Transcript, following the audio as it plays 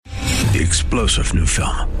The explosive new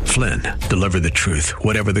film, Flynn, deliver the truth,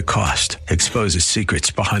 whatever the cost, exposes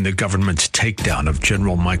secrets behind the government's takedown of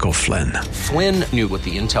General Michael Flynn. Flynn knew what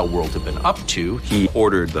the intel world had been up to. He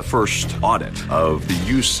ordered the first audit of the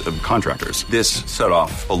use of contractors. This set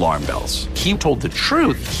off alarm bells. He told the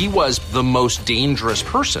truth. He was the most dangerous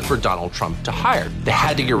person for Donald Trump to hire. They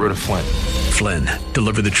had to get rid of Flynn. Flynn,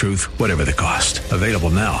 deliver the truth, whatever the cost. Available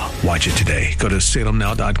now. Watch it today. Go to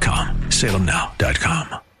salemnow.com.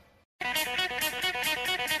 salemnow.com.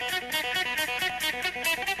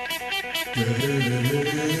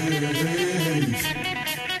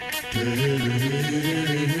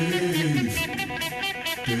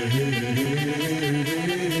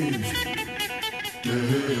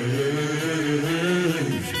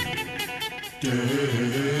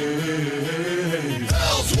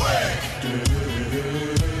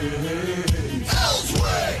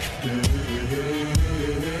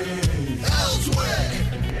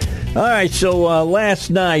 All right, so last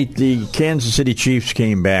night the Kansas City Chiefs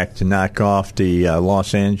came back to knock off the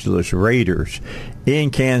Los Angeles Raiders in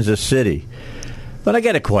Kansas City. But I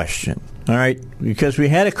got a question, all right, because we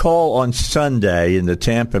had a call on Sunday in the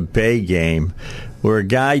Tampa Bay game where a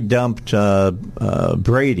guy dumped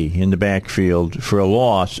Brady in the backfield for a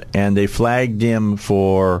loss, and they flagged him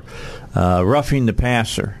for roughing the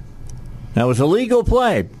passer. Now, it was a legal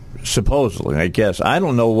play. Supposedly, I guess. I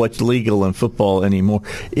don't know what's legal in football anymore.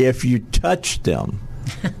 If you touch them,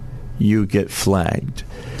 you get flagged.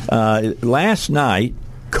 Last night,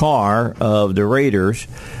 Carr of the Raiders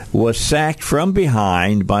was sacked from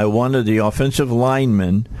behind by one of the offensive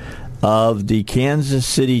linemen of the Kansas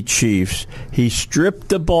City Chiefs. He stripped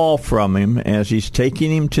the ball from him as he's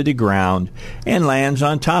taking him to the ground and lands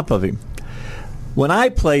on top of him. When I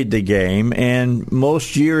played the game, and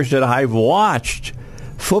most years that I've watched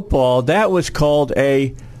football, that was called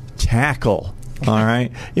a tackle. All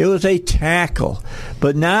right, it was a tackle.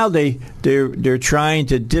 But now they're trying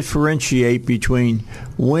to differentiate between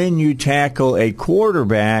when you tackle a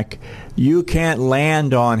quarterback, you can't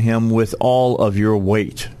land on him with all of your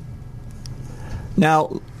weight.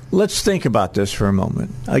 Now, let's think about this for a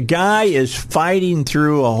moment. A guy is fighting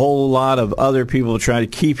through a whole lot of other people trying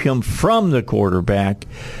to keep him from the quarterback.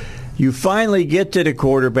 You finally get to the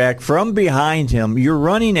quarterback from behind him. You're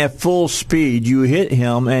running at full speed. You hit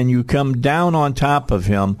him, and you come down on top of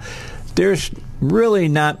him. There's really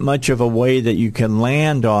not much of a way that you can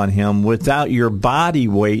land on him without your body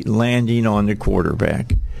weight landing on the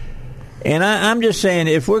quarterback. And I'm just saying,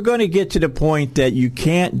 if we're going to get to the point that you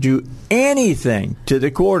can't do anything to the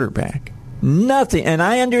quarterback, nothing, and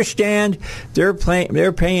I understand they're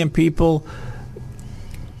paying people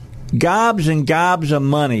gobs and gobs of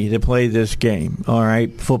money to play this game, all right,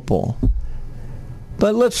 football.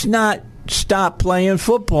 But let's not stop playing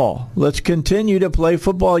football. Let's continue to play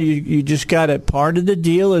football. You just got to, part of the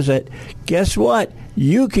deal is that, guess what?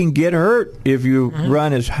 You can get hurt if you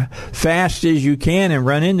run as fast as you can and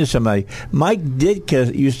run into somebody. Mike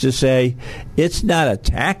Ditka used to say, it's not a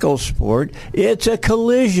tackle sport, it's a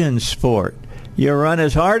collision sport. You run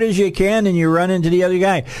as hard as you can and you run into the other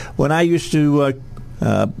guy. When I used to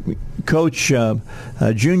coach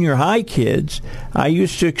junior high kids, I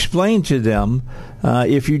used to explain to them,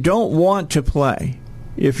 if you don't want to play,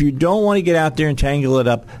 if you don't want to get out there and tangle it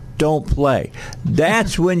up, don't play.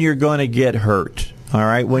 That's when you're going to get hurt. All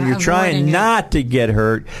right, when you're trying not to get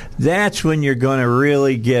hurt, that's when you're going to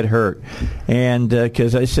really get hurt. And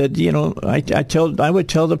because I said, I would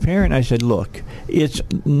tell the parent, I said, look, it's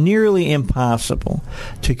nearly impossible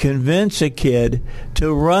to convince a kid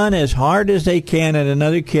to run as hard as they can at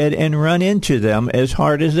another kid and run into them as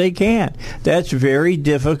hard as they can. That's very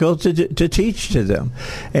difficult to teach to them.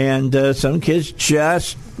 And some kids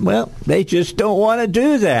they just don't want to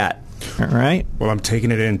do that. All right. Well, I'm taking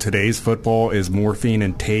it in today's football is morphine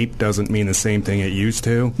and tape doesn't mean the same thing it used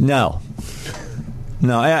to. No.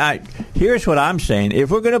 Here's what I'm saying. If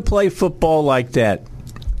we're going to play football like that,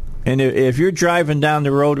 and if you're driving down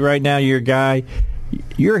the road right now, you're a guy,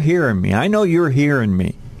 you're hearing me. I know you're hearing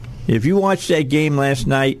me. If you watched that game last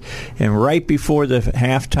night and right before the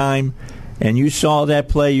halftime and you saw that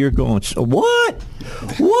play, you're going, what?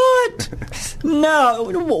 What?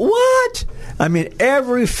 No, what? I mean,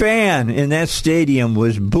 every fan in that stadium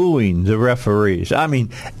was booing the referees. I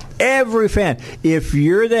mean, every fan. If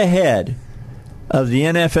you're the head of the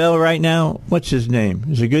NFL right now, what's his name?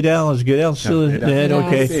 Is it Goodell? Is Goodell still the head?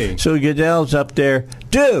 Okay. So Goodell's up there.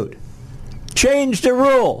 Dude, change the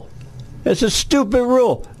rule. It's a stupid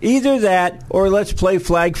rule. Either that or let's play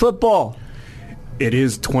flag football. It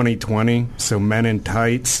is 2020, so men in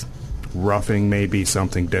tights, roughing may be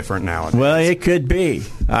something different nowadays. Well, it could be.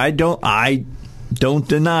 Don't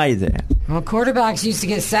deny that. Well, quarterbacks used to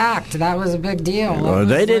get sacked. That was a big deal. Well,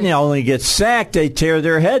 they didn't only get sacked; they tear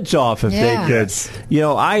their heads off if they could. You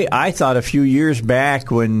know, I thought a few years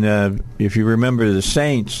back when, if you remember, the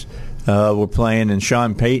Saints were playing and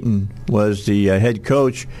Sean Payton was the head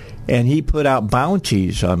coach, and he put out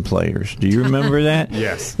bounties on players. Do you remember that?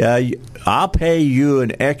 Yes. I'll pay you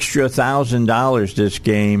an extra $1,000 this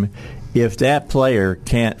game if that player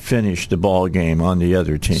can't finish the ball game on the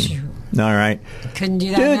other team. All right. Couldn't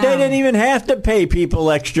do that. Dude, now. they didn't even have to pay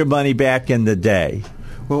people extra money back in the day.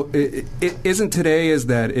 Well, it isn't today is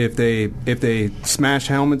that if they smash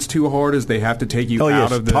helmets too hard, is they have to take you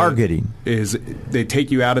out of the targeting. Is they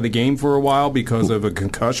take you out of the game for a while because of a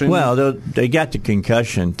concussion? Well, they got the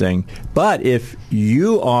concussion thing, but if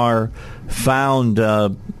you are found,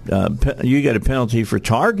 you get a penalty for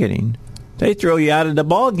targeting, they throw you out of the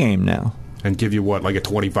ball game now. And give you what, like a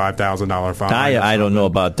 $25,000 fine? I don't know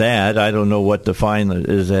about that. I don't know what the fine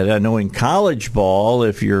is. I know in college ball,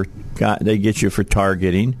 if they get you for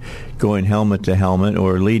targeting, going helmet to helmet,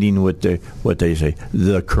 or leading with what they say,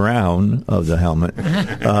 the crown of the helmet.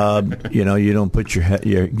 You don't put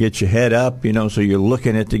get your head up, so you're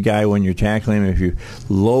looking at the guy when you're tackling him. If you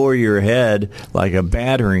lower your head like a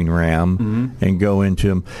battering ram and go into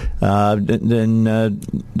him, then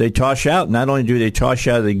they toss you out. Not only do they toss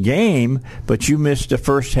you out of the game, but you miss the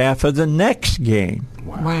first half of the next game.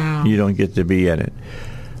 Wow. You don't get to be in it.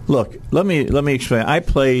 Look, let me explain. I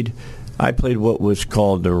played what was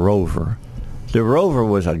called the rover. The rover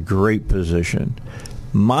was a great position.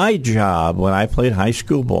 My job when I played high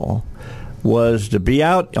school ball was to be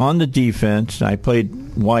out on the defense. I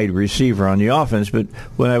played wide receiver on the offense, but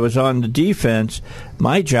when I was on the defense,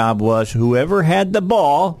 my job was whoever had the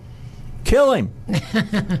ball, kill him.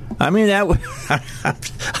 I mean,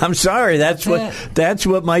 I'm sorry. That's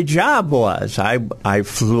what my job was. I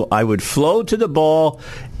would flow to the ball,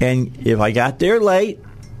 and if I got there late,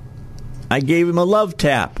 I gave him a love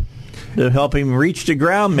tap to help him reach the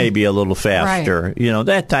ground maybe a little faster. Right.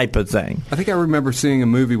 That type of thing. I think I remember seeing a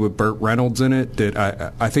movie with Burt Reynolds in it that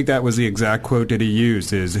I think that was the exact quote that he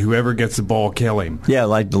used is, whoever gets the ball, kill him. Yeah,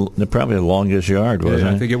 like probably the longest yard, wasn't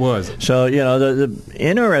it? I think it was. So, the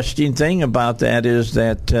interesting thing about that is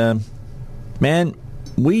that, man,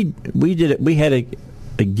 we did it. We had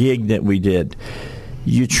a gig that we did.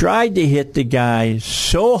 You tried to hit the guy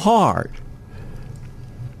so hard,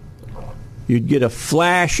 you'd get a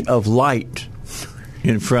flash of light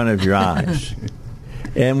in front of your eyes.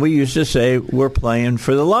 And we used to say, we're playing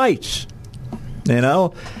for the lights. I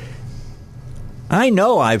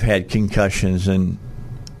know I've had concussions in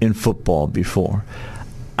football before.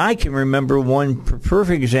 I can remember one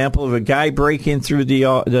perfect example of a guy breaking through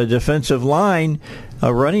the defensive line,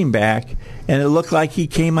 a running back, and it looked like he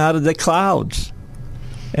came out of the clouds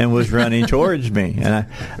and was running towards me. And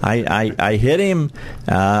I hit him.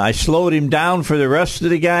 I slowed him down for the rest of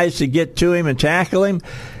the guys to get to him and tackle him.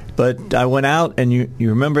 But I went out, and you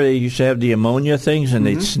remember they used to have the ammonia things, and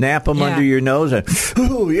they'd snap them under your nose. And,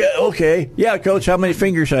 oh, yeah, okay. Yeah, Coach, how many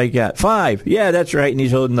fingers I got? 5. Yeah, that's right. And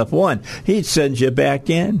he's holding up 1. He'd send you back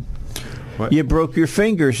in. What? You broke your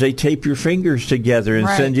fingers. They tape your fingers together and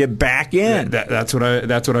send you back in. That's what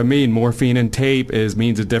I mean. Morphine and tape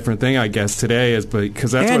means a different thing, I guess, today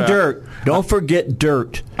because that's and dirt. Don't forget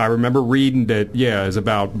dirt. I remember reading that. Yeah, is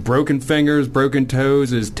about broken fingers, broken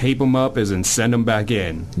toes. Is tape them up, and send them back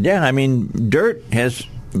in. Yeah, I mean, dirt has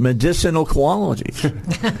medicinal qualities.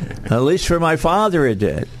 At least for my father, it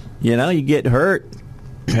did. You get hurt.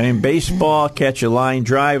 Playing baseball, catch a line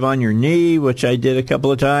drive on your knee, which I did a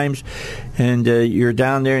couple of times, and you're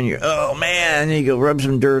down there and you're, oh man, and you go rub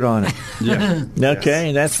some dirt on it. Yeah.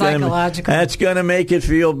 Okay, that's gonna make it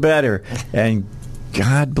feel better. And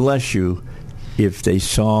God bless you if they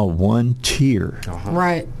saw one tear.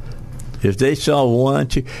 Right. If they saw one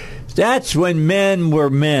tear, that's when men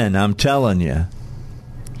were men. I'm telling you.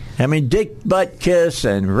 I mean, Dick Butkus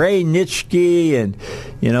and Ray Nitschke and,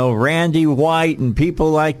 Randy White and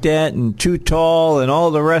people like that and Too Tall and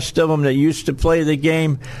all the rest of them that used to play the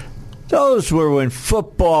game, those were when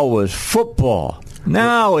football was football.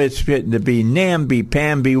 Now it's getting to be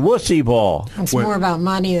namby-pamby wussy ball. It's more about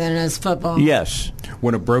money than it is football. Yes.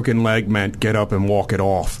 When a broken leg meant get up and walk it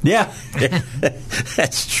off. Yeah,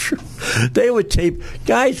 that's true. They would tape,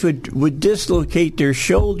 guys would dislocate their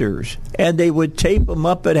shoulders, and they would tape them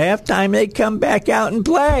up at halftime. They'd come back out and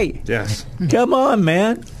play. Yes. Come on,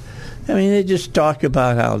 man. I mean, they just talk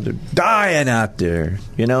about how they're dying out there.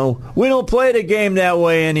 We don't play the game that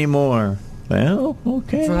way anymore. Well,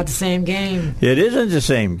 okay. It's not the same game. It isn't the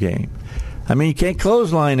same game. I mean, you can't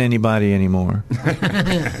clothesline anybody anymore.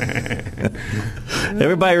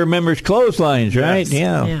 Everybody remembers clotheslines, right? Yes.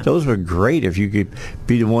 Yeah. Those were great if you could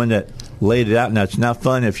be the one that laid it out. Now, it's not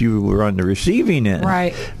fun if you were on the receiving end.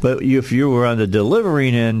 Right. But if you were on the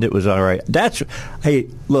delivering end, it was all right. Hey,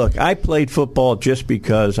 look, I played football just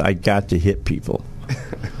because I got to hit people.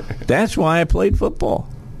 That's why I played football.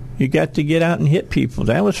 You got to get out and hit people.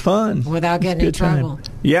 That was fun. Without getting in Good time. trouble.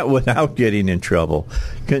 Yeah, without getting in trouble.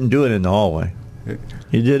 Couldn't do it in the hallway.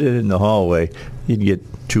 You did it in the hallway, you'd get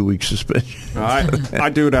 2 weeks suspension. I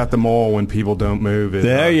do it at the mall when people don't move.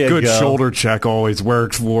 There you good go. shoulder check always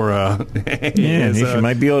works for. You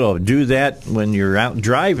might be able to do that when you're out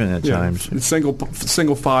driving at times.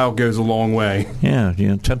 Single file goes a long way. Yeah,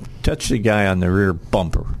 touch the guy on the rear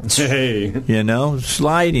bumper. Hey,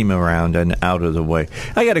 Slide him around and out of the way.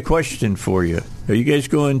 I got a question for you. Are you guys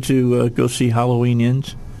going to go see Halloween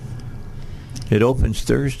Ends? It opens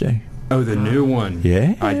Thursday. oh, the new one.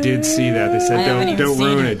 Yeah, I did see that. They I haven't said even don't seen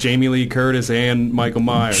ruin it. it. Jamie Lee Curtis and Michael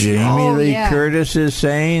Myers. Jamie Lee yeah. Curtis is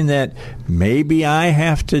saying that maybe I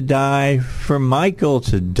have to die for Michael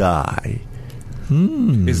to die.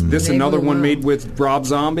 Is this Maybe another we one will. made with Rob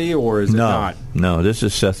Zombie, or is it not? No, this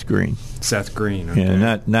is Seth Green. Seth Green. Okay.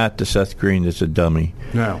 Yeah, not the Seth Green that's a dummy.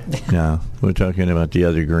 No. No, we're talking about the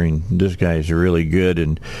other Green. This guy's really good,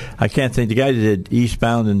 and I can't think the guy that did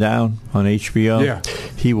Eastbound and Down on HBO. Yeah.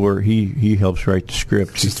 he helps write the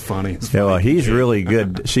script. It's just funny. It's Yeah, well, funny. he's really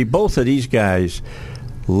good. See, both of these guys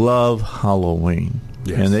love Halloween,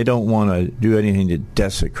 Yes. and they don't want to do anything to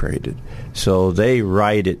desecrate it, so they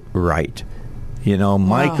write it right.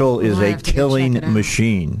 Michael is I a have to go killing check it out.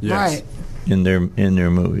 machine Yes. Right. in their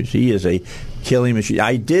movies. He is a killing machine.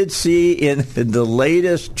 I did see in the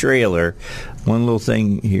latest trailer one little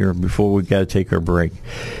thing here before we got to take our break.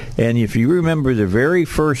 And if you remember the very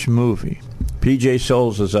first movie, P.J.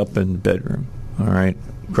 Souls is up in the bedroom, all right,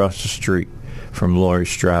 across the street from Laurie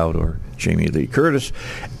Strode or Jamie Lee Curtis,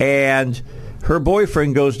 and her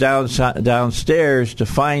boyfriend goes downstairs to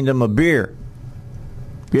find him a beer.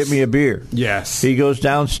 Get me a beer. Yes. He goes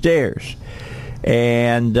downstairs,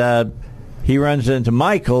 and he runs into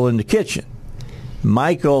Michael in the kitchen.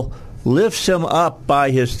 Michael lifts him up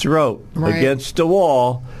by his throat Right. against the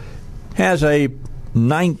wall, has a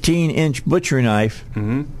 19-inch butcher knife,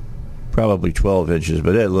 probably 12 inches,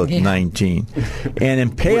 but it looked 19, and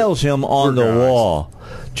impales him on the guys. wall.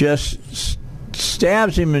 Just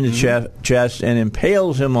stabs him in the chest and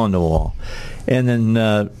impales him on the wall. And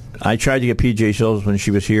then I tried to get P.J. Souls when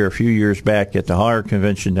she was here a few years back at the horror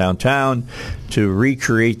convention downtown to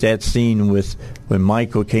recreate that scene with when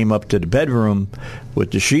Michael came up to the bedroom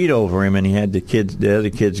with the sheet over him and he had the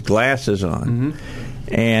other kid's glasses on.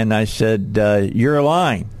 And I said, "You're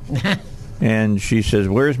lying." And she says,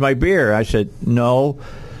 "Where's my beer?" I said, "No,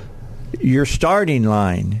 your starting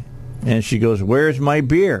line." And she goes, "Where's my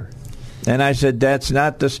beer?" And I said, "That's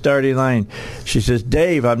not the starting line." She says,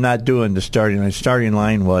 "Dave, I'm not doing the starting line." Starting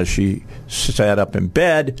line was she sat up in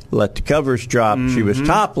bed, let the covers drop. She was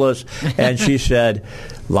topless, and she said,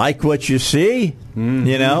 "Like what you see?"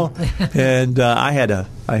 And I had a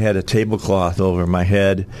tablecloth over my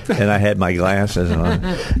head, and I had my glasses on.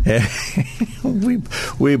 And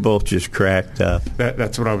we both just cracked up.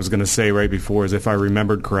 That's what I was going to say right before. Is if I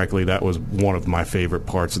remembered correctly, that was one of my favorite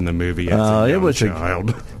parts in the movie as a young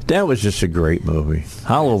child. That was just a great movie.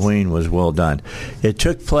 Halloween was well done. It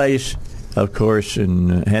took place, of course, in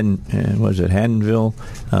Haddonville,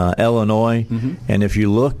 Illinois. And if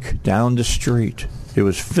you look down the street, it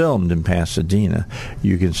was filmed in Pasadena.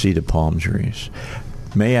 You can see the palm trees.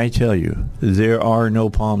 May I tell you, there are no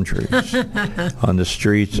palm trees on the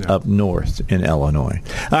streets up north in Illinois.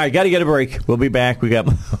 All right, got to get a break. We'll be back. We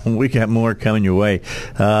got more coming your way.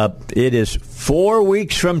 It is 4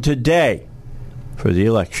 weeks from today for the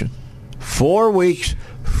election. 4 weeks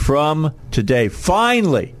from today.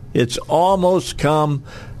 Finally, it's almost come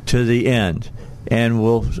to the end. And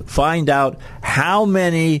we'll find out how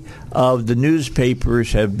many of the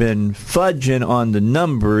newspapers have been fudging on the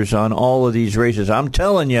numbers on all of these races. I'm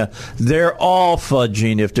telling you, they're all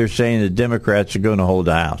fudging if they're saying the Democrats are going to hold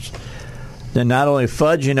the House. They're not only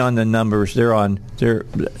fudging on the numbers,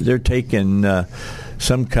 they're taking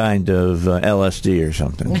some kind of LSD or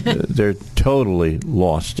something. They're totally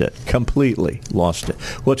lost it, completely lost it.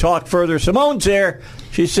 We'll talk further. Simone's here.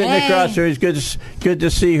 She's sitting across there. It's good to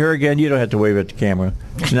see her again. You don't have to wave at the camera.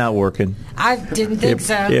 It's not working. I didn't think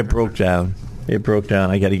so. It broke down. it broke down.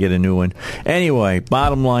 I got to get a new one. Anyway,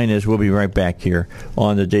 bottom line is we'll be right back here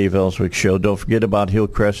on the Dave Elswick Show. Don't forget about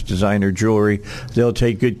Hillcrest Designer Jewelry. They'll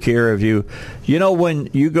take good care of you. You know, when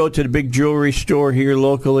you go to the big jewelry store here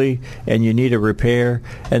locally and you need a repair,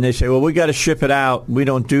 and they say, well, we got to ship it out. We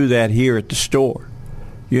don't do that here at the store.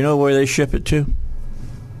 You know where they ship it to?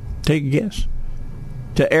 Take a guess.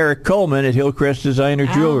 To Eric Coleman at Hillcrest Designer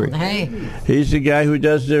Jewelry. Hey. He's the guy who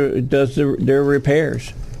does their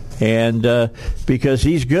repairs. And because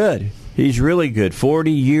he's good. He's really good.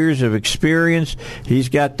 40 years of experience. He's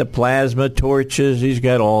got the plasma torches. He's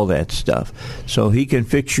got all that stuff. So he can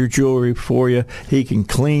fix your jewelry for you. He can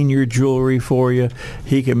clean your jewelry for you.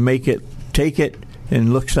 He can take it, and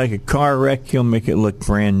it looks like a car wreck. He'll make it look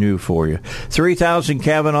brand new for you. 3000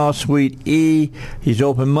 Kavanaugh Suite E. He's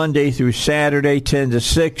open Monday through Saturday, 10 to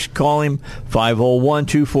 6. Call him,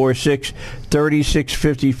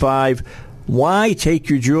 501-246-3655. Why take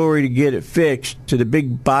your jewelry to get it fixed to the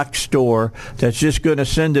big box store that's just going to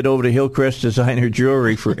send it over to Hillcrest Designer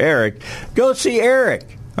Jewelry for Eric? Go see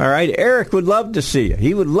Eric. All right, Eric would love to see you.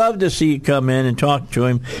 He would love to see you come in and talk to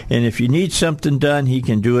him. And if you need something done, he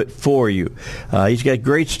can do it for you. He's got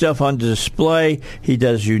great stuff on display. He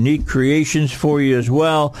does unique creations for you as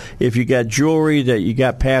well. If you got jewelry that you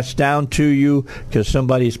got passed down to you because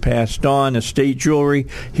somebody's passed on, estate jewelry,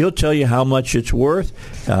 he'll tell you how much it's worth.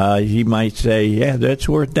 He might say, yeah, that's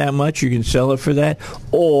worth that much. You can sell it for that.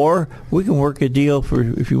 Or we can work a deal for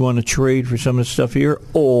if you want to trade for some of the stuff here.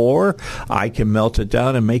 Or I can melt it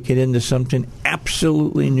down and make it into something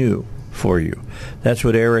absolutely new for you. That's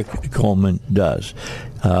what Eric Coleman does.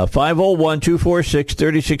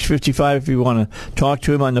 501-246-3655 if you want to talk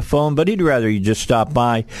to him on the phone, but he'd rather you just stop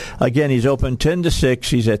by. Again, he's open 10 to 6.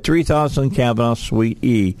 He's at 3000 Kavanaugh Suite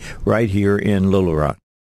E right here in Little Rock.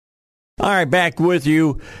 All right, back with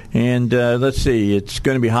you, and let's see. It's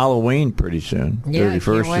going to be Halloween pretty soon. Yeah,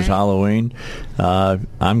 31st is Halloween.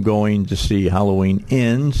 I'm going to see Halloween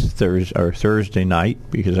Ends Thursday night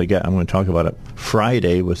because I'm going to talk about it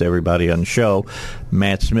Friday with everybody on the show.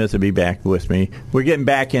 Matt Smith will be back with me. We're getting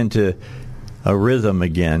back into a rhythm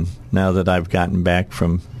again now that I've gotten back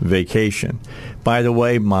from vacation. By the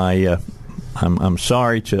way, I'm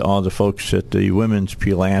sorry to all the folks at the Women's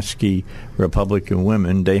Pulaski Republican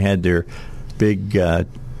Women. They had their big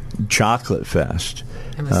chocolate fest.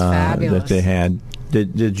 It was fabulous. That they had.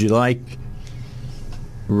 Did you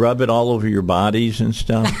rub it all over your bodies and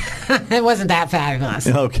stuff? It wasn't that fabulous.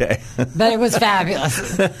 Okay. But it was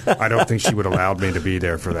fabulous. I don't think she would have allowed me to be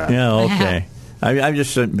there for that. Yeah, okay. I'm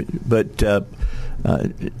just, but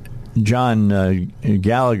John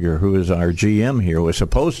Gallagher, who is our GM here, was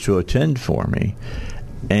supposed to attend for me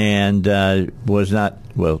and was not,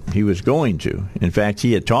 well, he was going to. In fact,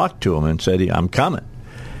 he had talked to him and said, I'm coming.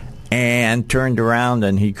 And turned around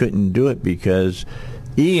and he couldn't do it because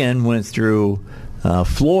Ian went through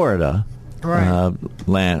Florida. Right.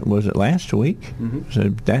 Was it last week? Mm-hmm. Was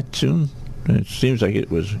it that soon? It seems like it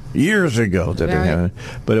was years ago that it happened,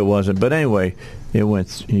 but it wasn't. But anyway, he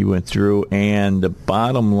went through, and the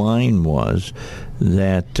bottom line was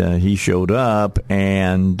that he showed up,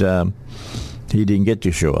 and he didn't get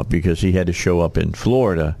to show up because he had to show up in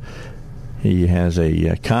Florida. He has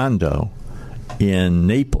a condo in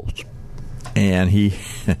Naples, and he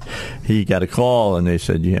got a call, and they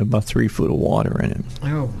said, you have about 3 foot of water in it.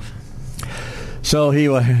 Oh. So he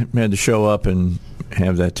had to show up and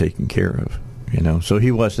have that taken care of, So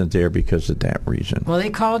he wasn't there because of that reason. Well, they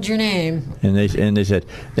called your name. And they said,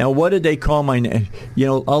 now what did they call my name? A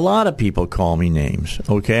lot of people call me names,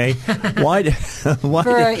 okay? Why did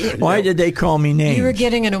they call me names? You were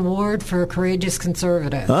getting an award for a courageous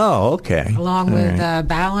conservative. Oh, okay. Along with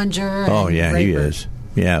Ballinger and yeah, Rayford. He is.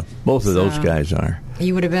 Yeah, both of those guys are.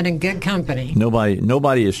 You would have been in good company.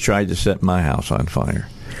 Nobody has tried to set my house on fire.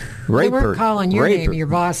 They weren't calling your name, your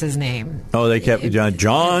boss's name. Oh, they kept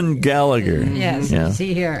John Gallagher. Yes,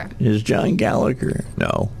 see here. Is John Gallagher?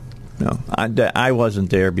 No. I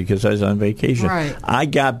wasn't there because I was on vacation. Right. I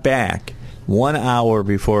got back 1 hour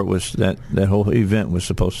before it was that whole event was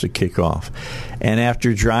supposed to kick off. And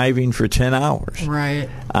after driving for 10 hours, right,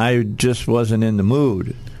 I just wasn't in the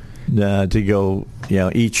mood to go,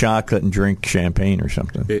 eat chocolate and drink champagne or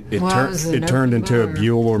something. It turned into a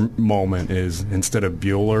Bueller moment. Is instead of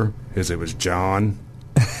Bueller, it was John.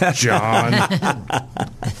 John.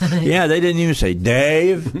 Yeah, they didn't even say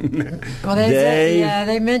Dave. Well,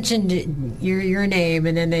 they mentioned your name,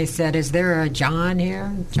 and then they said, "Is there a John here?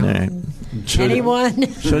 John? Right.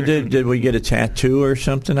 Anyone?" So did we get a tattoo or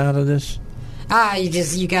something out of this?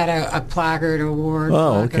 You got a placard award.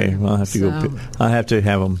 Oh, okay. Well, I'll have to go. I'll have to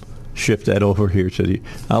have them shift that over here to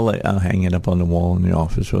I'll hang it up on the wall in the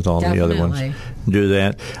office with all the other ones. Do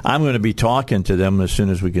that. I'm going to be talking to them as soon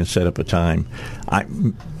as we can set up a time.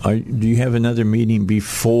 Do you have another meeting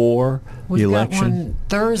before the election? We've got one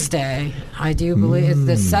Thursday. I do believe it's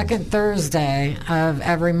the second Thursday of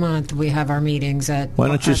every month. We have our meetings at. Why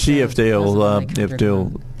don't you see if they'll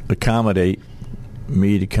accommodate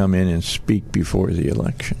me to come in and speak before the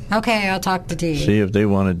election? Okay, I'll talk to Dee. See if they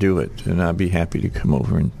want to do it, and I'll be happy to come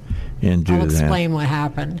over and do I'll that. Explain what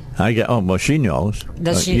happened. She knows.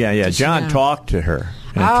 Does she? Yeah. Does John she know? Talked to her.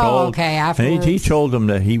 And okay. Afterwards, he told him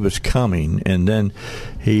that he was coming, and then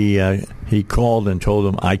he called and told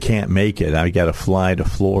him, "I can't make it. I got to fly to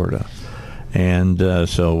Florida," and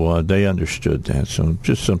so they understood that. So it's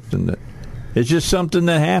just something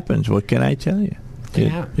that happens. What can I tell you?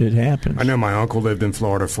 Yeah. It happens. I know my uncle lived in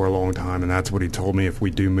Florida for a long time, and that's what he told me if we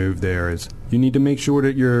do move there is you need to make sure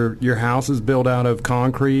that your house is built out of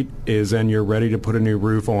concrete and you're ready to put a new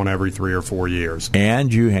roof on every 3 or 4 years.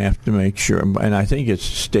 And you have to make sure, and I think it's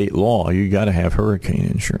state law, you got to have hurricane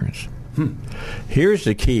insurance. Here's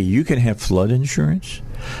the key. You can have flood insurance,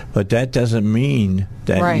 but that doesn't mean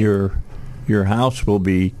that your house will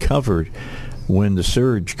be covered when the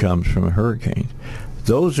surge comes from a hurricane.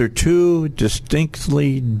 Those are two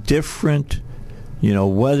distinctly different,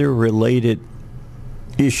 weather-related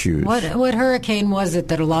issues. What hurricane was it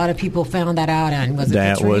that a lot of people found that out in? Was it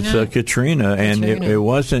Katrina? That was Katrina, and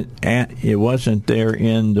it wasn't there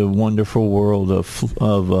in the wonderful world of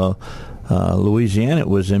Louisiana. It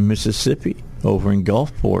was in Mississippi, over in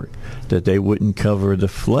Gulfport, that they wouldn't cover the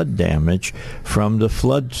flood damage from the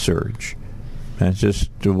flood surge. That's just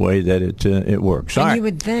the way that it works. And all right. You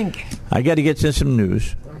would think. I got to get to some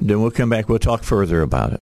news. Then we'll come back. We'll talk further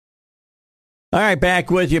about it. All right, back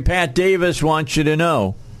with you. Pat Davis wants you to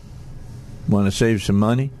know. Want to save some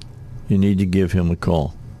money? You need to give him a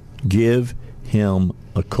call. Give him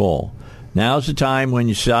a call. Now's the time when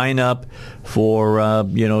you sign up for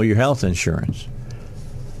your health insurance.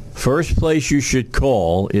 First place you should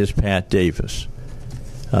call is Pat Davis.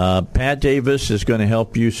 Pat Davis is going to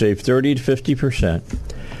help you save 30 to 50%.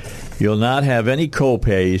 You'll not have any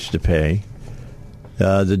co-pays to pay.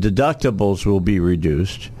 The deductibles will be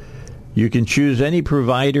reduced. You can choose any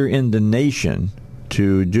provider in the nation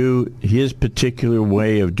to do his particular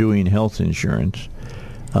way of doing health insurance.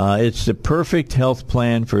 It's the perfect health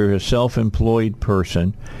plan for a self-employed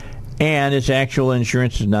person, and its actual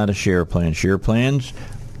insurance is not a share plan. Share plans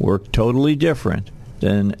work totally different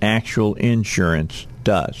than actual insurance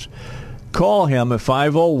does. Call him at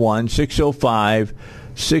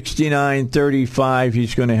 501-605-6935.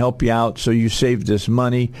 He's going to help you out so you save this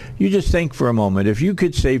money. You just think for a moment. If you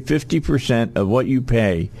could save 50% of what you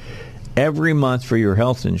pay every month for your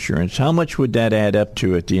health insurance, how much would that add up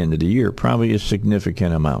to at the end of the year? Probably a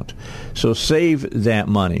significant amount. So save that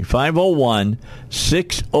money.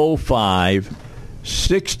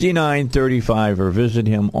 501-605-6935 or visit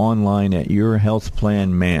him online at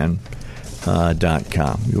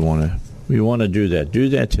yourhealthplanman.com. You want to do that. Do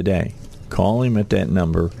that today. Call him at that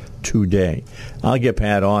number today. I'll get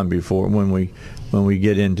Pat on before when we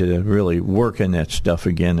get into really working that stuff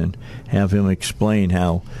again and have him explain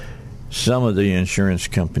how some of the insurance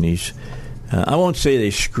companies, I won't say they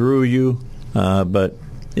screw you, but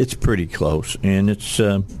it's pretty close, and it's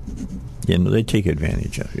they take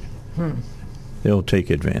advantage of you. They'll take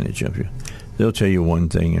advantage of you. They'll tell you one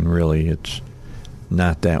thing, and really it's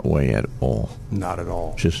not that way at all. Not at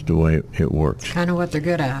all. Just the way it works. Kind of what they're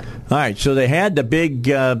good at. All right. So they had the big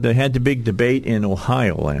debate in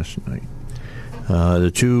Ohio last night.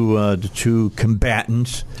 The two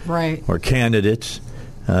combatants, or candidates,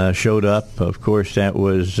 showed up. Of course, that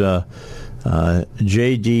was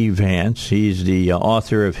J.D. Vance. He's the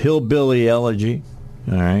author of Hillbilly Elegy.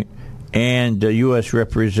 All right, and U.S.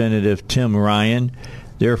 Representative Tim Ryan.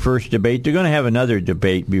 Their first debate. They're going to have another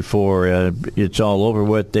debate before it's all over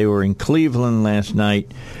with. They were in Cleveland last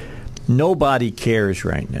night. Nobody cares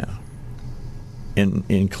right now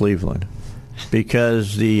in Cleveland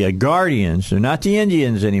because the Guardians, they're not the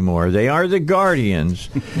Indians anymore. They are the Guardians.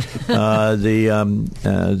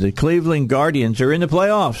 The Cleveland Guardians are in the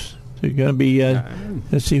playoffs. They're going to be,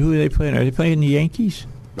 let's see who they playing. Are they playing the Yankees?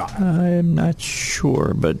 I'm not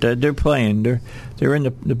sure, but they're playing. They're in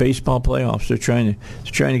the baseball playoffs. They're trying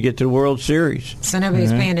to get to the World Series. So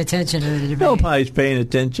nobody's paying attention to the debate. Nobody's paying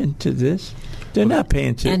attention to this. They're not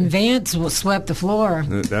paying attention. And Vance swept the floor.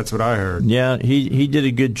 That's what I heard. Yeah, he did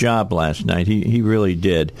a good job last night. He really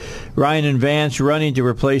did. Ryan and Vance running to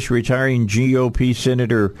replace retiring GOP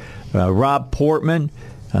Senator Rob Portman.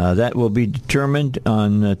 That will be determined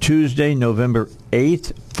on Tuesday, November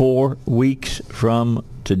 8th, 4 weeks from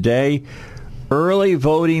today. Early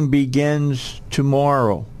voting begins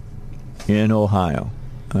tomorrow in Ohio.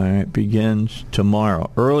 All right, begins tomorrow.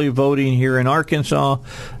 Early voting here in Arkansas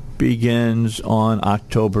begins on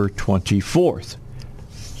October 24th.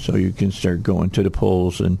 So you can start going to the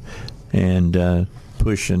polls and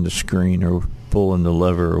pushing the screen or pulling the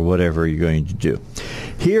lever or whatever you're going to do.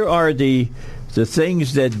 Here are the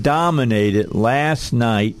things that dominated last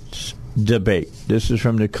night's debate. This is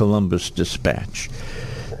from the Columbus Dispatch.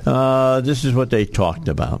 This is what they talked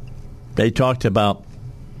about. They talked about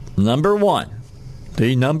the number one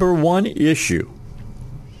issue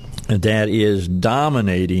that is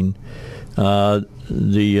dominating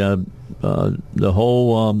the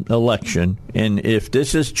whole election. And if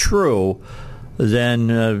this is true, then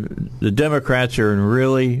the Democrats are in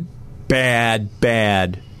really bad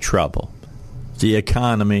trouble. The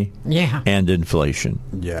economy and inflation.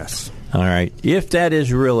 Yes. All right. If that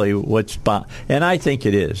is really what's... and I think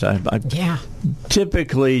it is.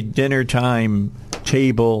 Typically, dinner time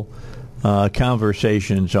table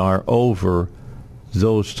conversations are over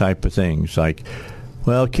those type of things. Like,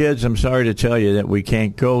 well, kids, I'm sorry to tell you that we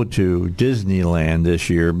can't go to Disneyland this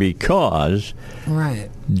year because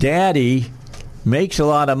Daddy makes a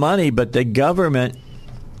lot of money, but the government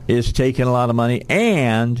is taking a lot of money,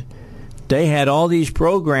 and they had all these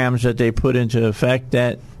programs that they put into effect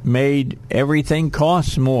that made everything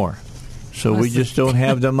cost more. So we just don't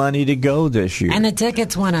have the money to go this year. And the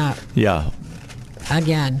tickets went up. Yeah.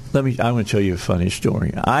 Again. I'm going to tell you a funny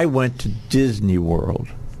story. I went to Disney World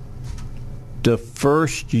the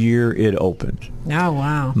first year it opened. Oh,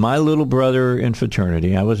 wow. My little brother in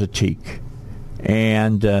fraternity, I was a teak,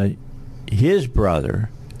 and his brother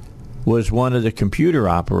was one of the computer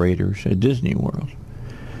operators at Disney World.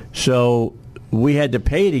 So we had to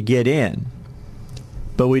pay to get in,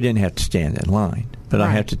 but we didn't have to stand in line. But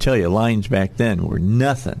I have to tell you, lines back then were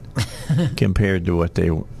nothing compared to what they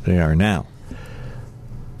are now.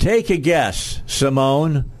 Take a guess,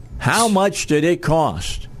 Simone. How much did it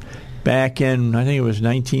cost back in, I think it was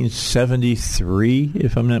 1973,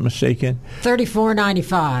 if I'm not mistaken?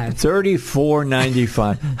 $34.95.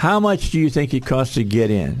 $34.95. How much do you think it cost to get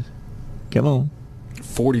in? Come on.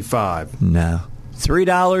 $45. No.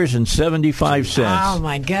 $3.75. Oh,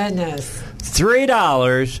 my goodness.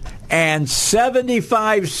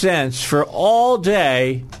 $3.75 for all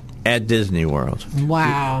day at Disney World.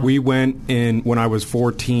 Wow. We went in when I was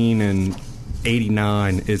 14 and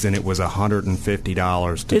 89 it was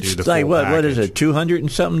 $150 to do the full what package. is it, $200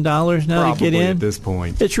 and something now Probably to get in? At this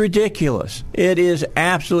point. It's ridiculous. It is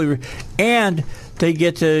absolutely, and they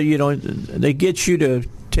get to, they get you to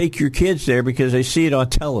take your kids there because they see it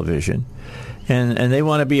on television, and they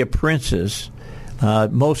want to be a princess.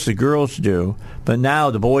 Most of the girls do, but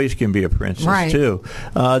now the boys can be a princess too.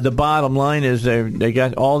 The bottom line is they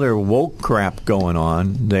got all their woke crap going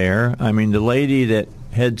on there. I mean, the lady that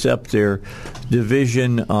heads up their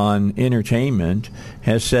division on entertainment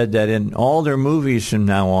has said that in all their movies from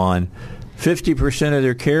now on, 50% of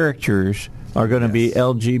their characters are going to be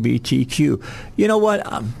LGBTQ. You know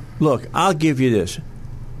what? Look, I'll give you this.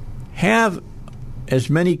 Have as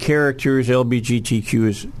many characters LGBTQ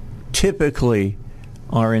as typically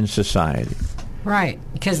are in society. Right,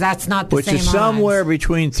 because that's not the same. Which is somewhere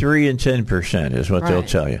between 3 and 10% is what they'll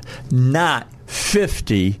tell you. Not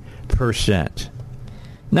 50%.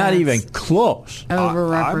 Not even close.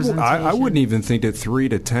 Overrepresentation. I wouldn't even think that 3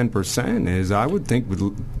 to 10% is. I would think with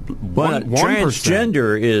 1%.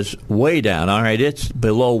 Transgender is way down. All right, it's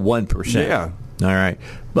below 1%. Yeah. All right,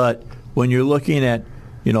 but when you're looking at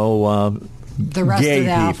the rest gay of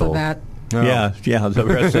the people, alphabet. Oh. Yeah, the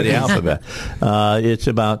rest of the alphabet. It's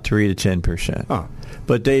about 3 to 10%. Huh.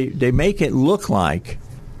 But they make it look like,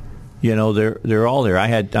 they're all there.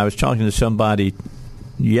 I was talking to somebody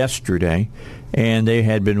yesterday, and they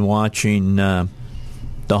had been watching the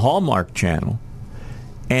Hallmark Channel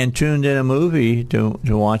and tuned in a movie to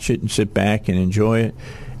watch it and sit back and enjoy it.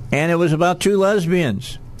 And it was about 2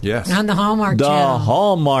 lesbians. Yes. On the Hallmark Channel. The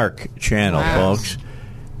Hallmark Channel, folks.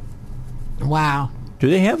 Wow. Do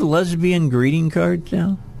they have lesbian greeting cards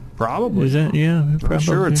now? Probably. Is that, probably. I'm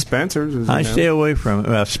sure it's Spencer's. I stay away from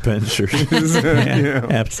Spencer's.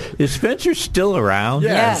 Is Spencer still around?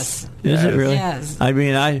 Yes. Is it really? Yes. I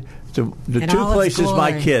mean, the two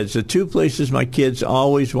places my kids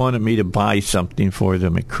always wanted me to buy something for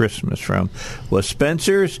them at Christmas from was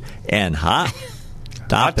Spencer's and Hot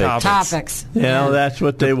Topics. That's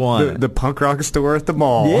what they wanted. The punk rock store at the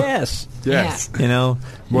mall. Yes. Yes.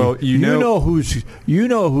 Well, you know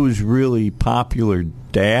who's really popular,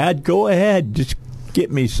 Dad. Go ahead, just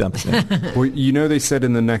get me something. Well, they said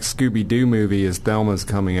in the next Scooby-Doo movie is Thelma's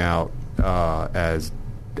coming out as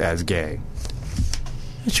as gay.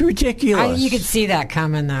 It's ridiculous. You could see that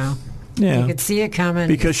coming, though. Yeah. You could see it coming.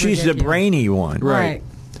 Because she's the brainy one. Right.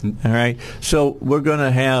 All right. So we're going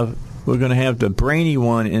to have the brainy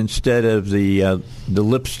one instead of the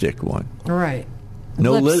lipstick one. Right.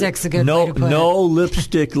 Lipstick's a good way to put it. No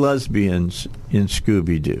lipstick lesbians in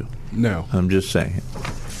Scooby-Doo. No. I'm just saying.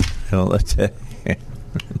 Let's say.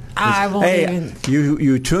 I won't even.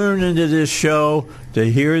 You tune into this show to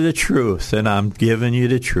hear the truth, and I'm giving you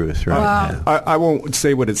the truth now. I won't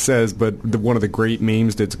say what it says, but one of the great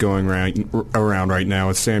memes that's going around right now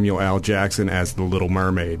is Samuel L. Jackson as the Little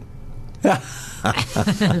Mermaid. Well,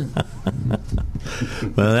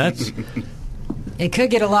 that's. It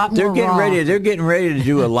could get a lot more. They're getting ready to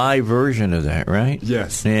do a live version of that, right?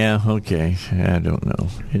 Yes. Yeah. Okay. I don't know.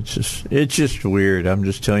 It's just weird. I'm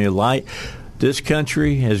just telling you, this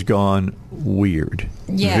country has gone weird.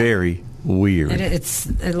 Yeah. Very weird. It's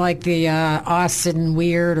like the Austin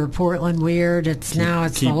weird or Portland weird. It's the whole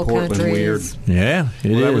Portland country. Weird. Yeah,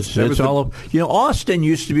 it is. It's all. Austin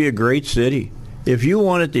used to be a great city. If you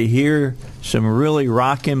wanted to hear some really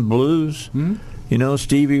rockin' blues,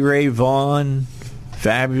 Stevie Ray Vaughan,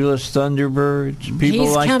 Fabulous Thunderbirds, people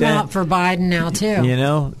He's like that. He's come out for Biden now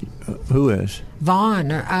too. Who is? Vaughn,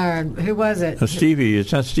 who was it? Stevie.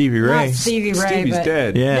 It's not Stevie Ray. Not Stevie Ray. Stevie's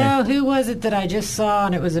dead. Yeah. No, who was it that I just saw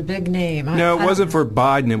and it was a big name? No, it wasn't for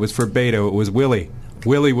Biden. It was for Beto. It was Willie.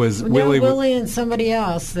 Willie and somebody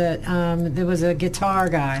else that there was a guitar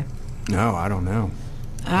guy. No, I don't know.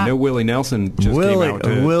 I know Willie Nelson just came out to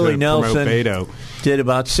promote Beto. Did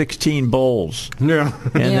about 16 bowls. Yeah.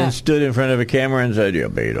 And then stood in front of a camera and said,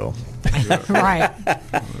 Beto. Right. I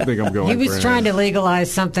think I'm going. He was trying to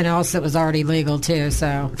legalize something else that was already legal too.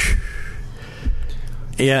 So,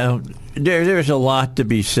 yeah, there's a lot to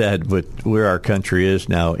be said with where our country is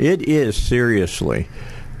now. It is seriously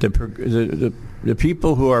the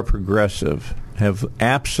people who are progressive have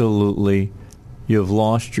absolutely. You've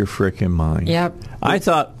lost your frickin' mind. Yep. I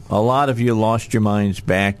thought a lot of you lost your minds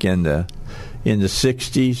back in the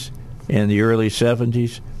 60s and the early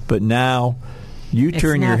 70s, but now you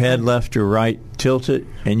turn your head left or right, tilt it,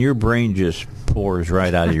 and your brain just pours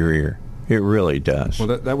right out of your ear. It really does.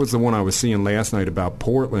 Well, that was the one I was seeing last night about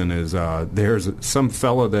Portland. Is there's some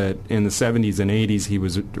fella that in the 70s and 80s he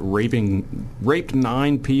was raped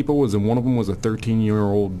 9 people, and one of them was a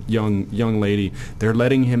 13-year-old young lady. They're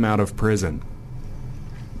letting him out of prison.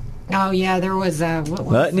 Oh, yeah, there was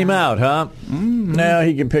letting him out, huh? Mm-hmm. Now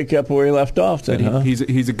he can pick up where he left off then, huh?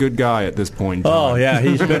 He's a good guy at this point in time. Oh, yeah,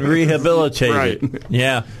 he's been rehabilitated. Right.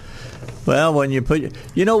 Yeah. Well, when you put...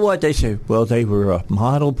 You know what? They say, well, they were a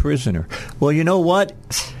model prisoner. Well, you know what?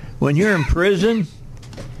 When you're in prison...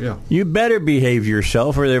 Yeah. You better behave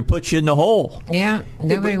yourself or they'll put you in the hole. Yeah,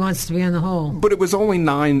 nobody wants to be in the hole. But it was only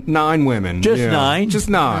nine women. Just 9? Just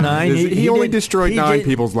 9. He only destroyed 9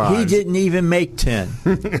 people's lives. He didn't even make 10.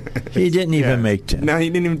 He didn't even make 10. No, he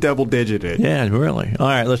didn't even double-digit it. Yeah, really. All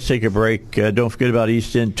right, let's take a break. Don't forget about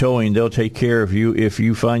East End Towing. They'll take care of you if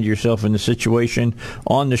you find yourself in a situation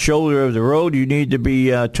on the shoulder of the road you need to be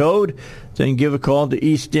towed. Then give a call to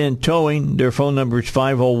East End Towing. Their phone number is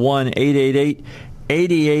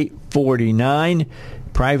 501-888-8849.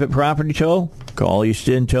 Private property tow, call East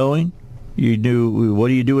End Towing. What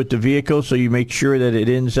do you do with the vehicle so you make sure that it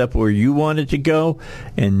ends up where you want it to go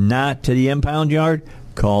and not to the impound yard?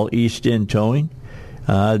 Call East End Towing.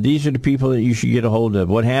 These are the people that you should get a hold of.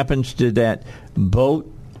 What happens to that boat,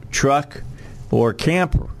 truck, or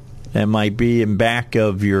camper that might be in back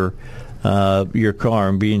of your car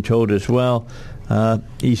and being towed as well?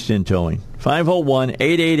 East End Towing.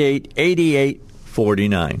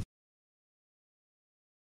 501-888-8849.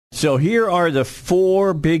 So here are the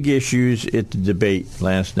 4 big issues at the debate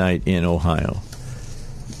last night in Ohio.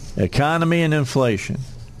 Economy and inflation.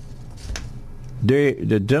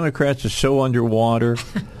 The Democrats are so underwater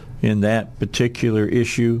in that particular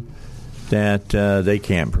issue that they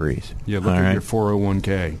can't breathe. Yeah, look at your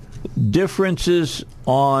 401k. Differences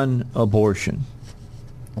on abortion.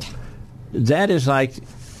 That is like...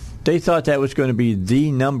 They thought that was going to be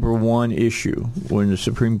the number one issue when the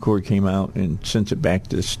Supreme Court came out and sent it back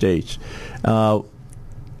to the states. And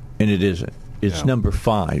it isn't. It's number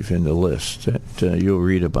 5 in the list. That you'll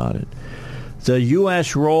read about it. The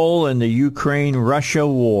U.S. role in the Ukraine-Russia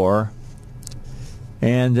war.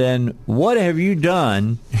 And then what have you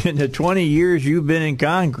done in the 20 years you've been in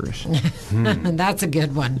Congress? That's a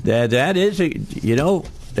good one. That is,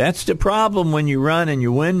 that's the problem when you run and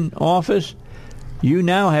you win office. You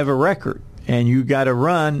now have a record, and you got to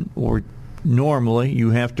run, or normally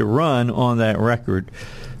you have to run on that record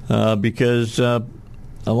because a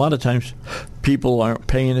lot of times people aren't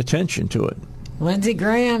paying attention to it. Lindsey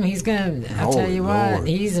Graham, he's going to, I'll tell you what,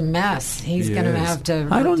 he's a mess. He's going to have to.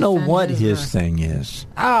 I don't know what his thing is.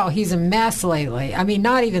 Oh, he's a mess lately. I mean,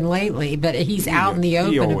 not even lately, but he's out in the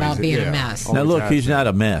open about being a mess. Now, look, he's not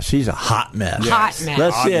a mess. He's a hot mess. Hot mess.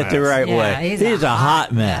 Let's say it the right way. He's a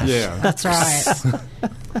hot mess. Yeah. That's right.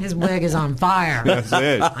 His wig is on fire. That's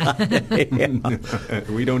it.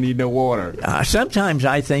 We don't need no water. Sometimes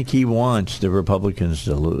I think he wants the Republicans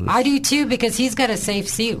to lose. I do, too, because he's got a safe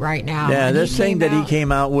seat right now. Yeah, this thing that he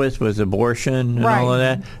came out with abortion and all of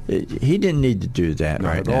that, he didn't need to do that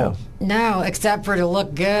right now. No, except for to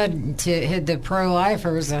look good to hit the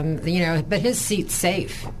pro-lifers, and but his seat's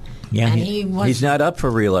safe. Yeah, and he's not up for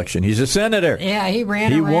re-election. He's a senator. Yeah, he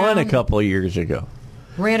ran around. He won a couple of years ago.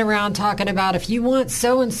 Ran around talking about, if you want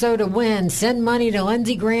so-and-so to win, send money to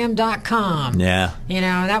LindseyGraham.com. Yeah.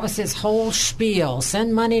 That was his whole spiel.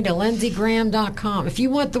 Send money to LindseyGraham.com. If you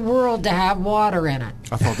want the world to have water in it.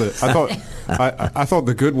 I thought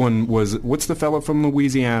the good one was, what's the fellow from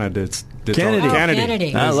Louisiana that's Kennedy.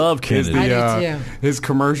 Kennedy. I love Kennedy. I do too. His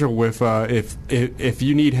commercial with if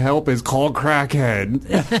you need help is call crackhead.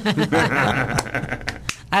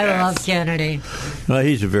 I love Kennedy. Well,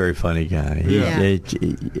 he's a very funny guy.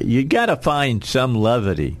 You got to find some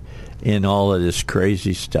levity in all of this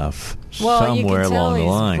crazy stuff somewhere along the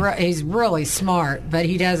line. He's really smart, but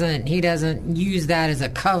he doesn't use that as a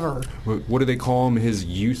cover. What do they call him? His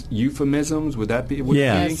euphemisms? Would that be?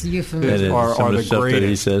 Yes, euphemisms. Some of the stuff that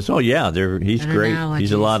he says. Oh yeah, he's great.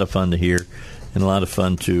 He's a lot of fun to hear and a lot of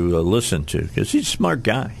fun to listen to because he's a smart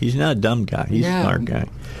guy. He's not a dumb guy. He's a smart guy.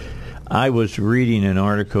 I was reading an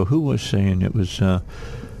article. Who was saying it was one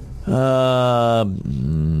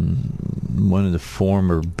of the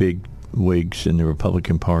former big wigs in the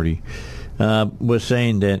Republican Party was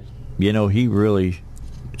saying that he really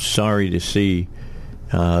sorry to see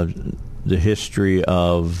the history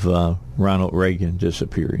of Ronald Reagan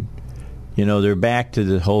disappearing. They're back to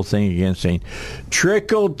the whole thing again, saying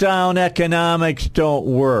trickle down economics don't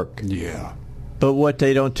work. Yeah, but what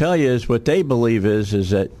they don't tell you is what they believe is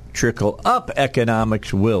that trickle-up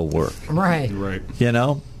economics will work. Right.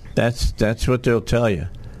 That's what they'll tell you.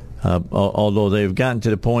 Although they've gotten to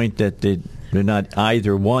the point that they're not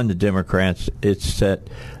either one, the Democrats, it's that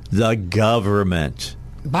the government.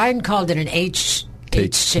 Biden called it an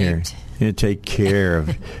H-shaped. We'll take care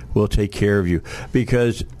of you.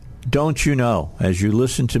 Because don't you know, as you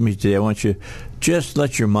listen to me today, I want you just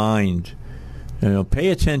let your mind, pay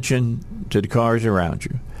attention to the cars around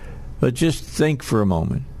you. But just think for a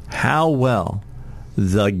moment how well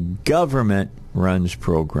the government runs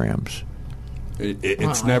programs.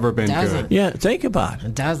 It's never been good. Yeah, think about it.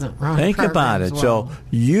 It doesn't run. Think about it. Well. So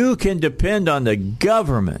you can depend on the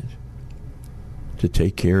government to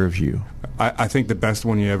take care of you. I think the best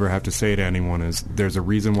one you ever have to say to anyone is, there's a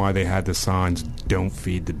reason why they had the signs, don't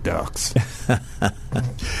feed the ducks.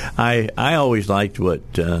 I always liked what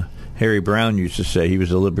Harry Brown used to say. He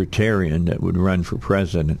was a libertarian that would run for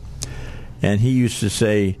president. And he used to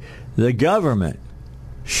say, the government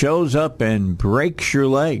shows up and breaks your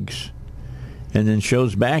legs and then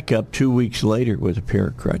shows back up 2 weeks later with a pair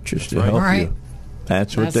of crutches to help you.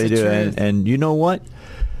 That's what they do. And you know what?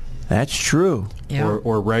 That's true. Yeah.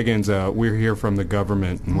 Or Reagan's, we're here from the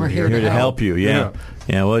government. And we're here to help you. Yeah,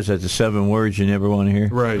 what is that, the 7 words you never want to hear?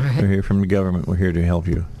 Right. We're here from the government. We're here to help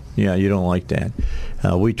you. Yeah, you don't like that.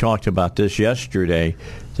 We talked about this yesterday,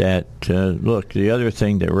 that, look, the other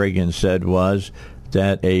thing that Reagan said was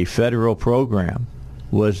that a federal program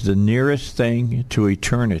was the nearest thing to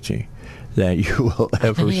eternity that you will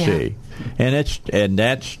ever see. And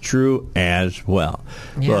that's true as well.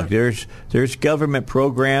 Yeah. Look, there's government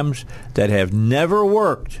programs that have never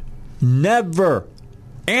worked. Never.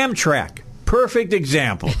 Amtrak, perfect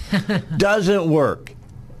example. Doesn't work.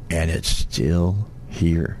 And it's still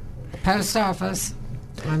here. Post office.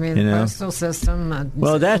 I mean, the postal system.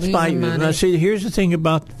 Well, that's by. Money. See, here's the thing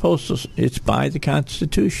about the postal. It's by the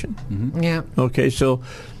Constitution. Mm-hmm. Yeah. Okay, so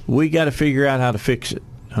we got to figure out how to fix it.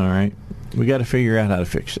 All right. We got to figure out how to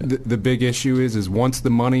fix it. The big issue is once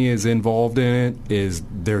the money is involved in it,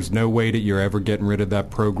 there's no way that you're ever getting rid of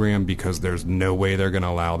that program, because there's no way they're going to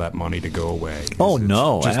allow that money to go away. Oh,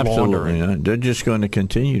 no, absolutely laundering. not. They're just going to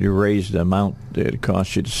continue to raise the amount that it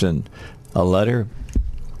costs you to send a letter.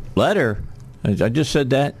 I just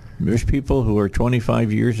said that. There's people who are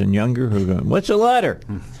 25 years and younger who are going, what's a letter?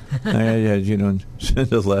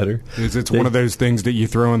 Send a letter. It's one of those things that you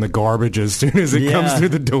throw in the garbage as soon as it comes through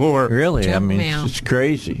the door. Really, it's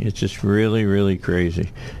crazy. It's just really, really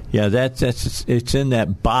crazy. Yeah, it's in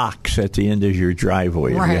that box at the end of your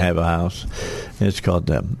driveway if you have a house. It's called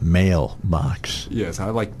the mail box. Yes, I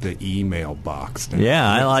like the email box. Yeah,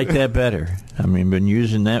 I like that better. I mean, been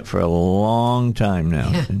using that for a long time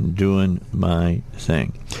now and doing my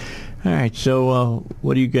thing. All right, so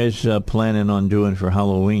what are you guys planning on doing for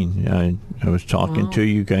Halloween? I was talking to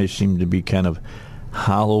you guys. Seem to be kind of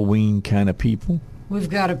Halloween kind of people. We've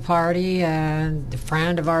got a party. A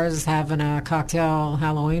friend of ours is having a cocktail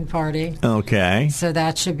Halloween party. Okay. So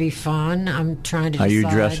that should be fun. I'm trying to decide. Are you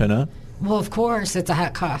dressing up? Well, of course, it's a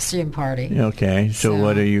hot costume party. Okay. So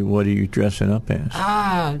what are you dressing up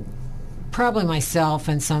as? Probably myself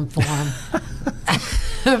in some form.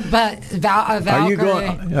 But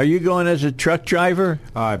Valkyrie. Are you going as a truck driver?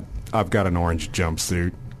 I've got an orange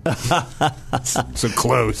jumpsuit. So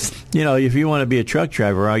close. You know, if you want to be a truck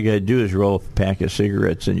driver, all you got to do is roll a pack of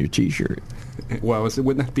cigarettes in your T-shirt. Well,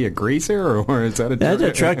 wouldn't that be a greaser, or is that a? That's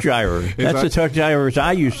a truck driver. That's the truck drivers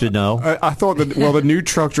I used to know. I thought that. Well, the new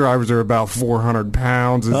truck drivers are about 400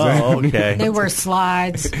 pounds. Okay. They wear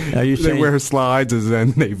slides. Are you saying, they wear slides, and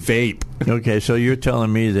then they vape. Okay, so you're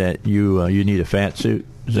telling me that you need a fat suit?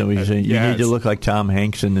 Is that what you're saying? Yes. You need to look like Tom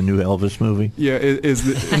Hanks in the new Elvis movie? Yeah,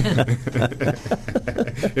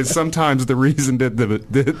 it's sometimes the reason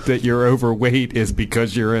that you're overweight is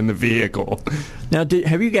because you're in the vehicle. Now,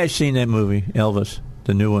 have you guys seen that movie, Elvis,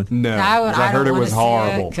 the new one? No, I heard it was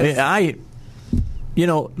horrible.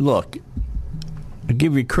 Look, I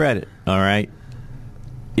give you credit, all right?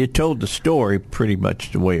 It told the story pretty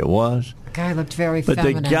much the way it was. The guy looked very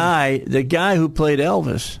feminine. But the guy who played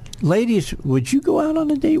Elvis... Ladies, would you go out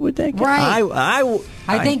on a date with that guy? Right.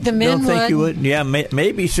 I think the men would. Think you would. Yeah,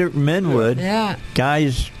 maybe certain men would. Yeah.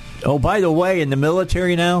 Guys. Oh, by the way, in the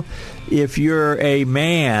military now, if you're a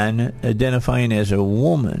man identifying as a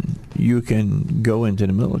woman, you can go into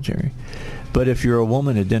the military. But if you're a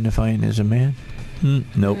woman identifying as a man,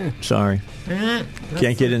 nope. Sorry.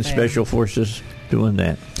 Can't get in special forces doing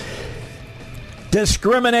that.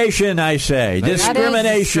 Discrimination, I say.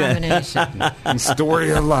 Discrimination.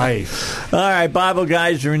 Story of life. All right, Bible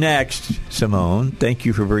guys are next. Simone, thank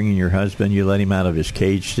you for bringing your husband. You let him out of his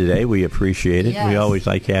cage today. We appreciate it. Yes. We always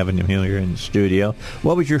like having him here in the studio.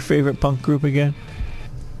 What was your favorite punk group again?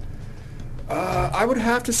 I would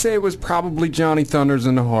have to say it was probably Johnny Thunders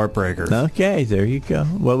and the Heartbreakers. Okay, there you go.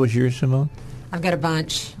 What was yours, Simone? I've got a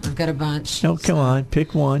bunch. Oh, come on.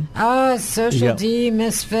 Pick one. Social D,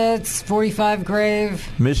 Misfits, 45 Grave.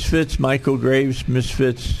 Misfits, Michael Graves,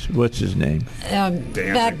 Misfits, what's his name?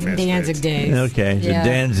 Back in Danzig days. Okay, the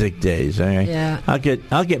Danzig days. All right. Yeah.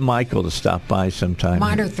 I'll get Michael to stop by sometime.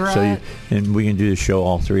 Minor Threat. And we can do the show.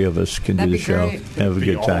 All three of us can do the show. Great. Have a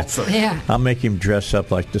good time. Awesome. Yeah. I'll make him dress up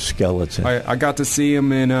like the skeleton. I got to see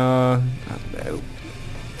him in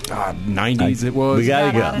 90s it was. We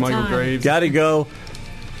got to go. Michael Graves. Got to go.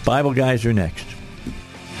 Bible guys are next.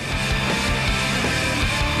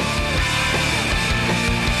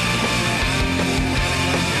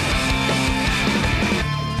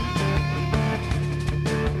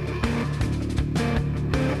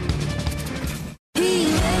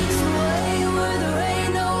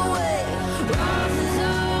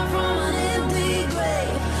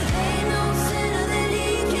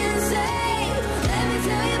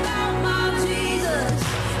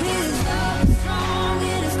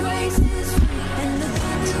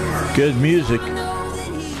 Good music.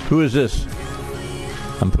 Who is this?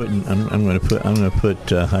 I'm going to put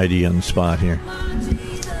Heidi on the spot here.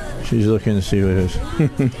 She's looking to see who it is.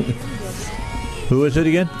 Who is it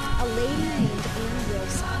again? A lady named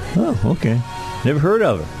Oh, okay. Never heard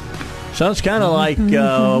of her. Sounds kind of like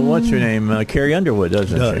what's her name? Carrie Underwood,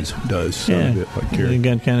 doesn't it? Does sound a bit like Carrie. You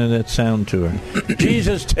got kind of that sound to her.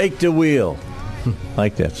 Jesus, take the wheel.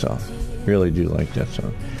 Like that song. Really do like that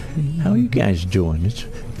song. How are you guys doing? It's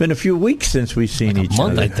been a few weeks since we've seen each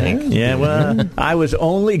month, other. I think. Yeah, well, I was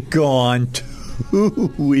only gone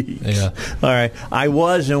 2 weeks. Yeah. All right. I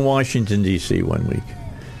was in Washington, D.C. 1 week.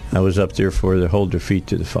 I was up there for the Hold Their Feet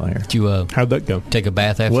to the Fire. Did you How'd that go? take a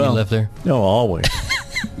bath after you left there? No, always.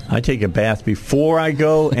 I take a bath before I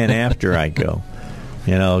go and after I go.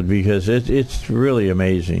 You know, because it's really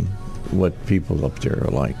amazing what people up there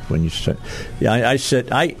are like when you sit. Yeah, I stay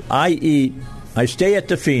at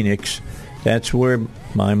the Phoenix. That's where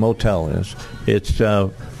my motel is. It's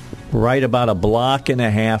right about a block and a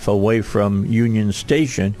half away from Union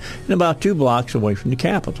Station and about 2 blocks away from the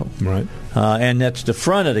Capitol. Right. And that's the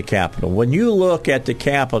front of the Capitol. When you look at the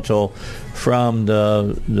Capitol from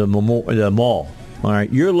the mall, All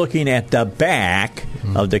right, you're looking at the back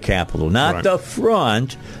of the Capitol, not the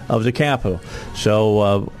front of the Capitol.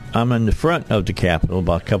 So I'm in the front of the Capitol,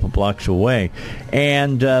 about a couple blocks away,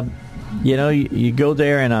 and you go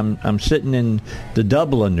there, and I'm sitting in the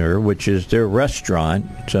Dubliner, which is their restaurant.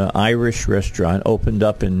 It's an Irish restaurant, opened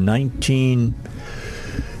up in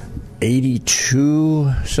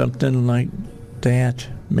 1982, something like that,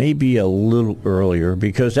 maybe a little earlier,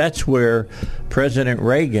 because that's where President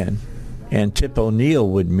Reagan and Tip O'Neill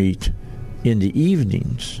would meet in the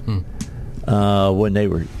evenings when they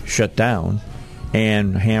were shut down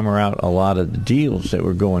and hammer out a lot of the deals that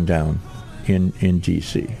were going down in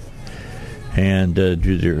D.C. and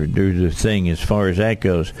do their thing as far as that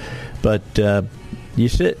goes. But you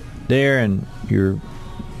sit there and you're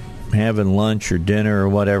having lunch or dinner or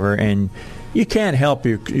whatever, and you can't help,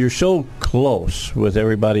 you're so close with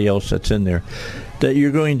everybody else that's in there that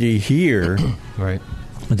you're going to hear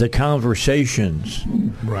the conversations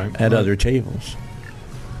at other tables.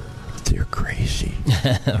 They're crazy.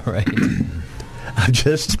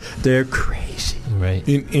 They're crazy. Right.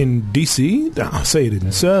 In D.C.? I'll say it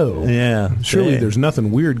isn't so. Yeah. Surely there's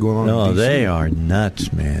nothing weird going on in D.C. No, they are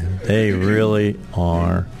nuts, man. They really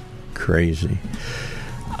are crazy.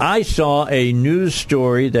 I saw a news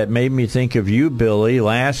story that made me think of you, Billy,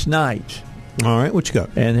 last night. All right, what you got?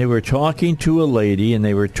 And they were talking to a lady, and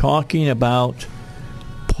they were talking about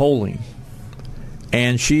polling.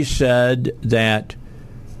 And she said that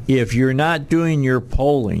if you're not doing your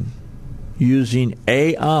polling using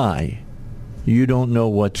AI, you don't know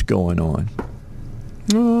what's going on.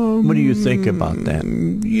 What do you think about that?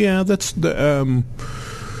 Yeah, that's the...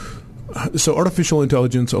 So artificial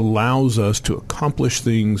intelligence allows us to accomplish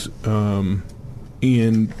things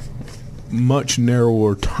in much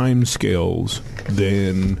narrower timescales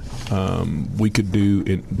than we could do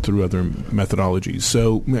through other methodologies.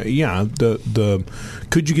 So, yeah, the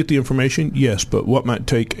could you get the information? Yes, but what might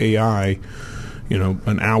take AI,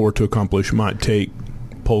 an hour to accomplish might take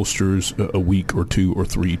pollsters a week or two or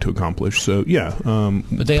three to accomplish. So, yeah.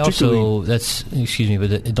 But they also, it's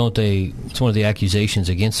one of the accusations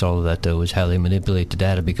against all of that, though, is how they manipulate the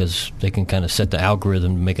data, because they can kind of set the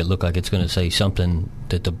algorithm to make it look like it's going to say something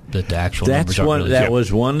that the actual numbers aren't really. That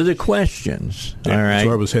was one of the questions. Yeah, all right. That's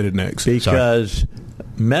where I was headed next. Because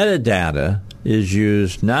metadata is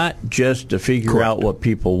used not just to figure out what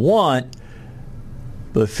people want,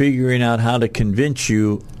 but figuring out how to convince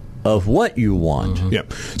you of what you want. Mm-hmm. Yeah.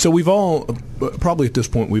 So we've all, probably at this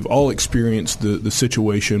point, we've all experienced the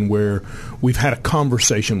situation where we've had a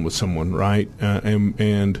conversation with someone, right?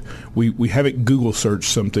 And we haven't Google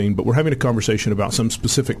searched something, but we're having a conversation about some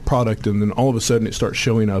specific product, and then all of a sudden it starts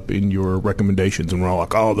showing up in your recommendations, and we're all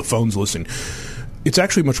like, oh, the phone's listening. It's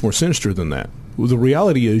actually much more sinister than that. Well, the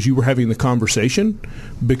reality is you were having the conversation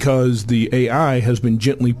because the AI has been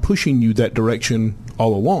gently pushing you that direction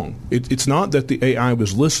all along. It's not that the AI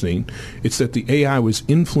was listening. It's that the AI was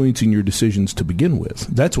influencing your decisions to begin with.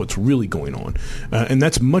 That's what's really going on. And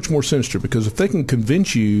that's much more sinister, because if they can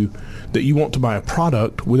convince you that you want to buy a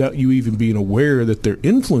product without you even being aware that they're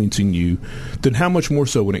influencing you, then how much more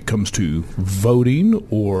so when it comes to voting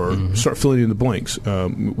or start filling in the blanks,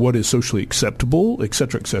 what is socially acceptable, et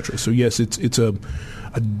cetera, et cetera. So, yes, it's a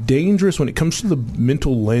dangerous, when it comes to the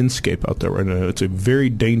mental landscape out there right now, it's a very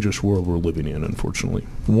dangerous world we're living in, unfortunately.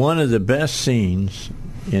 One of the best scenes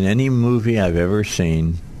in any movie I've ever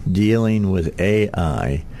seen dealing with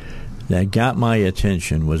AI that got my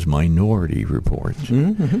attention was Minority Report.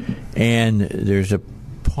 Mm-hmm. And there's a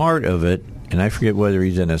part of it, and I forget whether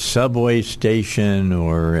he's in a subway station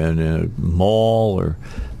or in a mall, or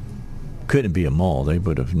couldn't be a mall. They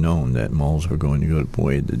would have known that malls were going to go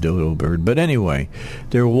away the dodo bird. But anyway,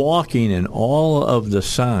 they're walking, and all of the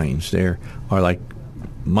signs there are like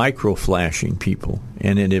micro-flashing people,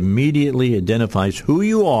 and it immediately identifies who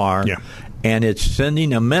you are, and it's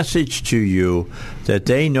sending a message to you that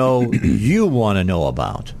they know you want to know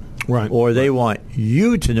about. Right. Or they want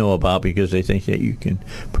you to know about because they think that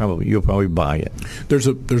you'll probably buy it. There's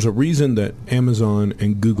a reason that Amazon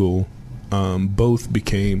and Google both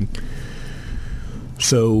became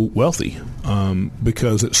so wealthy,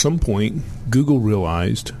 because at some point Google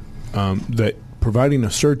realized that providing a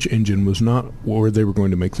search engine was not where they were going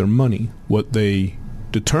to make their money. What they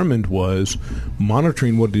determined was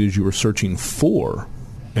monitoring what it is you were searching for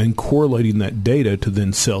and correlating that data to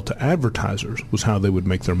then sell to advertisers was how they would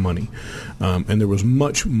make their money. And there was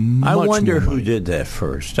much I wonder more who money. did that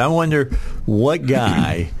first. I wonder what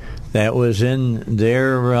guy that was in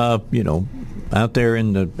their, out there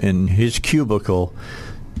in his cubicle,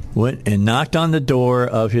 went and knocked on the door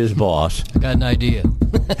of his boss. Got an idea.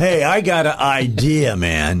 Hey, I got an idea,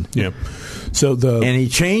 man. Yeah. and he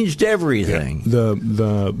changed everything.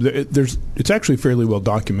 It's actually fairly well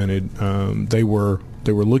documented. They were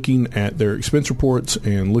looking at their expense reports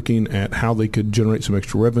and looking at how they could generate some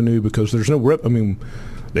extra revenue because there's no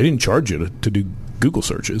they didn't charge you to do Google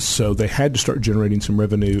searches, so they had to start generating some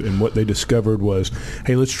revenue, and what they discovered was,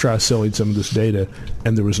 hey, let's try selling some of this data,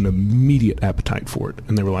 and there was an immediate appetite for it,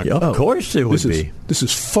 and they were like, of course there would be. This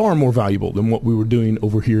is far more valuable than what we were doing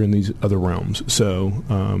over here in these other realms. So,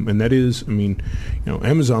 and that is,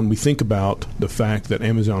 Amazon, we think about the fact that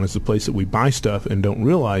Amazon is the place that we buy stuff and don't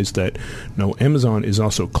realize that, Amazon is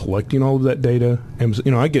also collecting all of that data.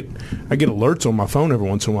 Amazon, I get alerts on my phone every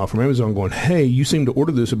once in a while from Amazon going, hey, you seem to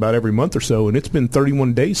order this about every month or so, and it's been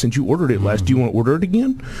 31 days since you ordered it last. Do you want to order it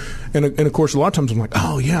again? And of course, a lot of times I'm like,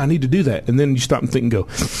 oh, yeah, I need to do that. And then you stop and think and go,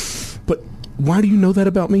 but why do you know that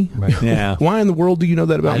about me? Right. Yeah. Why in the world do you know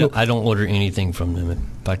that about me? I don't order anything from them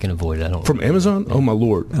if I can avoid it. I don't. From Amazon? Yeah. Oh, my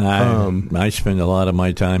Lord. I spend a lot of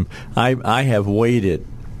my time. I have waited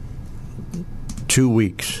 2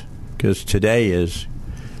 weeks because today is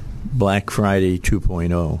Black Friday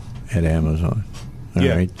 2.0 at Amazon. All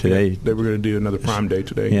right, today they were going to do another Prime Day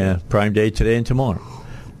today. Yeah, Prime Day today and tomorrow.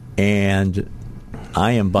 And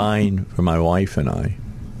I am buying for my wife and I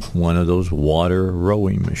one of those water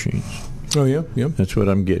rowing machines. Oh, yeah? Yeah. That's what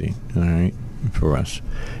I'm getting, all right, for us.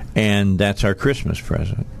 And that's our Christmas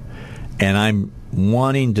present. And I'm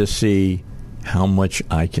wanting to see how much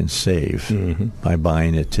I can save by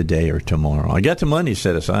buying it today or tomorrow. I got the money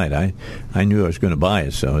set aside. I knew I was going to buy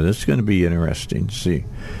it, so this is going to be interesting to see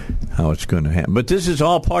how it's going to happen. But this is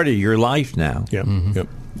all part of your life now. Yeah. Yep.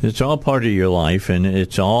 It's all part of your life, and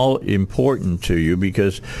it's all important to you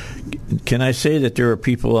because can I say that there are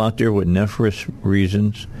people out there with nefarious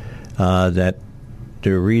reasons that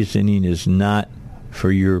their reasoning is not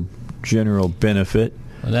for your general benefit?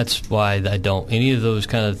 And that's why I don't. Any of those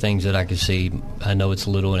kind of things that I can see, I know it's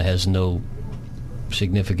little and it has no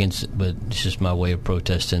significance, but it's just my way of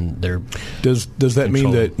protesting their Does that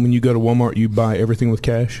mean that when you go to Walmart, you buy everything with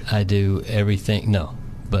cash? I do everything. No.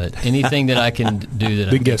 But anything that I can do that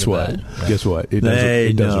I then guess what? Right. Guess what? It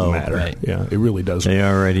doesn't matter. Right. Yeah, it really doesn't. They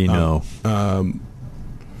already know.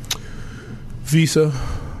 Visa,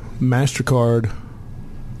 MasterCard,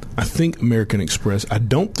 I think American Express, I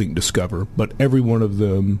don't think Discover, but every one of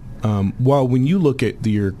them, while when you look at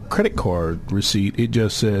your credit card receipt, it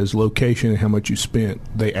just says location and how much you spent,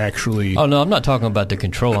 they actually... Oh, no, I'm not talking about the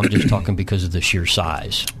control. I'm just talking because of the sheer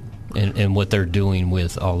size and what they're doing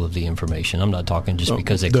with all of the information. I'm not talking just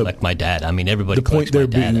because they collect my data. I mean, everybody collects my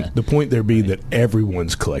data. The point there being that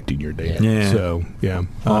everyone's collecting your data. Yeah. So, yeah.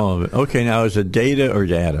 All of it. Okay, now is it data or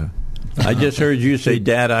data? I just heard you say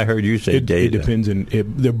data. I heard you say data. It depends.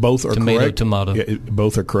 They're both are correct. Tomato. Yeah,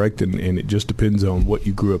 both are correct, and it just depends on what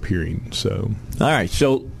you grew up hearing. So, all right.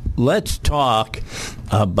 So let's talk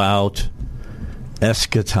about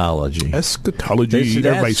eschatology. Eschatology.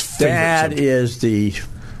 Everybody's favorite. That is the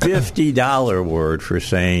 $50 word for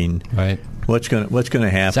saying right. What's going to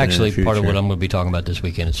happen? It's actually in the future. Part of what I'm going to be talking about this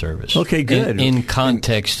weekend at service. Okay, good. In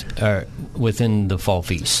context, within the fall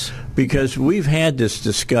feasts. Because we've had this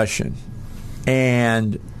discussion,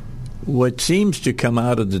 and what seems to come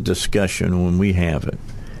out of the discussion when we have it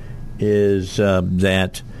is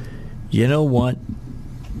that, you know what,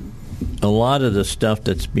 a lot of the stuff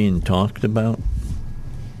that's being talked about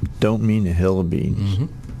don't mean a hill of beans. Mm-hmm.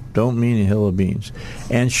 Don't mean a hill of beans.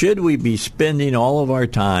 And should we be spending all of our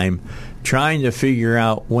time trying to figure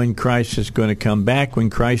out when Christ is going to come back when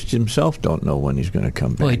Christ himself don't know when he's going to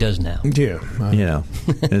come back? Well, he does now. Yeah.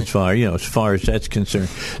 As far as that's concerned.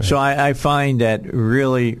 Right. So I find that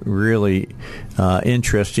really, really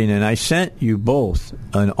interesting. And I sent you both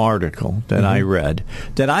an article that I read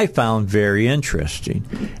that I found very interesting.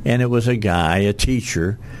 And it was a guy, a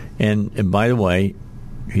teacher, and by the way,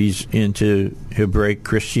 he's into Hebraic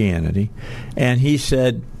Christianity. And he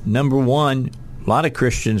said, number one, a lot of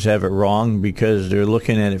Christians have it wrong because they're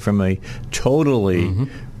looking at it from a totally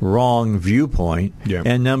wrong viewpoint. Yeah.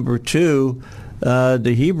 And number two,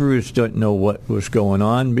 the Hebrews don't know what was going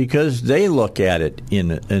on because they look at it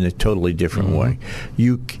in a totally different way.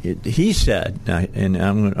 He said, and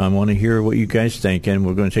I want to hear what you guys think, and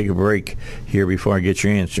we're going to take a break here before I get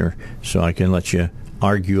your answer so I can let you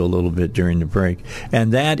argue a little bit during the break.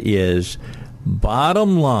 And that is,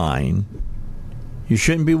 bottom line, you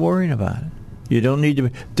shouldn't be worrying about it. You don't need to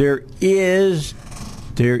be. There is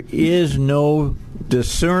no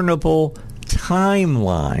discernible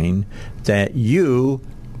timeline that you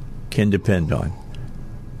can depend on.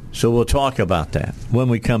 So we'll talk about that when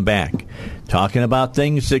we come back. Talking about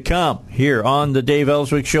things to come here on the Dave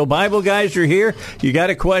Elswick Show. Bible guys are here. You got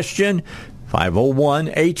a question?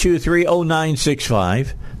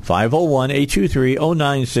 501-823-0965,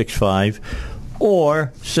 501-823-0965,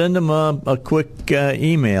 or send them a quick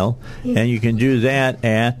email, and you can do that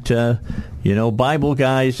at, Bible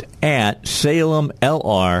Guys at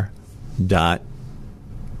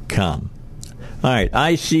salemlr.com. All right,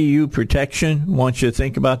 ICU Protection, want you to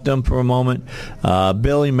think about them for a moment.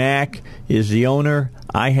 Billy Mack is the owner.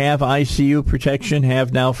 I have ICU Protection,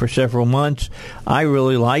 have now for several months. I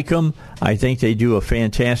really like them. I think they do a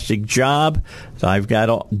fantastic job. I've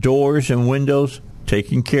got doors and windows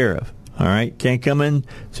taken care of. All right, can't come in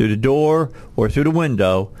through the door or through the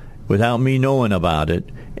window without me knowing about it.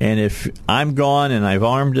 And if I'm gone and I've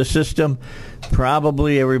armed the system,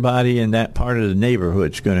 probably everybody in that part of the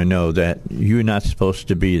neighborhood is going to know that you're not supposed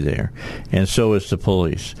to be there. And so is the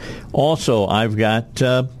police. Also, I've got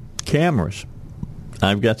cameras.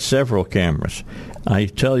 I've got several cameras. I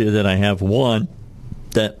tell you that I have one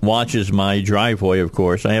that watches my driveway, of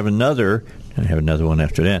course. I have another one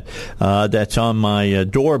after that, that's on my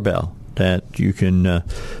doorbell, that you can,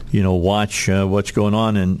 watch what's going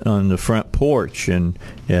on the front porch. And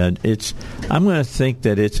it's, I'm going to think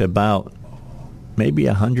that it's about maybe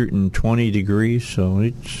 120 degrees, so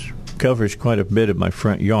it covers quite a bit of my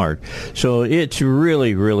front yard. So it's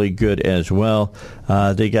really, really good as well.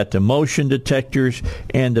 They got the motion detectors,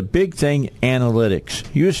 and the big thing, analytics.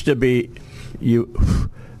 Used to be you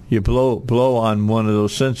blow on one of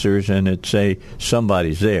those sensors and it say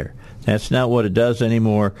somebody's there. That's not what it does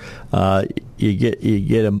anymore. You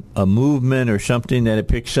get a movement or something that it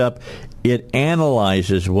picks up. It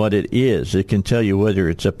analyzes what it is. It can tell you whether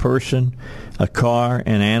it's a person, a car,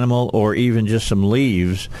 an animal, or even just some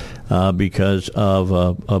leaves because of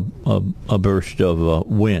a burst of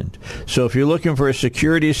wind. So if you're looking for a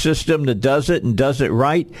security system that does it and does it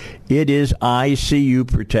right, it is ICU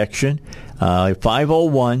Protection.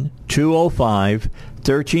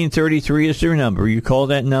 501-205-1333 is their number. You call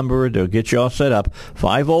that number, they'll get you all set up.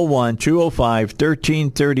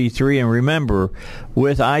 501-205-1333. And remember,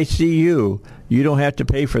 with ICU, you don't have to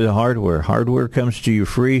pay for the hardware. Hardware comes to you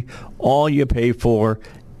free. All you pay for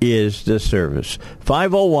is the service.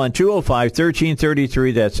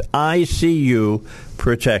 501-205-1333. That's ICU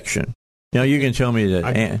Protection. Now, you can tell me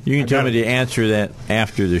that. You can tell me the answer to that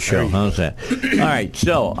after the show. How's that? All right.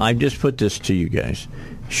 So I just put this to you guys.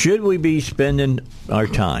 Should we be spending our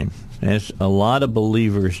time, as a lot of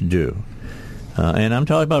believers do, and I'm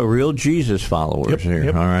talking about real Jesus followers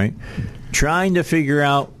here, all right, trying to figure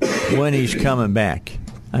out when he's coming back?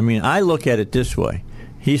 I mean, I look at it this way.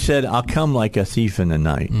 He said, I'll come like a thief in the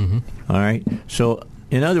night. Mm-hmm. All right? So,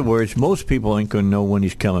 in other words, most people ain't going to know when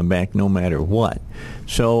he's coming back no matter what.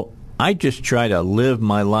 So I just try to live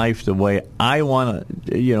my life the way I want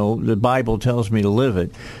to, the Bible tells me to live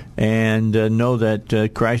it, and know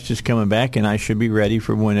that Christ is coming back, and I should be ready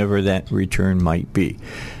for whenever that return might be.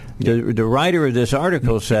 The writer of this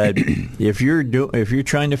article said, if you're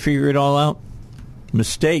trying to figure it all out,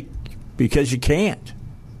 mistake, because you can't.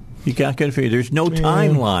 You're not going to figure. There's no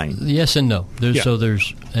timeline. Yes and no.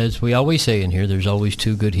 There's, as we always say in here, there's always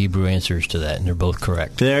two good Hebrew answers to that, and they're both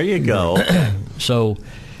correct. There you go. So,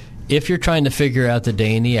 if you're trying to figure out the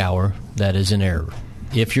day and the hour, that is an error.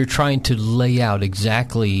 If you're trying to lay out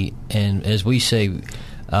exactly, and as we say,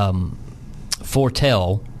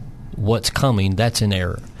 foretell what's coming, that's an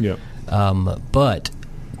error. Yeah. But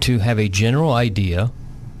to have a general idea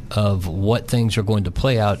of what things are going to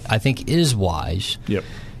play out, I think is wise. Yep.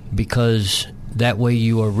 Because that way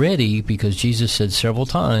you are ready, because Jesus said several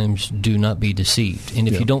times, do not be deceived. And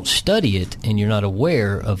if you don't study it and you're not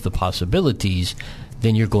aware of the possibilities,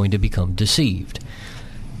 then you're going to become deceived.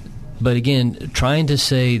 But again, trying to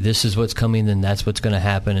say this is what's coming, then that's what's going to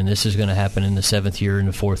happen, and this is going to happen in the 7th year, and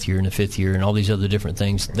the 4th year, and the 5th year, and all these other different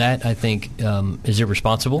things, that I think is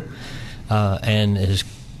irresponsible and has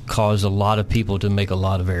caused a lot of people to make a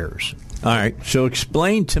lot of errors. All right, so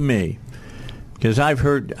explain to me, because I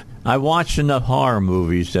watched enough horror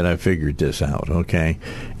movies that I figured this out, okay?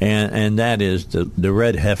 And that is the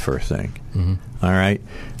red heifer thing. Mm-hmm. All right?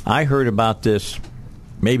 I heard about this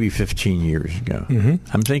maybe 15 years ago. Mm-hmm.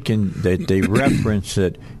 I'm thinking that they reference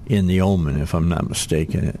it in The Omen, if I'm not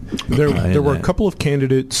mistaken. There were a couple of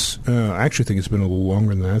candidates. I actually think it's been a little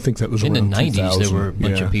longer than that. I think that was in around the 90s. 2000. There were a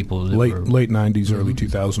bunch of people. Late 90s, early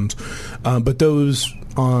 2000s. But those,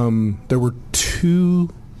 there were two.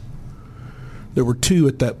 There were two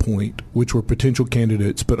at that point, which were potential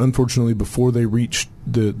candidates, but unfortunately, before they reached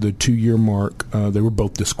the 2-year mark, they were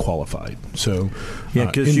both disqualified. So,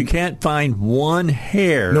 because you can't find one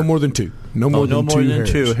hair. No more than two. No more than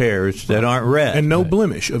two hairs that aren't red. And no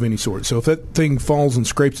blemish of any sort. So if that thing falls and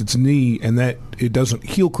scrapes its knee and that it doesn't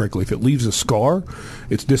heal correctly, if it leaves a scar,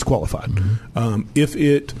 it's disqualified. Mm-hmm. If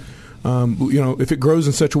it grows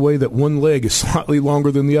in such a way that one leg is slightly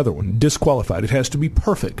longer than the other one, disqualified. It has to be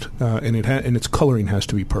perfect, and its coloring has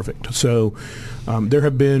to be perfect. So there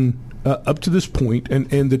have been, up to this point,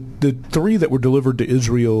 and the 3 that were delivered to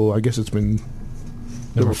Israel, I guess it's been...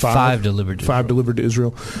 There were 5 delivered to Israel. Delivered to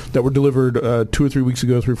Israel that were delivered 2 or 3 weeks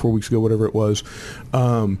ago, 3 or 4 weeks ago, whatever it was.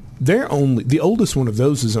 The oldest one of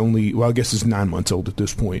those is only, well, I guess is 9 months old at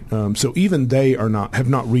this point. So even they have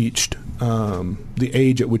not reached the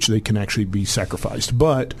age at which they can actually be sacrificed.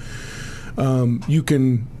 But you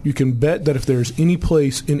can bet that if there's any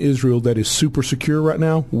place in Israel that is super secure right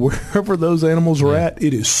now, wherever those animals are at,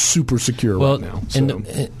 it is super secure right now. So.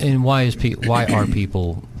 And why are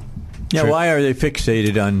people? Yeah, why are they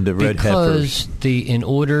fixated on the red heifers? Because in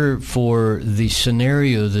order for the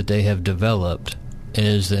scenario that they have developed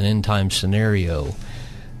as an end-time scenario,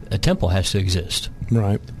 a temple has to exist.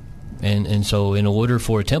 Right. And so in order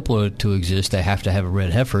for a temple to exist, they have to have a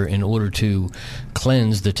red heifer in order to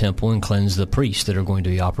cleanse the temple and cleanse the priests that are going to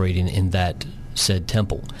be operating in that said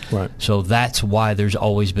temple. Right. So that's why there's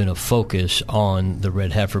always been a focus on the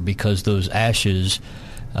red heifer, because those ashes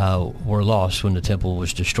were lost when the temple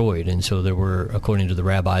was destroyed. And so there were, according to the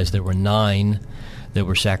rabbis, there were 9 that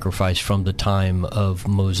were sacrificed from the time of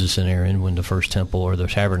Moses and Aaron when the first temple or the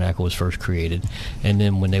tabernacle was first created. And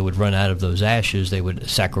then when they would run out of those ashes, they would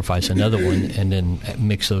sacrifice another one and then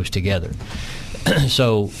mix those together.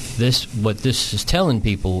 So what this is telling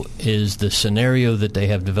people is the scenario that they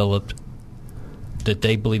have developed that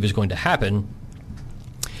they believe is going to happen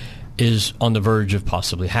is on the verge of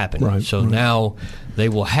possibly happening. Right, so now they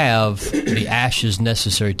will have the ashes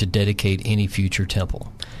necessary to dedicate any future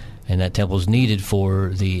temple. And that temple is needed for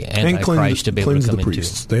the Antichrist to be able to come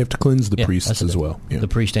into. They have to cleanse the priests as well. Yeah. The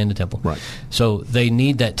priest and the temple. Right. So they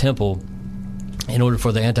need that temple in order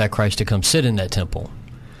for the Antichrist to come sit in that temple.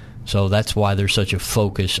 So that's why there's such a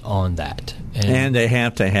focus on that. And they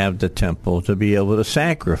have to have the temple to be able to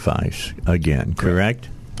sacrifice again, correct?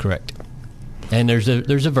 Correct. And there's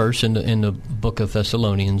a verse in the book of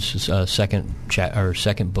Thessalonians,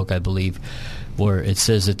 second book, I believe, where it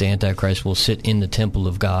says that the Antichrist will sit in the temple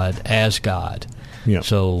of God as God. Yeah.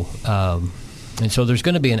 So, and so there's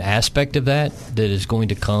going to be an aspect of that is going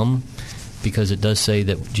to come, because it does say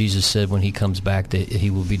that Jesus said when he comes back that he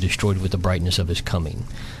will be destroyed with the brightness of his coming.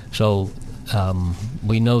 So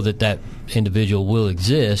we know that individual will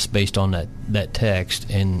exist based on that text,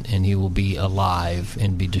 and he will be alive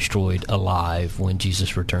and be destroyed alive when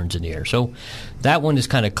Jesus returns in the air. So that one is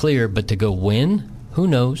kind of clear, but to go when, who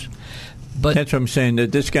knows? But that's what I'm saying.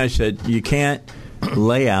 That this guy said you can't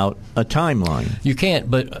lay out a timeline. You can't,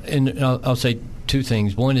 but I'll say 2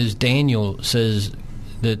 things. One is Daniel says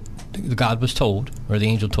that God was told, or the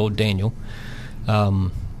angel told Daniel,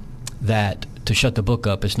 that to shut the book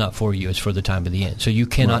up, it's not for you, it's for the time of the end. So you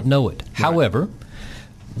cannot know it. Right. However,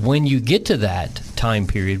 when you get to that time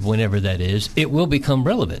period, whenever that is, it will become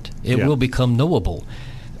relevant. It will become knowable.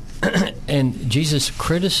 And Jesus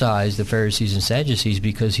criticized the Pharisees and Sadducees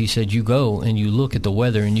because he said, you go and you look at the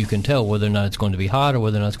weather and you can tell whether or not it's going to be hot or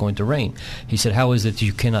whether or not it's going to rain. He said, how is it that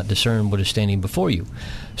you cannot discern what is standing before you?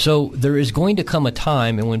 So there is going to come a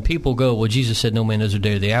time, and when people go, well, Jesus said no man knows the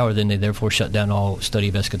day or the hour, then they therefore shut down all study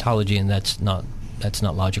of eschatology, and that's not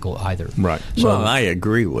logical either. Right. So, well, I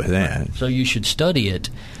agree with that. So you should study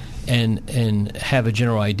it and have a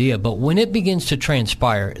general idea. But when it begins to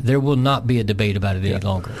transpire, there will not be a debate about it any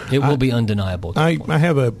longer. It will be undeniable. I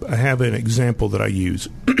have an example that I use,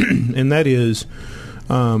 and that is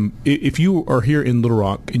if you are here in Little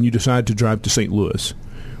Rock and you decide to drive to St. Louis,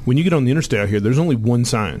 when you get on the interstate out here, there's only one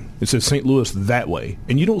sign. It says St. Louis that way.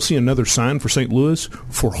 And you don't see another sign for St. Louis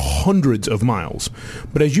for hundreds of miles.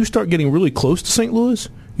 But as you start getting really close to St. Louis,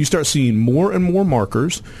 you start seeing more and more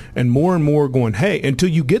markers and more going, hey, until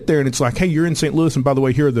you get there and it's like, hey, you're in St. Louis, and by the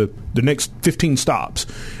way, here are the next 15 stops.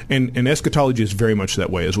 And eschatology is very much that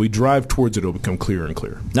way. As we drive towards it, it'll become clearer and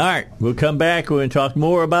clearer. All right, we'll come back. We're going to talk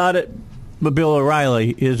more about it. But Bill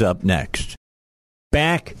O'Reilly is up next.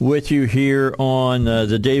 Back with you here on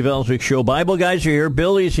the Dave Elswick Show. Bible guys are here.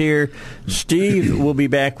 Billy's here. Steve will be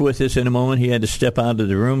back with us in a moment. He had to step out of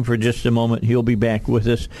the room for just a moment. He'll be back with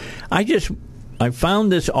us. I found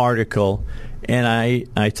this article, and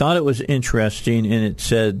I thought it was interesting,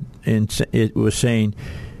 and it was saying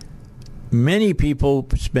many people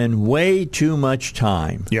spend way too much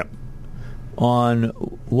time on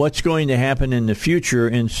what's going to happen in the future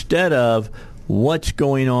instead of what's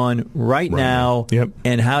going on right now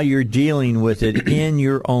and how you're dealing with it in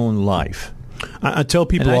your own life. I tell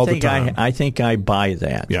people all the time. I think I buy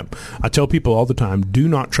that. Yeah, I tell people all the time, do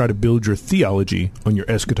not try to build your theology on your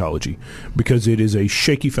eschatology, because it is a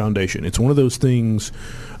shaky foundation. It's one of those things.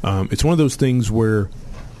 Where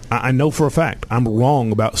I know for a fact I'm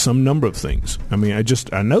wrong about some number of things. I mean, I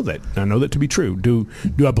know that. I know that to be true. Do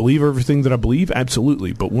I believe everything that I believe?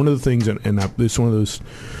 Absolutely. But one of the things, it's one of those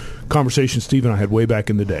conversation Steve and I had way back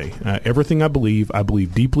in the day. Everything I believe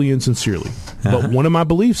deeply and sincerely. But one of my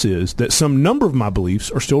beliefs is that some number of my beliefs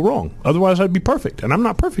are still wrong. Otherwise, I'd be perfect, and I'm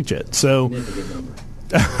not perfect yet. So,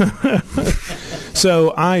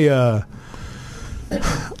 so I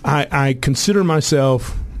consider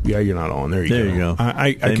myself. Yeah, you're not on. There you go.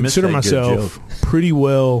 I consider myself pretty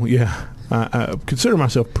well. Yeah. I consider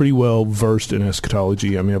myself pretty well versed in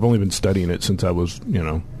eschatology. I mean, I've only been studying it since I was,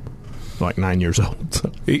 like 9 years old.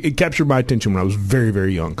 So it captured my attention when I was very,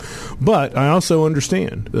 very young. But I also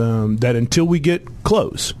understand that until we get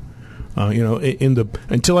close,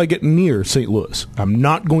 until I get near St. Louis, I'm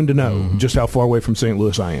not going to know just how far away from St.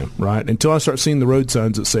 Louis I am, right? Until I start seeing the road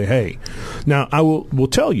signs that say, hey. Now, I will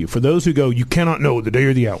tell you, for those who go, you cannot know the day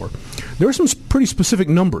or the hour, there are some pretty specific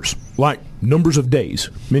numbers, like numbers of days,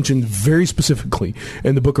 mentioned very specifically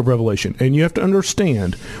in the book of Revelation. And you have to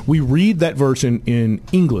understand, we read that verse in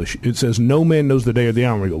English. It says, no man knows the day or the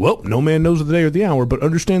hour. We go, well, no man knows the day or the hour, but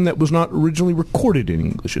understand that was not originally recorded in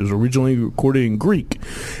English. It was originally recorded in Greek.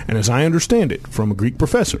 And as I understand it from a Greek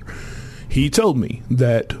professor, he told me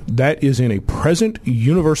that is in a present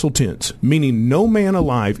universal tense, meaning no man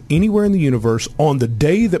alive anywhere in the universe on the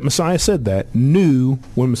day that Messiah said that knew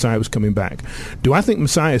when Messiah was coming back. Do I think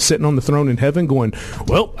Messiah is sitting on the throne in heaven going,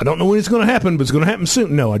 well, I don't know when it's going to happen, but it's going to happen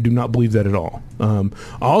soon? No, I do not believe that at all. I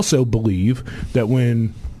also believe that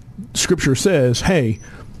when Scripture says, hey,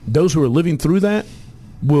 those who are living through that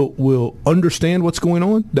will understand what's going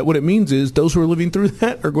on, that what it means is those who are living through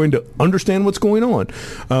that are going to understand what's going on.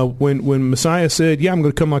 When Messiah said, yeah, I'm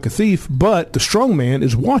going to come like a thief, but the strong man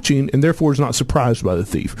is watching and therefore is not surprised by the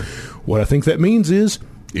thief. What I think that means is,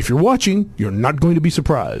 if you're watching, you're not going to be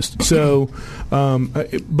surprised. So,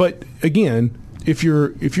 but again, if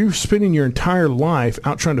you're spending your entire life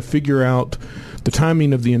out trying to figure out the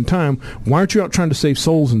timing of the end time, why aren't you out trying to save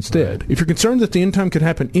souls instead? Right. If you're concerned that the end time could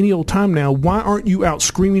happen any old time now, why aren't you out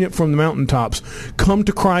screaming it from the mountaintops, come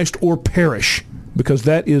to Christ or perish? Because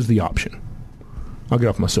that is the option. I'll get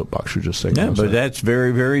off my soapbox for just a second. Yeah, but that's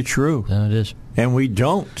very, very true. No, it is. And we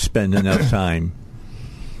don't spend enough time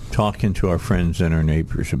talking to our friends and our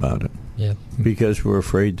neighbors about it. Yeah. Because we're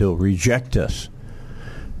afraid they'll reject us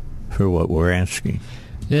for what we're asking.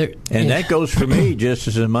 That goes for me just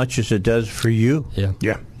as much as it does for you.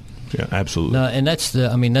 Yeah, absolutely. No, and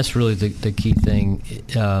that's really the key thing,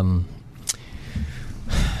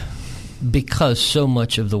 because so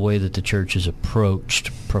much of the way that the church has approached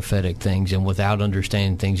prophetic things, and without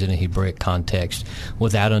understanding things in a Hebraic context,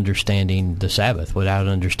 without understanding the Sabbath, without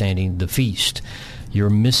understanding the feast, you're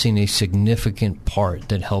missing a significant part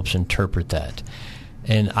that helps interpret that.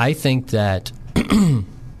 And I think that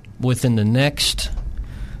within the next,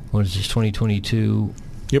 2022?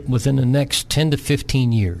 Yep. Within the next 10 to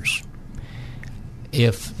 15 years,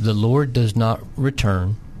 if the Lord does not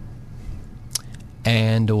return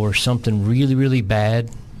and or something really, really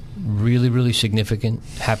bad, really, really significant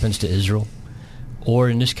happens to Israel, or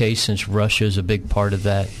in this case, since Russia is a big part of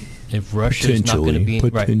that, if Russia is not going to be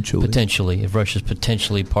potentially, if Russia is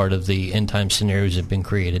potentially part of the end time scenarios that have been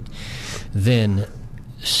created, then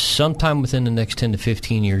sometime within the next 10 to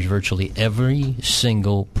 15 years, virtually every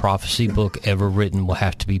single prophecy book ever written will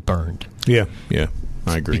have to be burned. Yeah,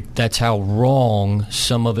 I agree. That's how wrong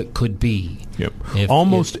some of it could be. Yep.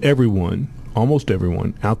 Almost everyone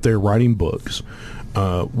out there writing books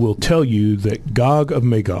will tell you that Gog of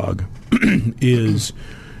Magog is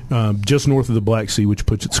just north of the Black Sea, which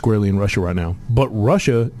puts it squarely in Russia right now. But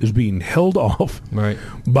Russia is being held off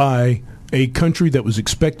by a country that was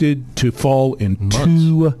expected to fall in months.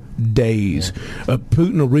 2 days. Yeah.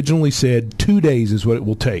 Putin originally said 2 days is what it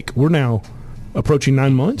will take. We're now approaching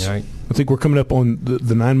 9 months. Right. I think we're coming up on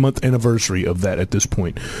the 9-month anniversary of that at this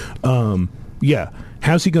point.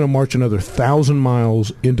 How's he going to march another 1,000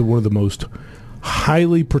 miles into one of the most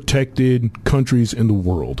highly protected countries in the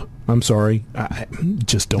world? I'm sorry. I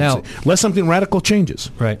just don't see it. Unless something radical changes.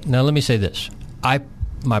 Right. Now, let me say this.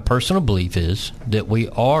 My personal belief is that we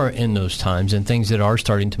are in those times and things that are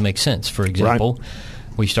starting to make sense. For example,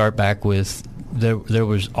 we start back with there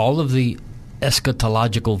was all of the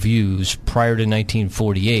eschatological views prior to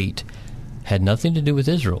 1948 had nothing to do with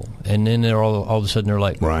Israel. And then they're all of a sudden they're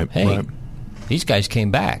like, hey, these guys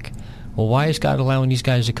came back. Well, why is God allowing these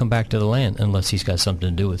guys to come back to the land unless he's got something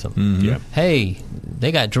to do with them? Mm-hmm. Yeah. Hey,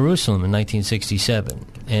 they got Jerusalem in 1967.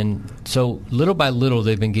 And so little by little,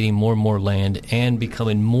 they've been getting more and more land and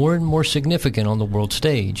becoming more and more significant on the world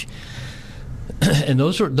stage. And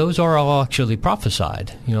those are all actually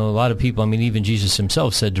prophesied. A lot of people, even Jesus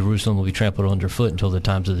himself said Jerusalem will be trampled underfoot until the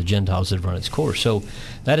times of the Gentiles have run its course. So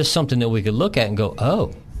that is something that we could look at and go,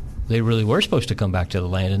 oh, they really were supposed to come back to the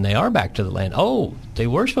land, and they are back to the land. Oh, they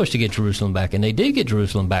were supposed to get Jerusalem back, and they did get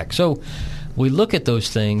Jerusalem back. So we look at those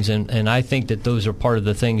things, and I think that those are part of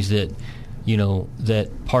the things that, that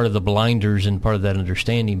part of the blinders and part of that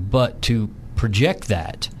understanding. But to project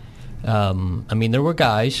that, there were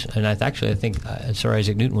guys, and I think Sir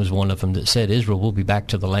Isaac Newton was one of them that said Israel will be back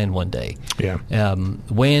to the land one day. Yeah.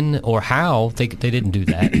 When or how, they didn't do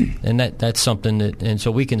that. And that's something that, and so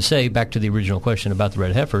we can say, back to the original question about the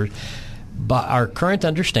red heifers, but our current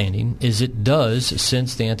understanding is it does,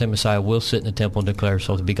 since the anti-Messiah will sit in the temple and declare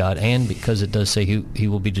himself to be God, and because it does say he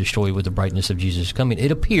will be destroyed with the brightness of Jesus' coming, it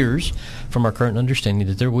appears from our current understanding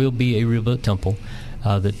that there will be a rebuilt temple,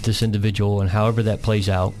 that this individual, and however that plays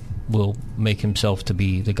out, will make himself to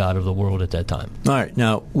be the God of the world at that time. All right.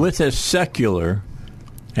 Now, with as secular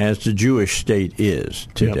as the Jewish state is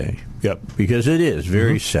today, Yep. because it is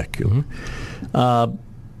very secular,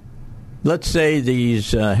 let's say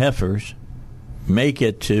these heifers make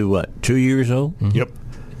it to, 2 years old? Yep.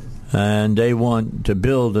 And they want to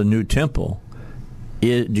build a new temple. Do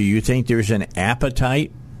you think there's an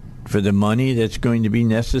appetite for the money that's going to be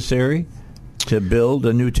necessary to build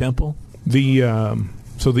a new temple?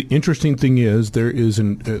 So the interesting thing is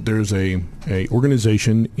there's a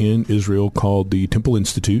organization in Israel called the Temple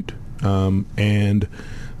Institute, and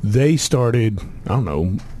they started, I don't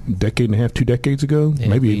know, a decade and a half, 2 decades ago,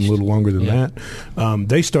 maybe even a little longer than that.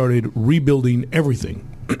 They started rebuilding everything.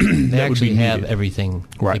 They actually have everything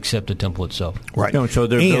except the temple itself. Right. No, so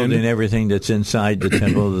they're building everything that's inside the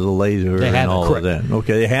temple, the laser and all of that.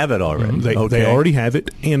 Okay, they have it already. They already have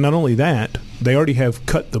it, and not only that, they already have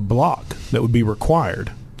cut the block that would be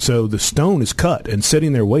required. So the stone is cut and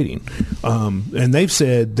sitting there waiting. And they've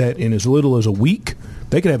said that in as little as a week,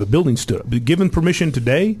 they could have a building stood up. Given permission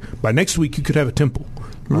today, by next week you could have a temple.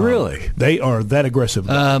 Really? They are that aggressive.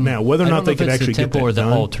 Now, whether or not they could actually get that done. or the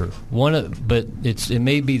altar. But it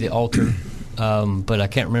may be the altar, but I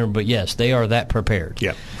can't remember. But yes, they are that prepared.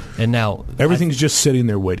 Yeah. And now everything's just sitting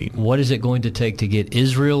there waiting. What is it going to take to get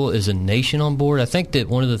Israel as a nation on board? I think that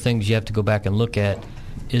one of the things you have to go back and look at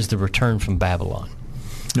is the return from Babylon.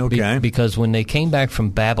 Okay. Because when they came back from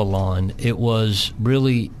Babylon, it was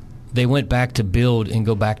really, they went back to build and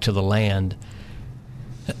go back to the land,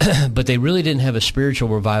 but they really didn't have a spiritual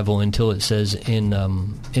revival until it says in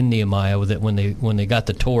Nehemiah that when they got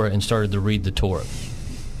the Torah and started to read the Torah,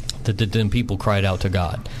 that then people cried out to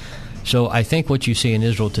God. So I think what you see in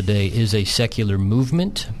Israel today is a secular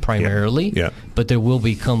movement primarily, but there will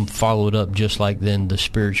become followed up just like then the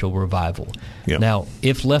spiritual revival. Yeah. Now,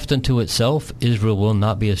 if left unto itself, Israel will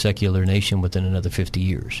not be a secular nation within another 50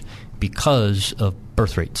 years because of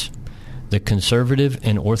birth rates. The conservative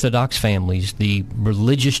and Orthodox families, the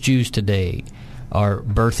religious Jews today, are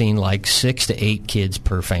birthing like 6 to 8 kids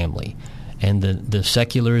per family. And the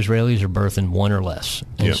secular Israelis are birthing 1 or less.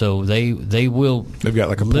 And so they will... They've got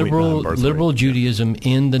like a liberal Judaism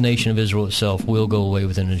in the nation of Israel itself will go away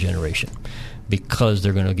within a generation because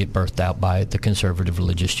they're going to get birthed out by the conservative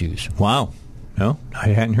religious Jews. Wow. No, I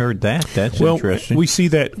hadn't heard that. That's interesting. We see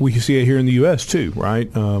it here in the U.S. too, right?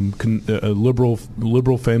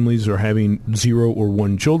 Liberal families are having 0 or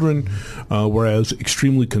 1 children, whereas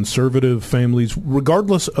extremely conservative families,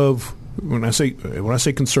 regardless of... When I say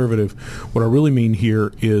conservative, what I really mean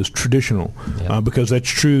here is traditional, because that's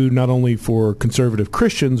true not only for conservative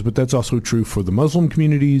Christians, but that's also true for the Muslim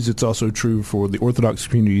communities. It's also true for the Orthodox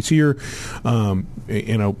communities here.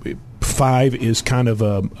 5 is kind of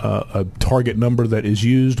a target number that is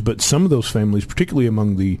used, but some of those families, particularly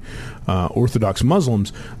among the Orthodox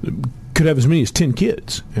Muslims, could have as many as 10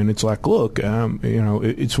 kids. And it's like, look,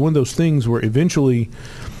 it's one of those things where eventually.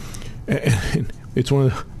 It's one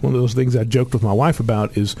of those things I joked with my wife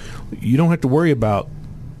about is you don't have to worry about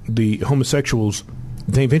the homosexuals.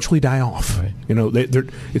 They eventually die off. Right.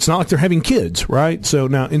 It's not like they're having kids, right? So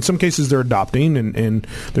now, in some cases, they're adopting and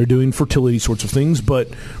they're doing fertility sorts of things, but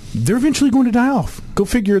they're eventually going to die off. Go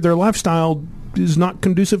figure. Their lifestyle is not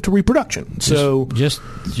conducive to reproduction. So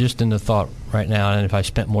just in the thought right now, and if I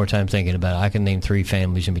spent more time thinking about it, I can name 3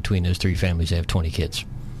 families. In between those 3 families, they have 20 kids.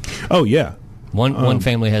 Oh yeah. One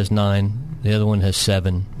family has 9. The other one has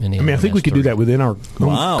 7. And I think we could 3. do that within our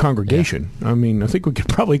own congregation. Yeah. I think we could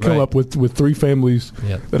probably come up with 3 families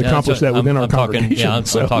that accomplish that within our congregation. I'm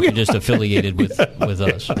talking just affiliated with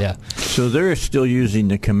us. Yeah. So they're still using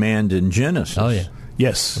the command in Genesis. Oh, yeah.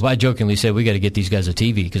 Yes. Well, I jokingly said we got to get these guys a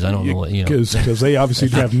TV because I don't know what, Because they obviously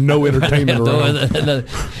have no entertainment around.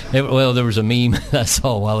 Well, there was a meme I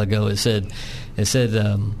saw a while ago. It said,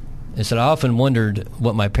 I often wondered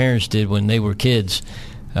what my parents did when they were kids.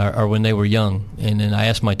 Or when they were young, and then I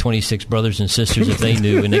asked my 26 brothers and sisters if they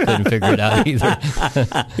knew, and they couldn't figure it out either.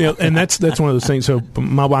 And that's one of those things. So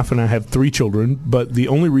my wife and I have 3 children, but the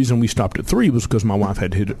only reason we stopped at 3 was because my wife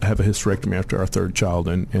had to have a hysterectomy after our 3rd child.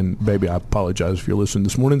 And baby, I apologize if you're listening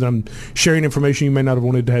this morning that I'm sharing information you may not have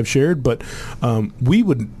wanted to have shared, but we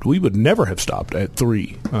would never have stopped at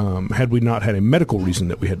 3 had we not had a medical reason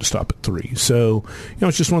that we had to stop at 3. So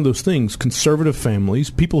it's just one of those things. Conservative families,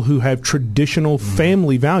 people who have traditional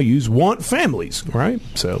family values want families, right?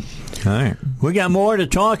 So, all right. We got more to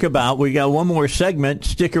talk about. We got one more segment.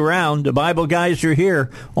 Stick around. The Bible guys are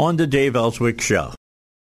here on the Dave Elswick Show.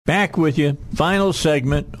 Back with you. Final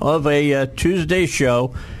segment of a Tuesday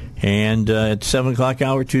show. And at 7 o'clock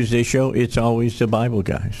hour Tuesday show, it's always the Bible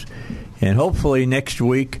guys. And hopefully next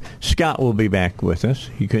week, Scott will be back with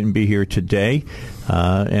us. He couldn't be here today.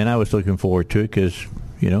 And I was looking forward to it because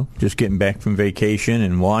just getting back from vacation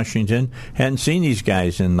in Washington. Hadn't seen these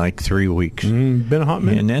guys in like 3 weeks. Been a hot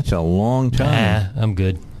minute. And that's a long time. I'm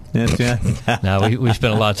good. No, we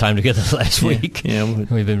spent a lot of time together last week. Yeah,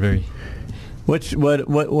 we've been very... What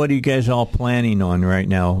are you guys all planning on right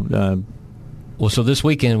now? Well, so this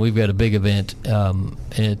weekend we've got a big event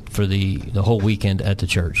for the whole weekend at the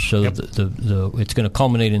church. So it's going to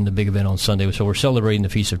culminate in the big event on Sunday. So we're celebrating the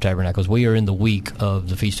Feast of Tabernacles. We are in the week of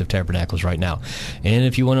the Feast of Tabernacles right now. And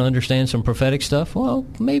if you want to understand some prophetic stuff, well,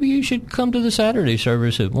 maybe you should come to the Saturday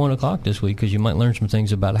service at 1 o'clock this week because you might learn some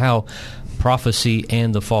things about how prophecy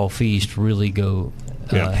and the fall feast really go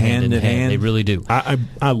hand in hand. They really do.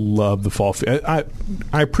 I love the fall feast. I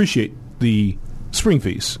appreciate the spring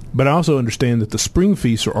feasts, but I also understand that the spring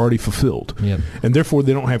feasts are already fulfilled, and therefore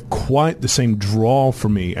they don't have quite the same draw for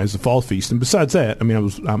me as the fall feast. And besides that, I'm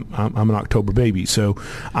an October baby, so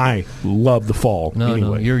I love the fall. No,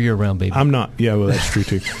 you're year-round baby. I'm not. Yeah, well, that's true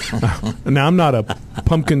too. Now I'm not a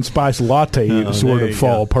pumpkin spice latte sort of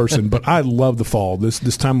fall person, but I love the fall.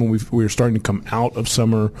 This time when we're starting to come out of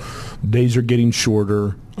summer, days are getting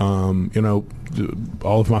shorter.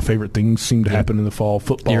 All of my favorite things seem to happen in the fall: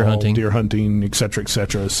 football, deer hunting, et cetera, et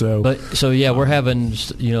cetera. So we're having,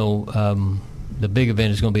 the big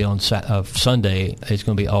event is going to be on Sunday. It's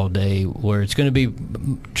going to be all day, where it's going to be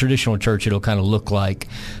traditional church. It'll kind of look like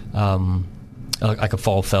a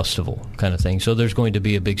fall festival kind of thing. So there's going to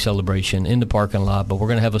be a big celebration in the parking lot, but we're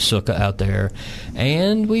going to have a sukkah out there,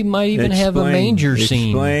 and we might even have a manger scene.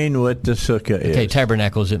 Explain what the sukkah is. Okay,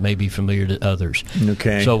 tabernacles, it may be familiar to others.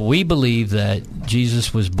 Okay. So we believe that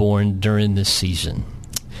Jesus was born during this season.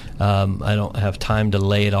 I don't have time to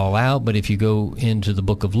lay it all out, but if you go into the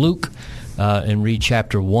book of Luke, and read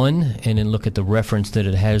chapter 1 and then look at the reference that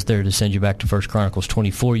it has there to send you back to 1 Chronicles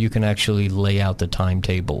 24, you can actually lay out the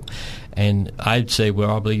timetable. And I'd say we're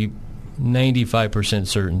probably 95%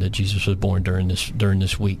 certain that Jesus was born during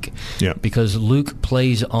this week. Yeah. Because Luke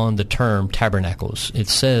plays on the term tabernacles. It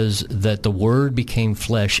says that the Word became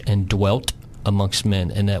flesh and dwelt amongst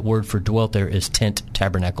men, and that word for dwelt there is tent,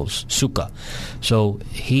 tabernacles, sukkah. So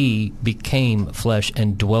he became flesh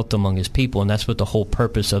and dwelt among his people, and that's what the whole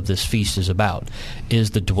purpose of this feast is about,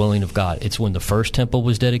 is the dwelling of God. It's when the first temple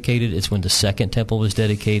was dedicated, it's when the second temple was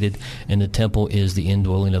dedicated, and the temple is the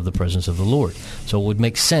indwelling of the presence of the Lord. So it would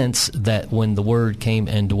make sense that when the word came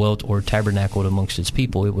and dwelt or tabernacled amongst its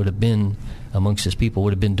people, it would have been amongst his people,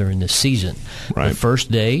 would have been during this season. Right. The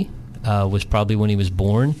first day was probably when he was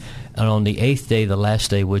born, and on the 8th day, the last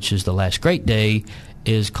day, which is the last great day,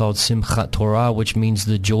 is called Simchat Torah, which means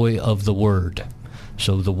the joy of the Word.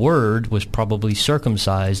 So the Word was probably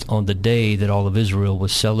circumcised on the day that all of Israel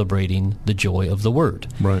was celebrating the joy of the Word.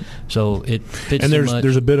 Right. So it fits. And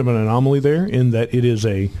there's a bit of an anomaly there in that it is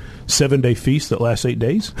a 7-day feast that lasts 8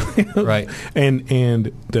 days. Right. And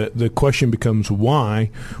the question becomes why?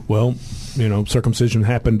 Well, circumcision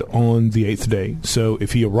happened on the 8th day. So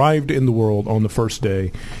if he arrived in the world on the first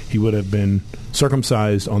day, he would have been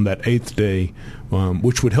circumcised on that 8th day,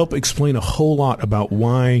 which would help explain a whole lot about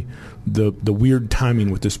why the weird timing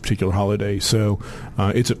with this particular holiday. So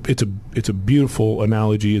it's a beautiful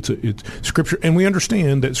analogy. It's Scripture, and we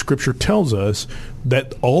understand that Scripture tells us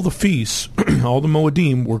that all the feasts, all the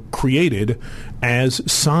Moedim, were created as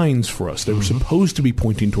signs for us. They were supposed to be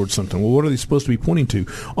pointing towards something. Well, what are they supposed to be pointing to?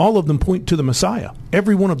 All of them point to the Messiah.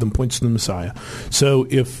 Every one of them points to the Messiah. So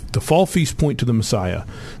if the fall feasts point to the Messiah,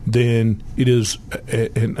 then it is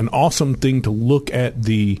an awesome thing to look at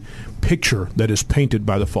the picture that is painted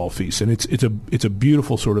by the fall feast, and it's a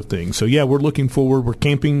beautiful sort of thing. So yeah, we're looking forward. We're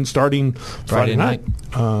camping starting Friday night.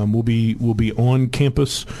 We'll be on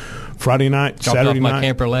campus Friday night, Dropped Saturday off my night.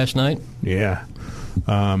 camper last night. Yeah.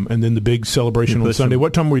 And then the big celebration on Sunday.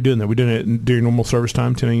 What time were we doing that? We doing it during normal service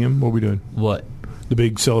time, 10 a.m.? What are we doing? What? The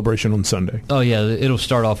big celebration on Sunday. Oh yeah, it'll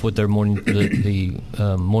start off with their morning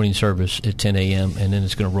morning service at 10 a.m. and then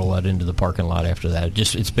it's going to roll out into the parking lot after that.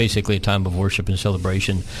 It's basically a time of worship and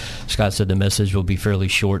celebration. Scott said the message will be fairly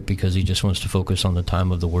short because he just wants to focus on the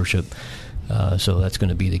time of the worship. So that's going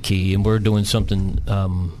to be the key. And we're doing something.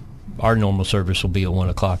 Our normal service will be at 1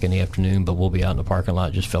 o'clock in the afternoon, but we'll be out in the parking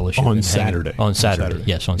lot just fellowship. On Saturday. On Saturday.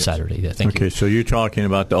 Yes, on Saturday. Yeah, thank you. Okay, so you're talking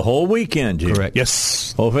about the whole weekend, Jim. Correct.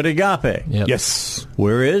 Yes. Over at Agape. Yep. Yes.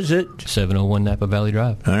 Where is it? 701 Napa Valley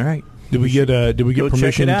Drive. All right. Did we get Go check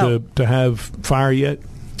permission it out. to have fire yet?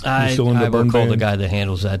 I still in the will burn call ban? the guy that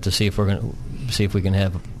handles that to see if we can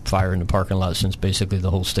have fire in the parking lot, since basically the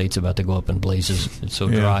whole state's about to go up in blazes. It's so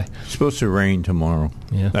dry. It's supposed to rain tomorrow.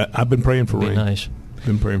 Yeah, I've been praying for It'd rain. be nice.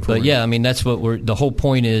 Been praying for But rain. yeah, I mean, that's what the whole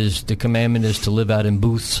point is. The commandment is to live out in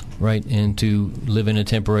booths, right, and to live in a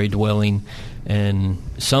temporary dwelling. And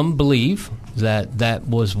some believe that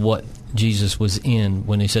was what Jesus was in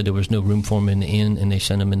when they said there was no room for him in the inn, and they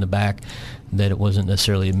sent him in the back, that it wasn't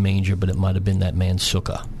necessarily a manger, but it might have been that man's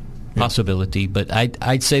sukkah. Possibility, but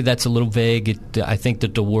I'd say that's a little vague. I think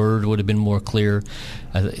that the word would have been more clear.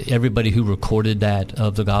 Everybody who recorded that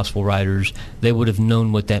of the gospel writers, they would have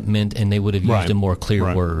known what that meant, and they would have used a more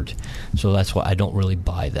clear word. So that's why I don't really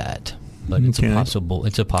buy that. But it's a possible.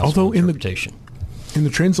 It's a possible Although interpretation. In the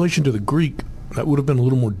translation to the Greek, that would have been a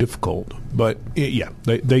little more difficult. But yeah,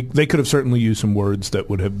 they could have certainly used some words that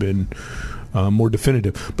would have been more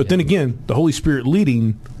definitive. But then again, the Holy Spirit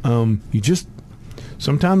leading,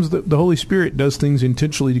 sometimes the Holy Spirit does things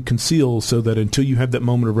intentionally to conceal, so that until you have that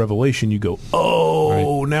moment of revelation, you go,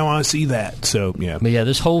 now I see that. So, yeah. But yeah,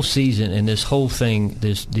 this whole season and this whole thing,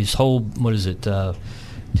 this whole, what is it, 10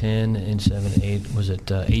 and 7, 8, was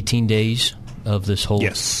it 18 days of this whole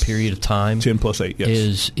period of time? 10 plus 8, yes.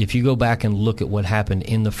 Is, if you go back and look at what happened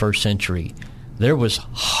in the first century, there was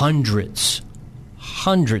hundreds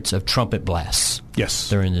of trumpet blasts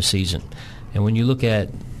during the season. And when you look at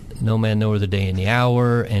no man knoweth the day and the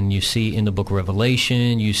hour, and you see in the book of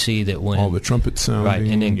Revelation, you see that when all the trumpets sounding, right,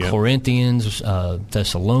 and then Corinthians,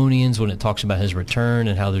 Thessalonians, when it talks about his return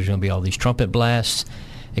and how there's going to be all these trumpet blasts,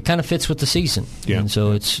 it kind of fits with the season. And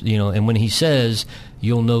so it's, and when he says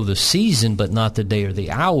you'll know the season but not the day or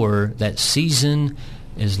the hour, that season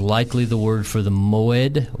is likely the word for the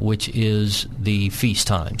moed, which is the feast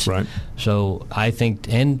times. Right. So I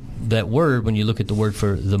think, and that word, when you look at the word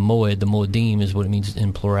for the moedim is what it means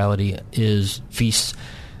in plurality, is feasts.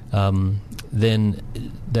 Then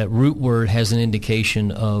that root word has an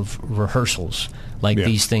indication of rehearsals, like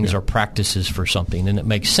these things are practices for something. And it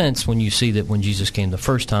makes sense when you see that when Jesus came the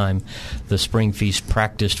first time, the spring feast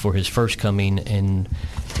practiced for his first coming, and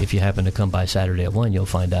if you happen to come by Saturday at 1, you'll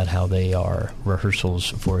find out how they are rehearsals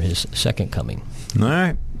for his second coming. All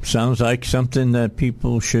right. Sounds like something that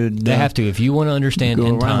people should. They have to. If you want to understand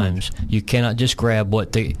end times, you cannot just grab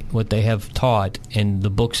what they have taught and the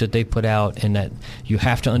books that they put out, and that you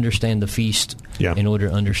have to understand the feast in order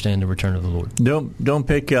to understand the return of the Lord. Don't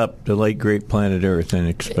pick up the late great planet Earth and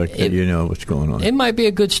expect that you know what's going on. It might be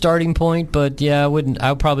a good starting point, but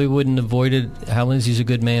I probably wouldn't avoid it. Hal Lindsey's a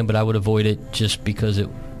good man, but I would avoid it just because it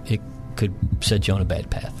could set you on a bad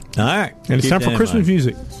path. All right, and it's time for Christmas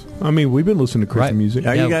music. I mean, we've been listening to Christmas music.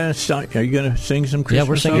 Are you going to sing some Christmas? Yeah,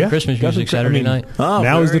 we're singing Christmas music Saturday night. Oh,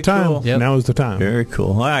 now is the time. Cool. Yep. Now is the time. Very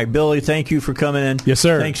cool. All right, Billy, thank you for coming in. Yes,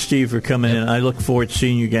 sir. Thanks, Steve, for coming in. I look forward to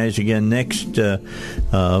seeing you guys again next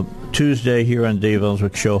Tuesday here on the Dave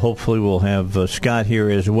Elswick Show. Hopefully we'll have Scott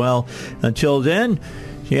here as well. Until then,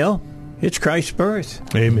 it's Christ's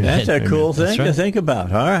birth. Amen. That's a cool thing right. to think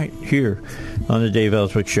about. All right, here on the Dave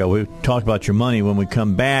Elswick Show. We talk about your money when we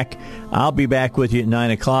come back. I'll be back with you at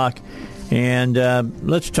 9 o'clock. And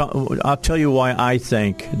let's talk. I'll tell you why I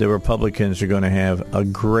think the Republicans are going to have a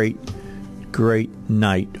great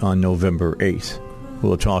night on November 8th.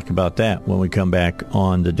 We'll talk about that when we come back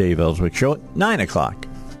on the Dave Elswick Show at 9 o'clock.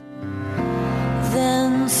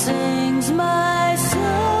 Then sings my soul,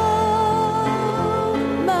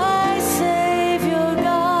 my Savior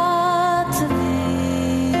God to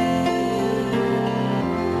thee.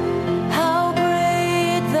 How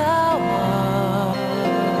great thou art.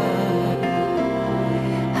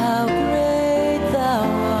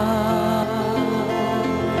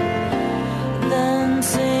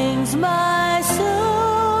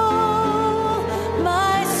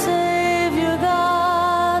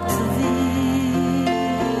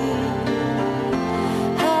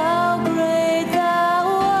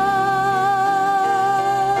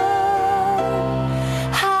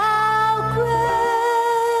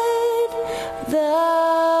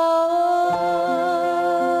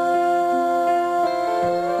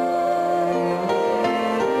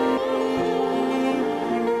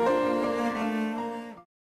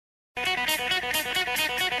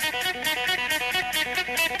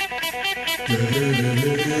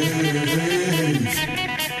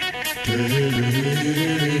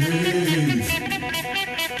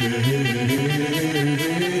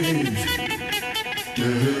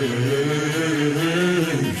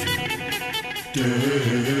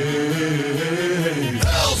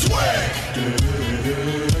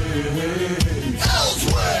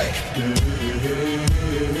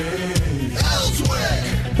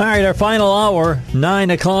 All right, our final hour, 9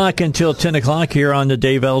 o'clock until 10 o'clock here on the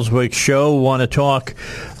Dave Elswick Show. Want to talk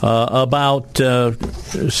about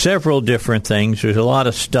several different things. There's a lot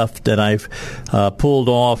of stuff that I've pulled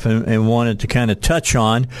off and wanted to kind of touch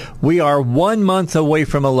on. We are 1 month away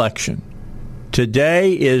from election.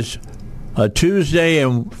 Today is a Tuesday,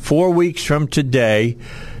 and 4 weeks from today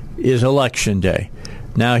is Election Day.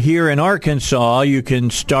 Now, here in Arkansas, you can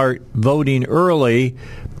start voting early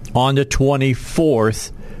on the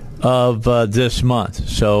 24th of this month.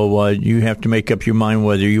 So you have to make up your mind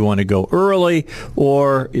whether you want to go early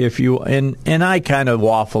or if you, and I kind of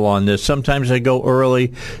waffle on this. Sometimes I go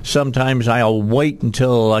early. Sometimes I'll wait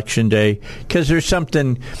until Election Day because there's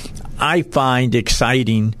something I find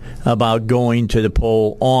exciting about going to the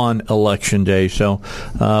poll on Election Day. So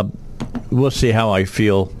we'll see how I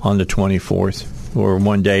feel on the 24th or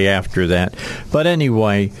one day after that. But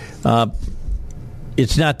anyway,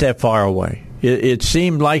 it's not that far away. It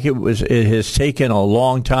seemed like it has taken a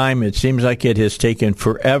long time. It seems like it has taken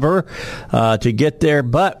forever to get there,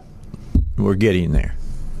 but we're getting there.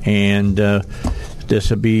 And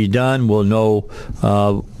this will be done. We'll know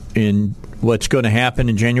in what's going to happen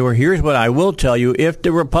in January. Here's what I will tell you. If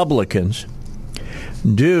the Republicans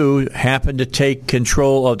do happen to take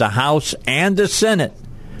control of the House and the Senate,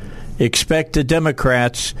 expect the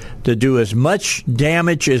Democrats to do as much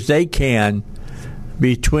damage as they can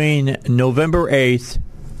between November 8th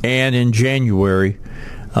and in January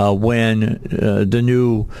when the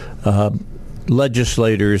new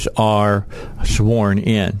legislators are sworn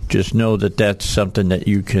in. Just know that that's something that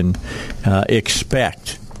you can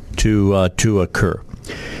expect to occur.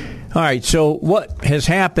 All right, so what has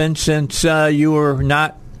happened since we were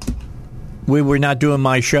not doing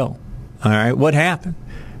my show? All right, what happened?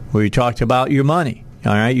 We talked about your money.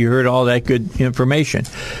 All right, you heard all that good information.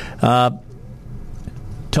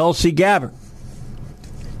 Tulsi Gabbard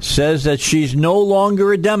says that she's no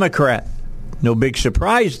longer a Democrat. No big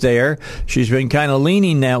surprise there. She's been kind of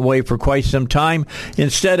leaning that way for quite some time.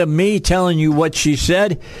 Instead of me telling you what she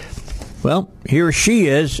said, well, here she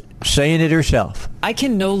is saying it herself. I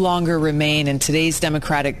can no longer remain in today's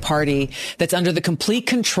Democratic Party that's under the complete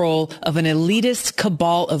control of an elitist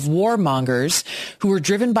cabal of warmongers who are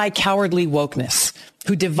driven by cowardly wokeness,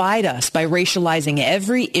 who divide us by racializing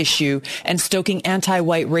every issue and stoking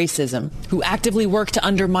anti-white racism, who actively work to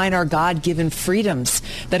undermine our God-given freedoms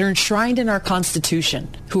that are enshrined in our Constitution,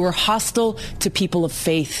 who are hostile to people of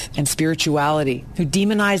faith and spirituality, who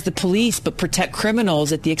demonize the police but protect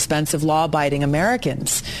criminals at the expense of law-abiding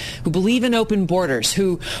Americans, who believe in open borders,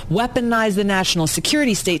 who weaponize the national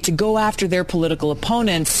security state to go after their political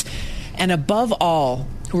opponents, and above all,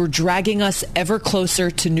 who are dragging us ever closer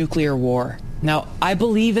to nuclear war. Now, I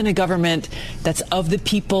believe in a government that's of the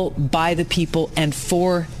people, by the people, and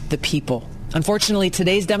for the people. Unfortunately,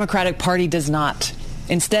 today's Democratic Party does not.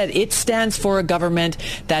 Instead, it stands for a government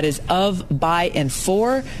that is of, by, and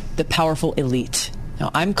for the powerful elite.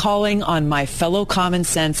 Now, I'm calling on my fellow common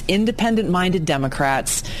sense, independent-minded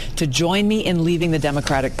Democrats to join me in leaving the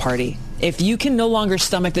Democratic Party. If you can no longer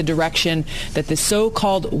stomach the direction that the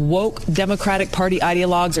so-called woke Democratic Party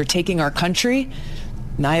ideologues are taking our country,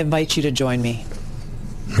 and I invite you to join me.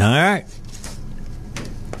 All right.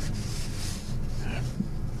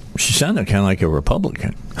 She sounded kind of like a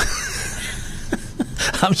Republican.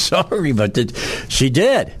 I'm sorry, but she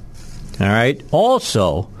did. All right.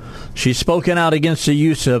 Also, she's spoken out against the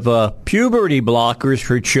use of puberty blockers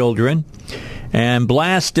for children and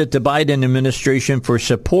blasted the Biden administration for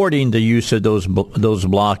supporting the use of those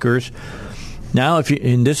blockers. Now,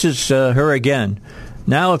 and this is her again.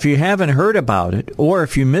 Now, if you haven't heard about it or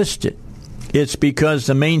if you missed it, it's because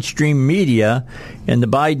the mainstream media and the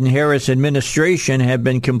Biden-Harris administration have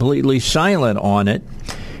been completely silent on it.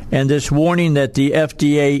 And this warning that the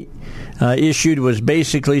FDA issued was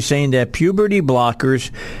basically saying that puberty blockers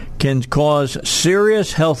can cause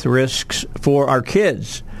serious health risks for our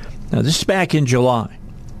kids. Now, this is back in July.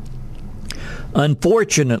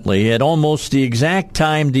 Unfortunately, at almost the exact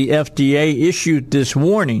time the FDA issued this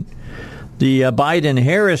warning, the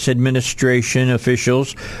Biden-Harris administration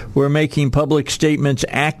officials were making public statements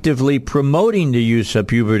actively promoting the use of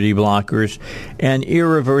puberty blockers and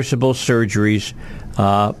irreversible surgeries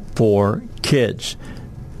for kids.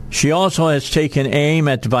 She also has taken aim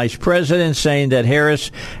at the vice president, saying that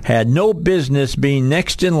Harris had no business being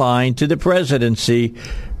next in line to the presidency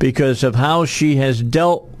because of how she has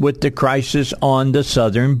dealt with the crisis on the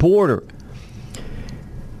southern border.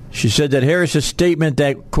 She said that Harris's statement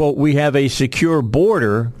that, quote, we have a secure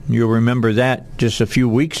border, you'll remember that just a few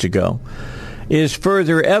weeks ago, is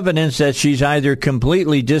further evidence that she's either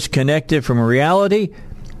completely disconnected from reality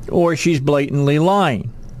or she's blatantly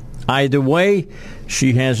lying. Either way,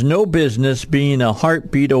 she has no business being a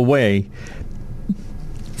heartbeat away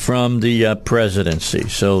from the presidency.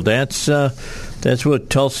 So that's what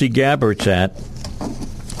Tulsi Gabbard's at.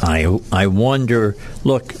 I wonder,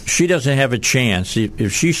 look, she doesn't have a chance.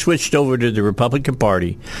 If she switched over to the Republican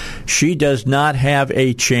Party, she does not have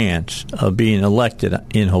a chance of being elected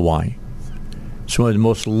in Hawaii. It's one of the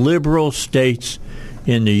most liberal states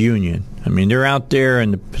in the Union. I mean, they're out there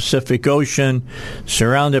in the Pacific Ocean,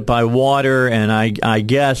 surrounded by water, and I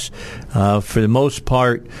guess for the most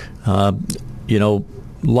part,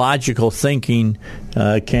 logical thinking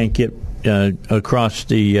can't get across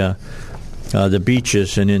the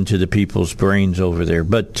beaches and into the people's brains over there.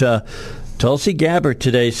 But Tulsi Gabbard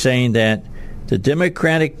today saying that the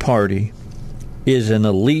Democratic Party is an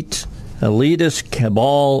elitist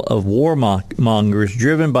cabal of warmongers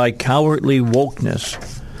driven by cowardly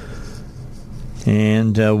wokeness.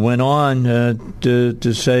 And went on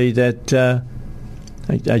to say that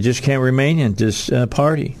I just can't remain in this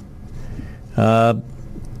party.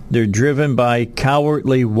 They're driven by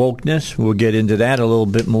cowardly wokeness. We'll get into that a little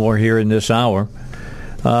bit more here in this hour.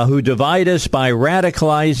 Who divide us by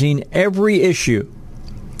radicalizing every issue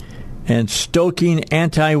and stoking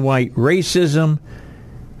anti-white racism,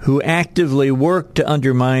 who actively work to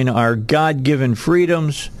undermine our God-given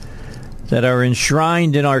freedoms that are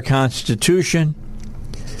enshrined in our Constitution,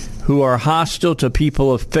 who are hostile to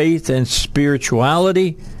people of faith and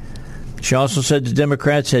spirituality. She also said the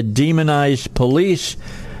Democrats had demonized police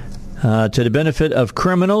to the benefit of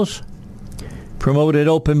criminals, promoted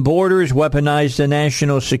open borders, weaponized the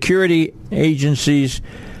national security agencies,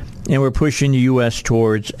 and were pushing the U.S.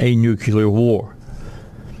 towards a nuclear war.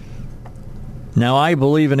 Now, I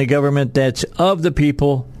believe in a government that's of the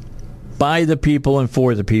people, by the people, and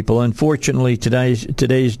for the people. Unfortunately,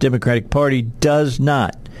 today's Democratic Party does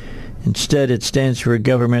not. Instead, it stands for a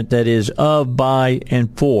government that is of, by,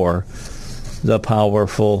 and for the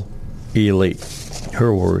powerful elite.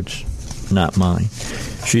 Her words, not mine.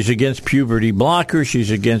 She's against puberty blockers.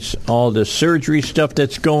 She's against all the surgery stuff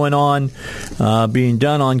that's going on, being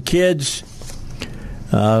done on kids,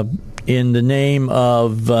 in the name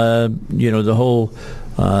of, the whole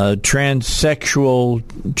transsexual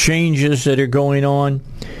changes that are going on,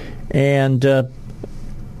 and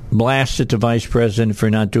blasted the vice president for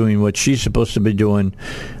not doing what she's supposed to be doing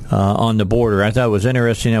on the border. I thought it was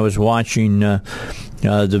interesting. I was watching the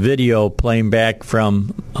video playing back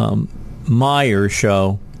from Meyers'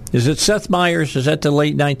 show. Is it Seth Meyers? Is that the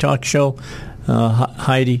late night talk show?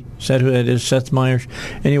 Heidi, is that who that is? Seth Meyers?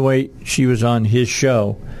 Anyway, she was on his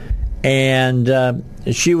show, and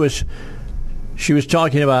she was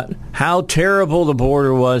talking about how terrible the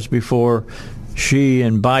border was before she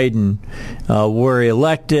and Biden were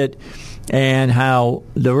elected, and how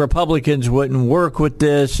the Republicans wouldn't work with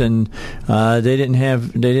this, and they didn't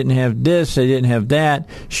have this, they didn't have that.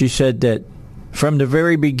 She said that from the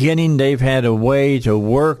very beginning they've had a way to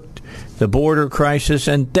work the border crisis,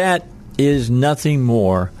 and that is nothing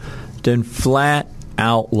more than flat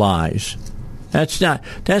out lies. That's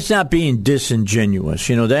not being disingenuous.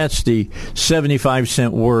 That's the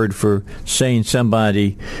 75-cent word for saying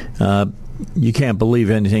somebody you can't believe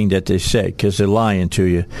anything that they say because they're lying to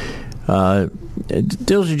you.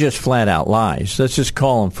 Those are just flat out lies. Let's just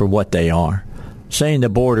call them for what they are. Saying the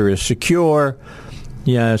border is secure,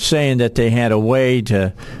 saying that they had a way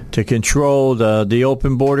to control the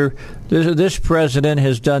open border. This president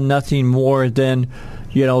has done nothing more than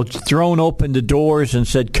thrown open the doors and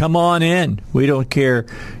said, come on in. We don't care,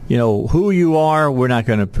 who you are. We're not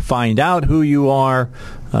going to find out who you are.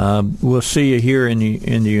 We'll see you here in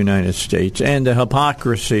the United States. And the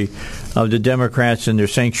hypocrisy of the Democrats and their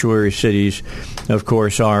sanctuary cities, of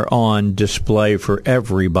course, are on display for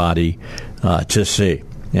everybody to see.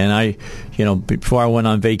 And before I went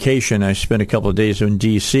on vacation, I spent a couple of days in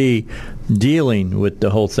D.C. dealing with the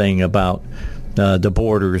whole thing about the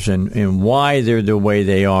borders and why they're the way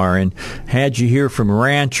they are, and had you hear from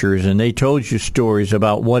ranchers, and they told you stories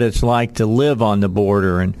about what it's like to live on the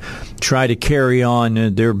border and try to carry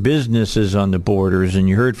on their businesses on the borders, and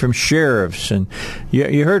you heard from sheriffs, and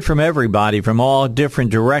you heard from everybody from all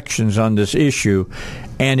different directions on this issue,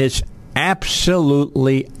 and it's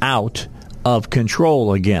absolutely out of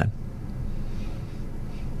control again.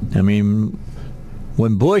 I mean,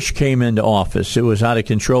 when Bush came into office, it was out of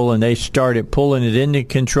control, and they started pulling it into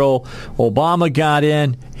control. Obama got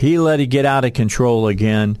in. He let it get out of control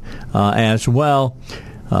again as well.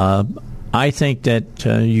 I think that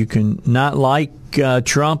you can not like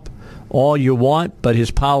Trump all you want, but his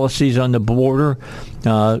policies on the border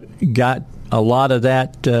got a lot of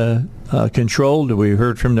that controlled. We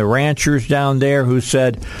heard from the ranchers down there who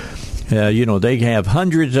said, they have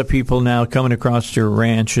hundreds of people now coming across their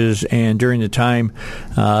ranches, and during the time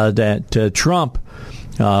that Trump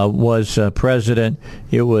was president,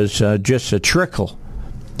 it was just a trickle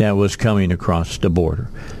that was coming across the border.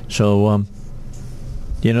 So,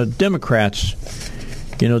 Democrats,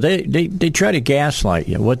 they try to gaslight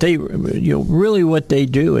you. What they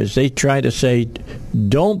do is they try to say,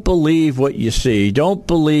 don't believe what you see, don't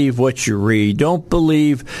believe what you read, don't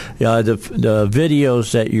believe the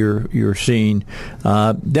videos that you're seeing.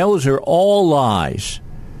 Those are all lies.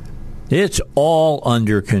 It's all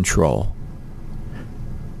under control.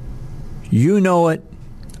 You know it.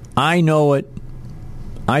 I know it.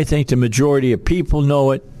 I think the majority of people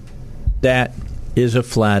know it. That is a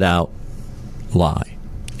flat-out lie.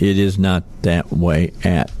 It is not that way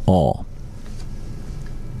at all.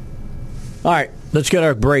 All right, let's get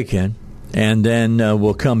our break in, and then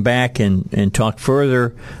we'll come back and talk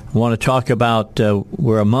further. I want to talk about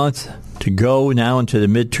we're a month to go now into the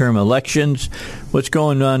midterm elections. What's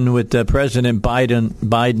going on with President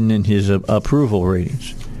Biden and his approval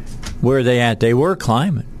ratings? Where are they at? They were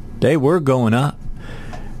climbing. They were going up.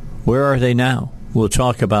 Where are they now? We'll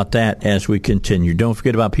talk about that as we continue. Don't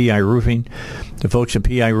forget about PI Roofing. The folks at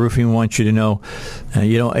PI Roofing want you to know,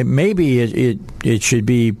 maybe it should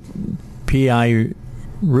be PI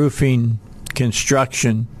Roofing,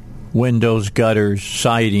 construction, windows, gutters,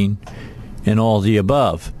 siding, and all the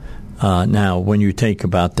above. Now, when you think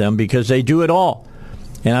about them, because they do it all.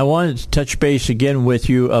 And I wanted to touch base again with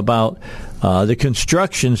you about the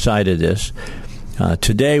construction side of this.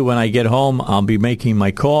 Today, when I get home, I'll be making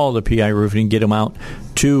my call to PI Roofing, get them out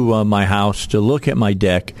to my house to look at my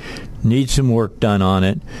deck. Need some work done on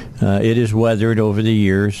it. It is weathered over the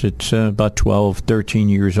years. It's about 12, 13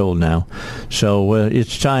 years old now. So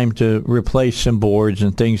it's time to replace some boards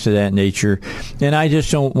and things of that nature. And I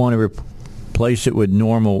just don't want to replace it with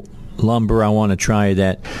normal lumber. I want to try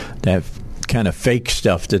that kind of fake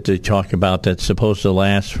stuff that they talk about that's supposed to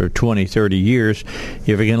last for 20, 30 years.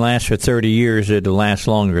 If it can last for 30 years, it'll last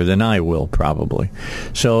longer than I will, probably.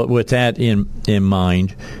 So with that in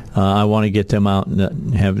mind, I want to get them out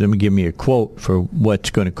and have them give me a quote for what's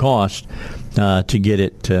going to cost to get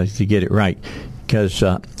it right. Because,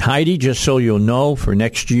 Heidi, just so you'll know, for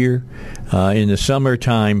next year, in the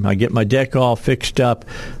summertime, I get my deck all fixed up.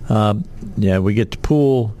 We get the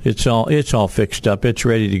pool. It's all fixed up. It's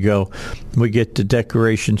ready to go. We get the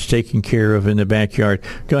decorations taken care of in the backyard.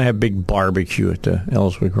 Going to have a big barbecue at the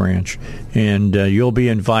Elswick Ranch. And you'll be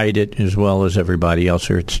invited as well as everybody else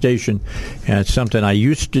here at the station. And it's something I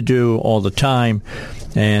used to do all the time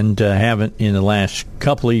and haven't in the last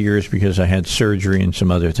couple of years because I had surgery and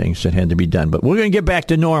some other things that had to be done. But we're going to get back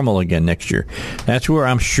to normal again next year. That's where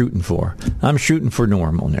I'm shooting for. I'm shooting for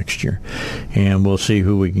normal next year. And we'll see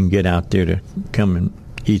who we can get out there to come and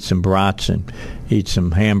eat some brats and eat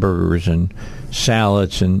some hamburgers and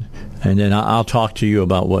salads, and then I'll talk to you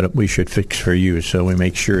about what we should fix for you so we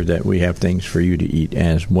make sure that we have things for you to eat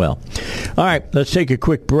as well. All right, let's take a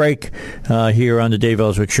quick break here on the Dave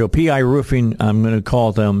Elswick Show. PI Roofing, I'm going to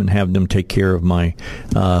call them and have them take care of my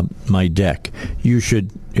deck. You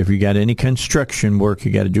should, if you got any construction work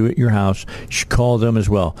you got to do at your house, you should call them as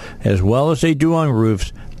well as they do on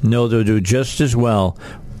roofs. No, they'll do just as well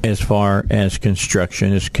as far as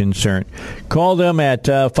construction is concerned. Call them at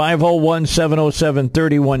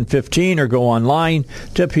 501-707-3115 or go online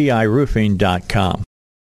to piroofing.com.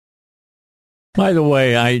 By the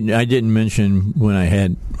way, I didn't mention when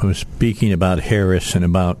I was speaking about Harris and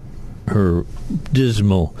about her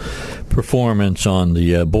dismal performance on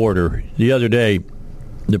the border. The other day,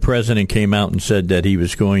 the president came out and said that he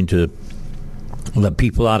was going to let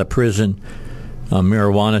people out of prison on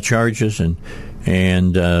marijuana charges,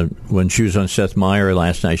 and when she was on Seth Meyer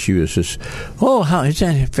last night, she was just, how is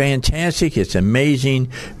that fantastic? It's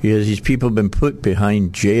amazing because these people have been put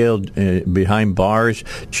behind bars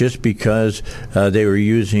just because they were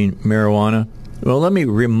using marijuana. Well, let me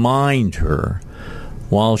remind her,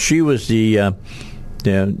 while she was the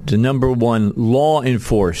number one law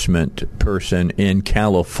enforcement person in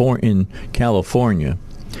California,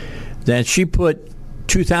 that she put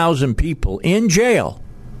 2,000 people in jail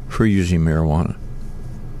for using marijuana.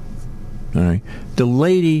 All right. The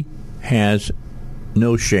lady has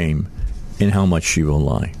no shame in how much she will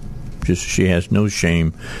lie. She has no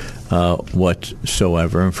shame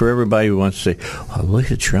whatsoever. And for everybody who wants to say, oh,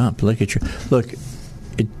 look at Trump, look,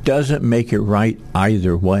 it doesn't make it right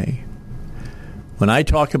either way. When I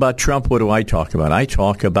talk about Trump, what do I talk about? I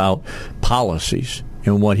talk about policies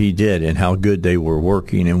and what he did and how good they were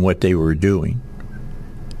working and what they were doing.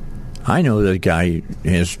 I know that guy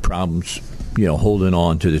has problems, holding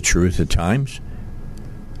on to the truth at times.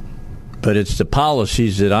 But it's the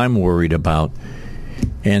policies that I'm worried about.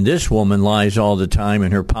 And this woman lies all the time,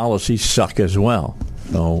 and her policies suck as well.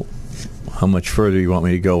 So how much further do you want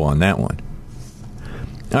me to go on that one?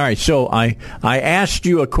 All right, so I asked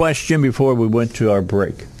you a question before we went to our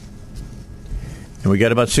break. And we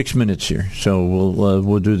got about 6 minutes here, so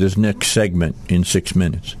we'll do this next segment in 6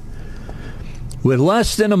 minutes. With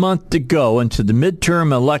less than a month to go into the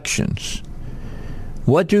midterm elections,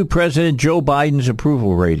 what do President Joe Biden's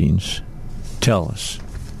approval ratings tell us?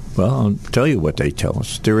 Well, I'll tell you what they tell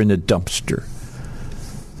us. They're in the dumpster.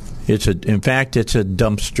 In fact, it's a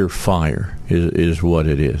dumpster fire is what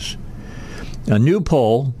it is. A new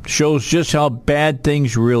poll shows just how bad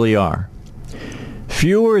things really are.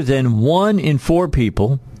 Fewer than 1 in 4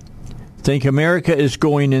 people think America is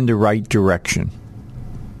going in the right direction.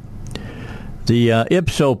 The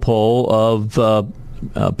Ipsos poll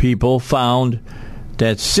of people found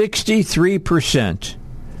that 63%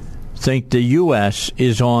 think the U.S.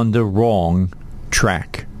 is on the wrong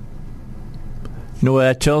track. You know what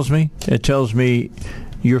that tells me? It tells me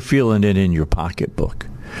you're feeling it in your pocketbook.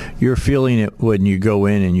 You're feeling it when you go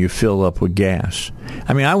in and you fill up with gas.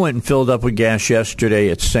 I mean, I went and filled up with gas yesterday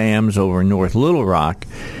at Sam's over in North Little Rock,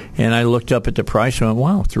 and I looked up at the price and went,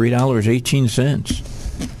 wow, $3.18.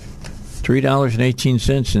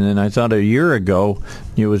 $3.18. And then I thought a year ago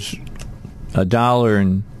it was $1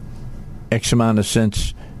 and X amount of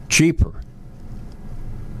cents cheaper.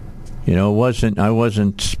 I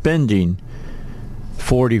wasn't spending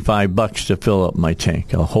 $45 to fill up my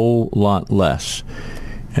tank, a whole lot less.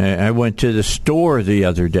 I went to the store the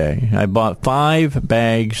other day. I bought 5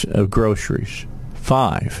 bags of groceries.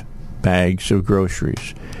 5 bags of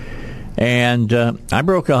groceries. And I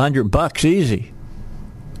broke $100 easy.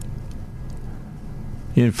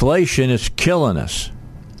 Inflation is killing us.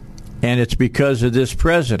 And it's because of this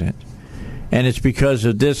president. And it's because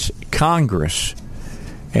of this Congress.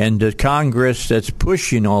 And the Congress that's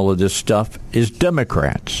pushing all of this stuff is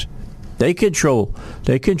Democrats. They control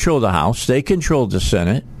the House. They control the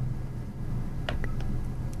Senate.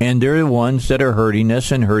 And they're the ones that are hurting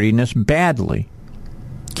us and hurting us badly.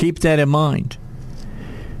 Keep that in mind.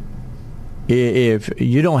 If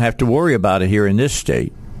you don't have to worry about it here in this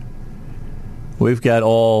state. We've got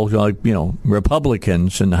all,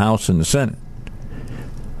 Republicans in the House and the Senate.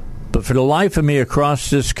 But for the life of me across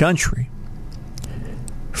this country,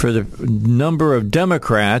 for the number of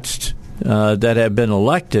Democrats that have been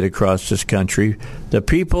elected across this country, the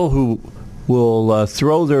people who will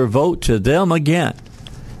throw their vote to them again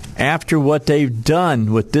after what they've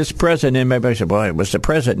done with this president. And everybody said, well, it was the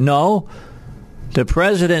president. No, the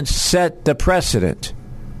president set the precedent.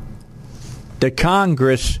 The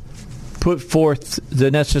Congress put forth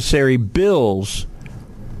the necessary bills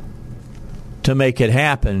to make it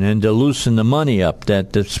happen and to loosen the money up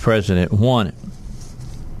that this president wanted.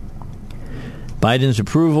 Biden's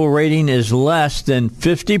approval rating is less than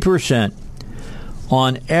 50%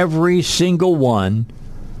 on every single one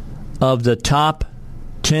of the top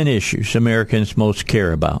 10 issues Americans most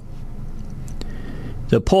care about.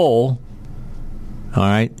 The poll, all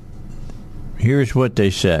right, here's what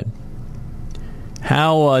they said.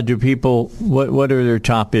 How do people, what are their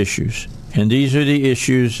top issues? And these are the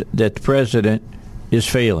issues that the president is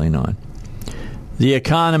failing on. The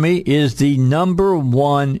economy is the number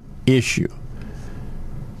one issue.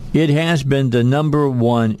 It has been the number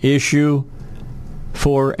one issue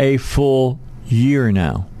for a full year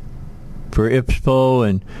now, for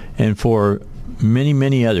Ipsos and for many,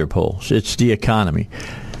 many other polls. It's the economy.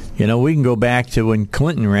 We can go back to when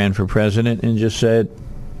Clinton ran for president and just said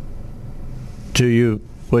to you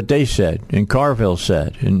what they said, and Carville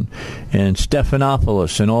said, and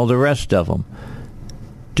Stephanopoulos and all the rest of them.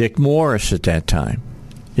 Dick Morris at that time.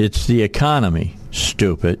 It's the economy,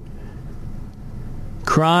 stupid.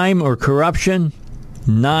 Crime or corruption,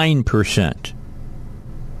 9%.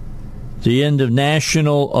 The end of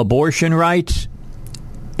national abortion rights,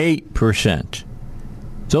 8%.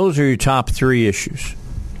 Those are your top 3 issues.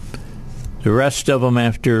 The rest of them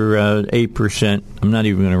after 8%, I'm not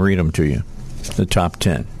even going to read them to you, the top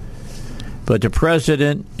 10. But the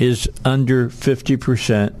president is under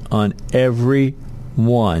 50% on every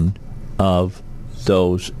one of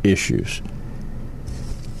those issues.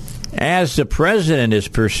 As the president is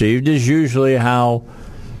perceived is usually how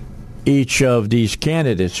each of these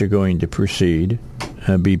candidates are going to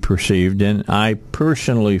be perceived. And I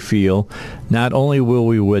personally feel not only will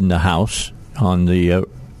we win the House on the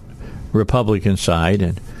Republican side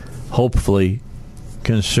and hopefully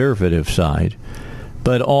conservative side,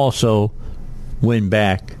 but also win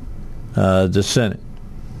back the Senate.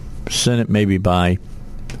 Senate maybe by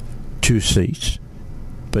 2 seats,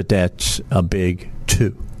 but that's a big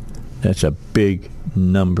 2. That's a big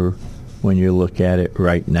number when you look at it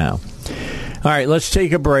right now. All right, let's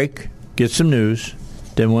take a break, get some news.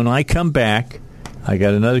 Then when I come back, I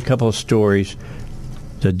got another couple of stories.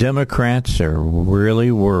 The Democrats are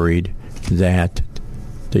really worried that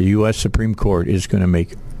the U.S. Supreme Court is going to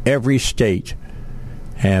make every state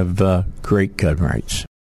have great gun rights.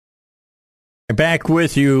 Back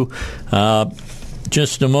with you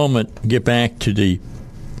just a moment. Get back to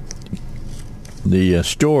the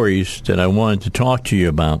stories that I wanted to talk to you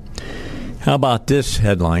about. How about this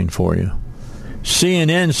headline for you?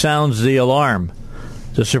 CNN sounds the alarm.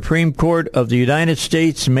 The Supreme Court of the United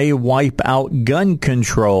States may wipe out gun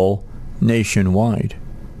control nationwide.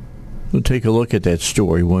 We'll take a look at that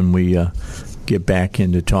story when we get back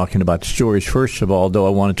into talking about the stories. First of all, though, I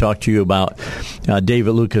want to talk to you about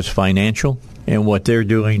David Lucas Financial and what they're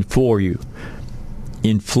doing for you.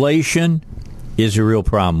 Inflation is a real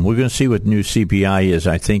problem. We're going to see what new CPI is,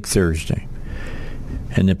 I think, Thursday.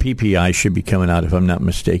 And the PPI should be coming out, if I'm not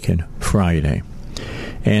mistaken, Friday.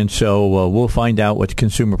 And so we'll find out what the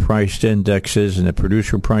consumer price index is and the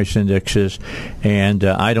producer price index is. And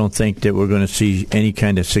I don't think that we're going to see any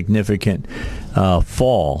kind of significant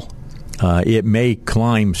fall. It may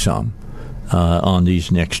climb some on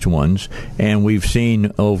these next ones. And we've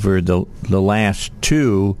seen over the last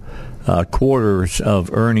 2 quarters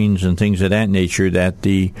of earnings and things of that nature that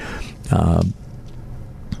the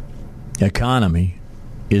economy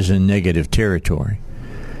is in negative territory.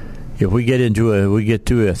 If we get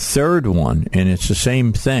to a third one and it's the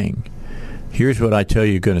same thing, here's what I tell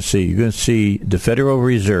you you're going to see. You're going to see the Federal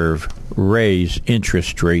Reserve raise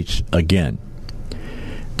interest rates again.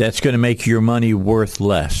 That's going to make your money worth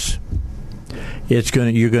less.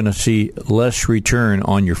 You're going to see less return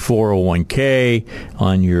on your 401k,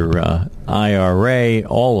 on your IRA,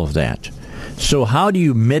 all of that. So how do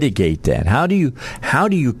you mitigate that? How do you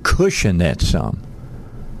cushion that sum?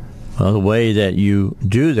 Well, the way that you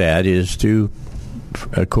do that is to,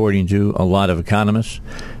 according to a lot of economists,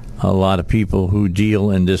 a lot of people who deal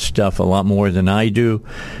in this stuff a lot more than I do,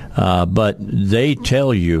 but they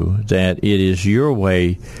tell you that it is your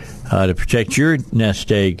way to protect your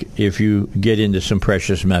nest egg if you get into some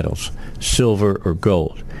precious metals, silver or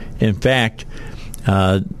gold. In fact,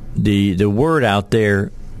 the word out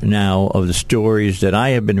there now of the stories that I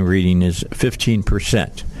have been reading is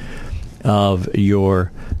 15% of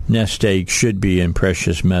your nest egg should be in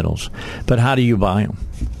precious metals. But how do you buy them?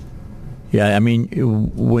 Yeah, I mean,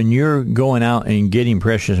 when you're going out and getting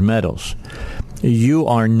precious metals, you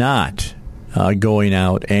are not going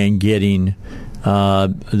out and getting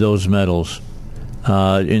those metals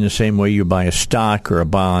in the same way you buy a stock or a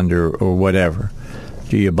bond or whatever.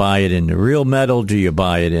 Do you buy it in the real metal? Do you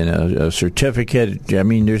buy it in a certificate? I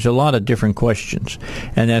mean, there's a lot of different questions.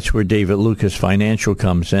 And that's where David Lucas Financial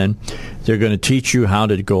comes in. They're going to teach you how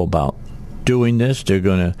to go about doing this. They're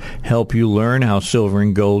going to help you learn how silver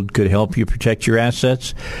and gold could help you protect your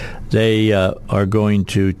assets. They are going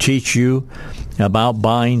to teach you about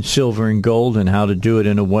buying silver and gold and how to do it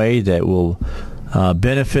in a way that will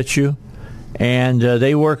benefit you. And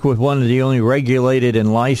they work with one of the only regulated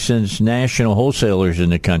and licensed national wholesalers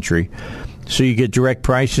in the country. So you get direct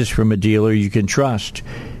prices from a dealer you can trust.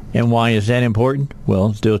 And why is that important? Well,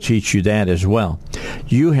 they'll teach you that as well.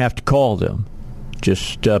 You have to call them.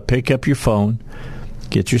 Just pick up your phone,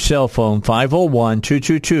 get your cell phone,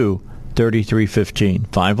 501-222-3315,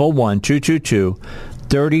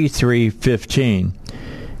 501-222-3315,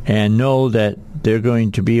 and know that they're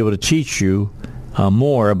going to be able to teach you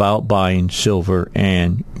more about buying silver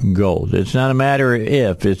and gold. It's not a matter of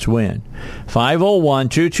if, it's when.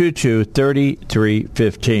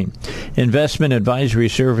 501-222-3315. Investment advisory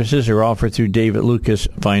services are offered through David Lucas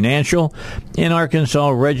Financial, an Arkansas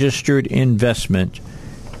registered investment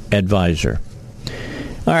advisor.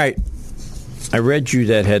 All right. I read you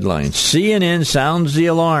that headline. CNN sounds the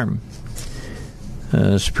alarm.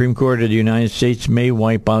 The Supreme Court of the United States may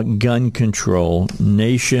wipe out gun control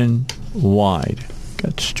nationwide.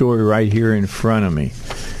 Got the story right here in front of me.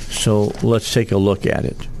 So let's take a look at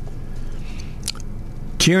it.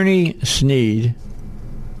 Tierney Sneed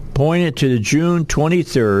pointed to the June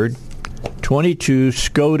 23rd, 22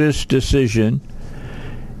 SCOTUS decision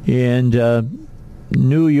in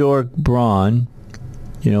New York Braun,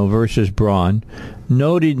 versus Braun,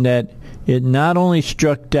 noting that it not only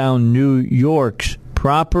struck down New York's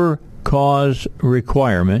proper cause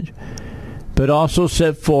requirement, but also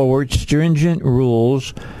set forward stringent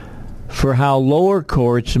rules for how lower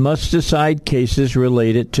courts must decide cases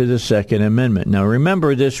related to the Second Amendment. Now,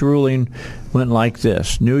 remember, this ruling went like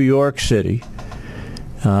this. New York City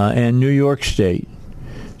and New York State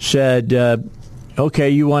said,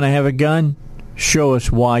 okay, you want to have a gun? Show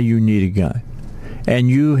us why you need a gun. And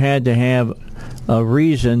you had to have a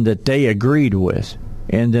reason that they agreed with,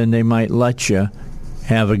 and then they might let you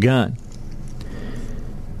have a gun.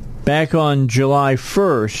 Back on July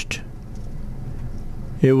 1st,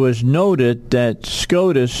 it was noted that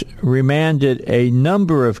SCOTUS remanded a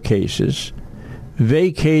number of cases,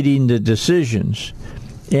 vacating the decisions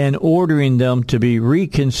and ordering them to be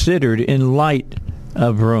reconsidered in light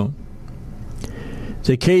of Brune.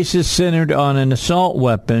 The cases centered on an assault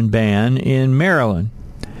weapon ban in Maryland,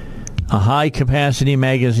 a high-capacity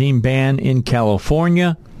magazine ban in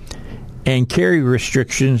California, and carry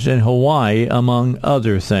restrictions in Hawaii, among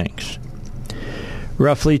other things.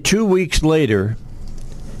 Roughly 2 weeks later,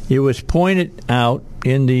 it was pointed out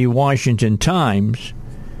in the Washington Times,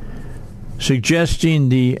 suggesting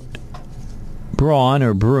the Braun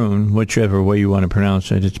or Brune, whichever way you want to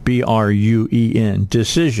pronounce it, it's B-R-U-E-N,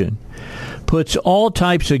 decision, puts all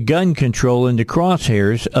types of gun control in the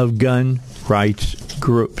crosshairs of gun rights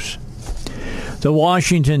groups. The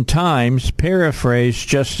Washington Times paraphrased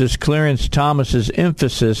Justice Clarence Thomas's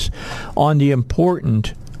emphasis on the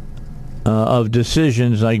importance of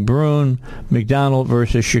decisions like Brune, McDonald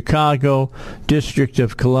versus Chicago, District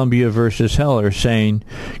of Columbia versus Heller, saying,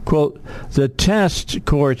 quote, the test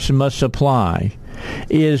courts must apply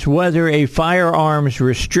is whether a firearms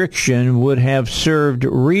restriction would have served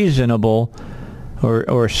reasonable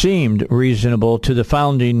or seemed reasonable to the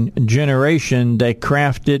founding generation that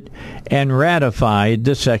crafted and ratified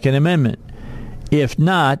the Second Amendment. If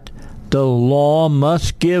not, the law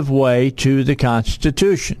must give way to the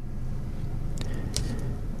Constitution.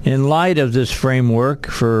 In light of this framework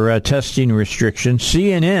for testing restrictions,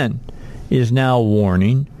 CNN is now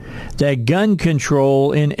warning that gun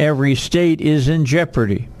control in every state is in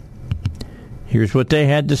jeopardy. Here's what they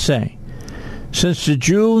had to say. Since the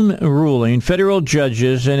June ruling, federal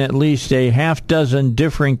judges in at least a half dozen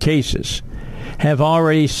different cases have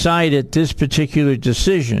already cited this particular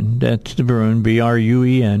decision, that's the Brune,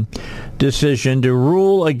 B-R-U-E-N, decision to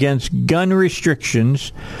rule against gun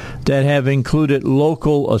restrictions that have included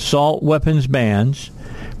local assault weapons bans,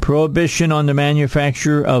 prohibition on the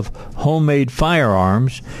manufacture of homemade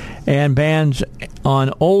firearms, and bans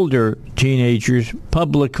on older teenagers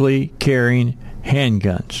publicly carrying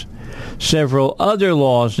handguns. Several other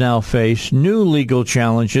laws now face new legal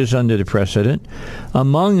challenges under the precedent,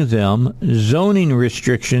 among them zoning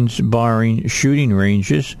restrictions barring shooting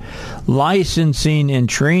ranges, licensing and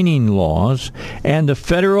training laws, and the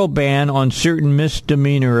federal ban on certain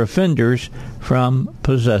misdemeanor offenders from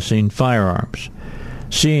possessing firearms.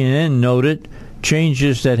 CNN noted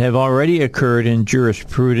changes that have already occurred in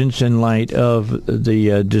jurisprudence in light of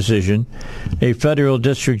the decision. A federal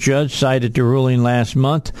district judge cited the ruling last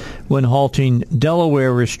month when halting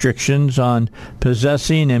Delaware restrictions on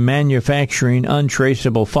possessing and manufacturing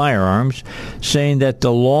untraceable firearms, saying that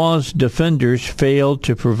the law's defenders failed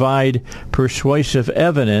to provide persuasive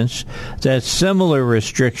evidence that similar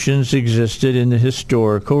restrictions existed in the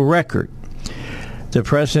historical record. The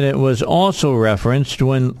precedent was also referenced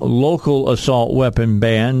when local assault weapon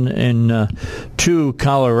ban in 2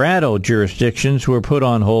 Colorado jurisdictions were put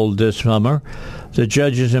on hold this summer. The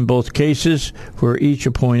judges in both cases were each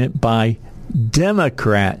appointed by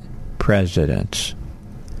Democrat presidents.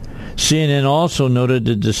 CNN also noted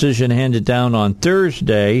the decision handed down on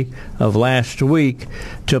Thursday of last week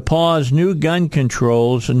to pause new gun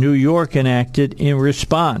controls New York enacted in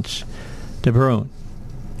response to Brune.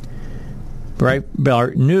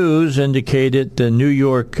 Breitbart News indicated the New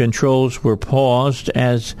York controls were paused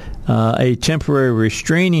as a temporary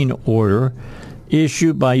restraining order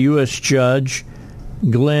issued by U.S. Judge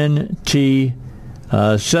Glenn T.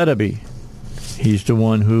 Sedeby. He's the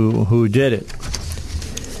one who did it.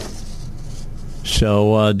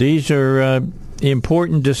 So these are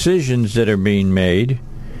important decisions that are being made,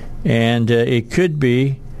 and it could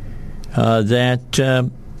be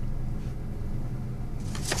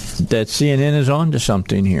that CNN is on to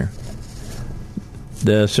something here.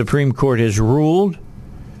 The Supreme Court has ruled.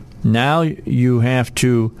 Now you have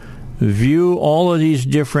to view all of these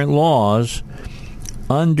different laws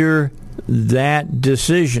under that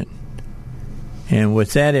decision. And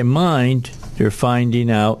with that in mind, they're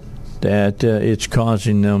finding out that it's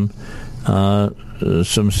causing them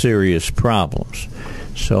some serious problems.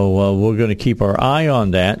 So we're going to keep our eye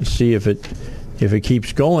on that and see if it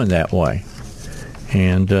keeps going that way.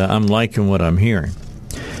 And I'm liking what I'm hearing.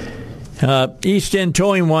 East End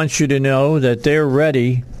Towing wants you to know that they're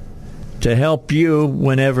ready to help you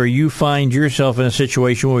whenever you find yourself in a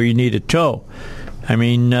situation where you need a tow. I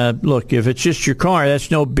mean, look, if it's just your car,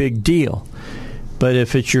 that's no big deal. But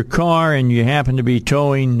if it's your car and you happen to be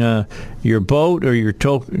towing your boat or you're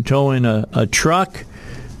towing a truck,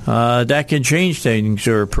 that can change things.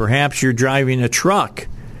 Or perhaps you're driving a truck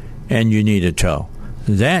and you need a tow.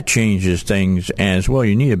 That changes things as well.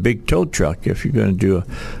 You need a big tow truck if you're going to do a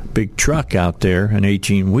big truck out there, an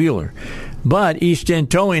 18-wheeler. But East End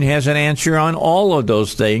Towing has an answer on all of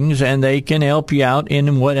those things, and they can help you out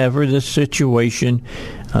in whatever the situation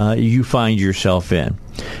you find yourself in.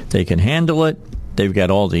 They can handle it. They've got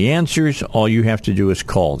all the answers. All you have to do is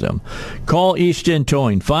call them. Call East End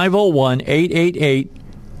Towing,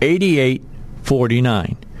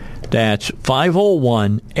 501-888-8849. That's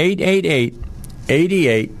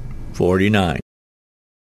 501-888-8849.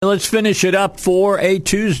 Let's finish it up for a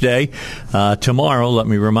Tuesday. Tomorrow, let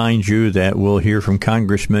me remind you that we'll hear from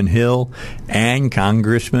Congressman Hill and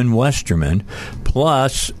Congressman Westerman,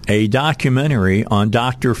 plus a documentary on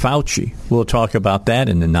Dr. Fauci. We'll talk about that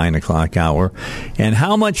in the 9 o'clock hour. And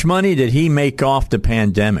how much money did he make off the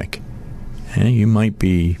pandemic? And you might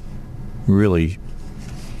be really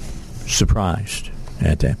surprised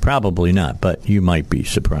at that. Probably not, but you might be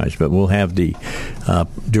surprised. But we'll have the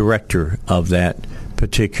director of that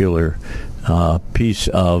particular piece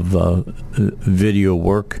of video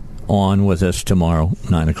work on with us tomorrow,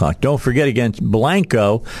 9 o'clock. Don't forget, again,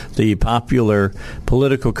 Blanco, the popular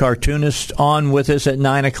political cartoonist, on with us at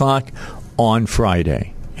 9 o'clock on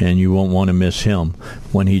Friday. And you won't want to miss him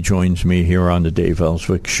when he joins me here on the Dave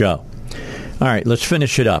Elswick Show. All right, let's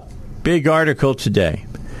finish it up. Big article today.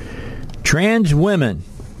 Trans women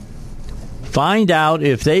find out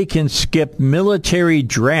if they can skip military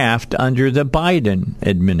draft under the Biden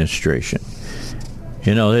administration.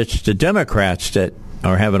 You know, it's the Democrats that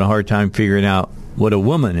are having a hard time figuring out what a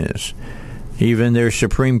woman is. Even their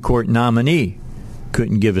Supreme Court nominee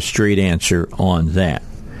couldn't give a straight answer on that.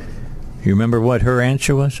 You remember what her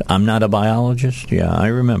answer was? I'm not a biologist? Yeah, I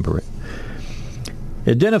remember it.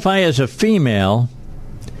 Identify as a female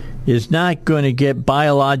is not going to get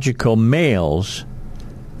biological males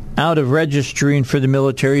out of registering for the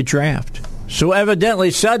military draft. So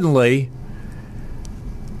evidently, suddenly,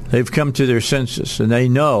 they've come to their senses, and they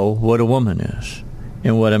know what a woman is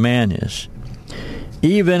and what a man is,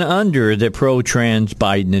 even under the pro-trans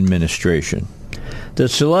Biden administration. The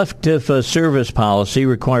selective service policy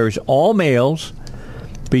requires all males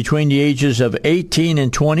between the ages of 18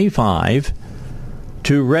 and 25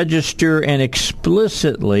 to register and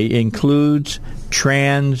explicitly includes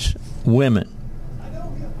trans women.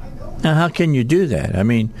 Now, how can you do that? I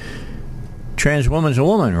mean, trans woman's a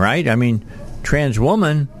woman, right? I mean, trans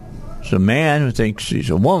woman is a man who thinks he's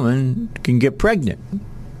a woman, can get pregnant.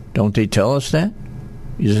 Don't they tell us that?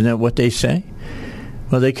 Isn't that what they say?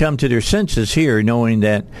 Well, they come to their senses here knowing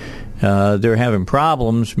that they're having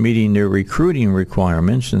problems meeting their recruiting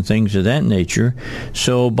requirements and things of that nature.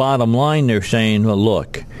 So bottom line, they're saying, well,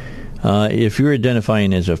 look, if you're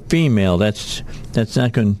identifying as a female, that's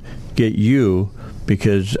not going to get you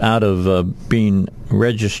because out of being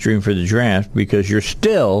registering for the draft, because you're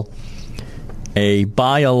still a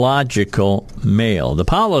biological male. The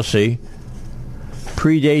policy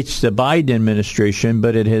predates the Biden administration,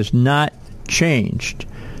 but it has not changed.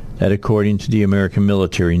 That according to the American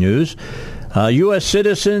Military News. U.S.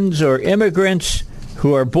 citizens or immigrants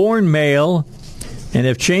who are born male and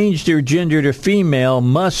have changed their gender to female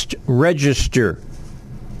must register,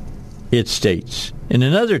 it states. In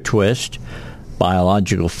another twist,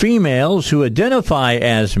 biological females who identify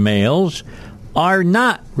as males are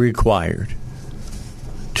not required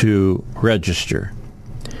to register.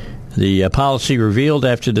 The policy revealed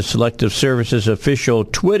after the Selective Services official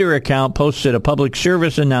Twitter account posted a public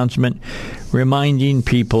service announcement reminding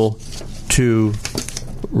people to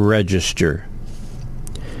register.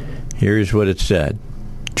 Here's what it said.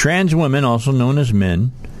 Trans women, also known as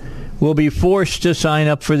men, will be forced to sign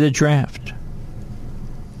up for the draft.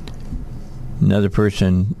 Another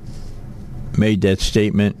person made that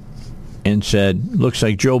statement and said, looks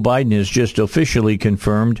like Joe Biden has just officially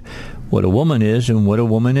confirmed what a woman is and what a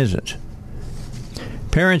woman isn't.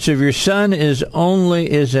 Parents, if your son is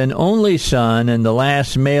an only son and the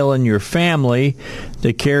last male in your family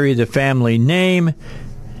to carry the family name,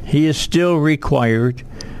 he is still required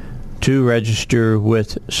to register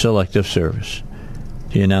with Selective Service.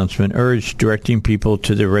 The announcement urged directing people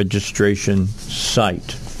to the registration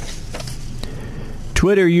site.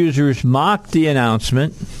 Twitter users mocked the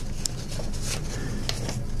announcement,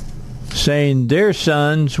 saying their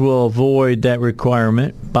sons will avoid that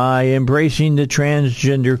requirement by embracing the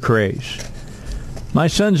transgender craze. My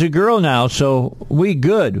son's a girl now, so we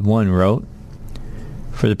good, one wrote.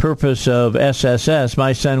 For the purpose of SSS,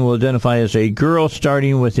 my son will identify as a girl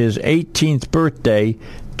starting with his 18th birthday.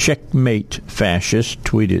 Checkmate, fascist,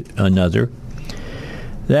 tweeted another.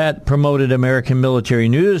 That promoted American Military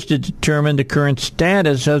News to determine the current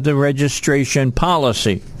status of the registration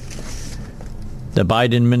policy. The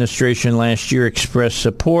Biden administration last year expressed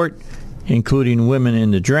support, including women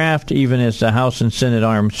in the draft, even as the House and Senate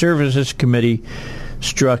Armed Services Committee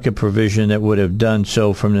struck a provision that would have done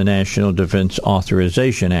so from the National Defense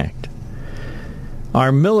Authorization Act.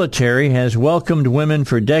 Our military has welcomed women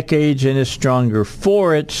for decades and is stronger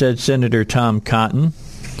for it, said Senator Tom Cotton,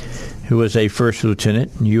 who was a first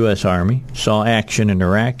lieutenant in the U.S. Army, saw action in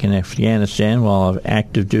Iraq and Afghanistan while on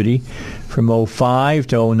active duty from 2005 to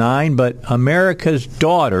 2009, but America's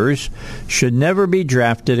daughters should never be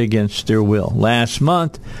drafted against their will. Last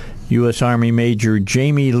month, U.S. Army Major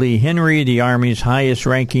Jamie Lee Henry, the Army's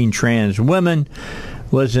highest-ranking trans woman,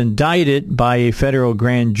 was indicted by a federal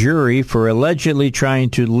grand jury for allegedly trying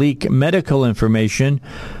to leak medical information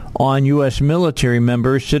on U.S. military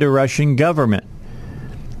members to the Russian government.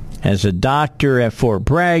 As a doctor at Fort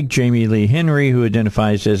Bragg, Jamie Lee Henry, who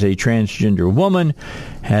identifies as a transgender woman,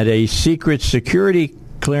 had a secret security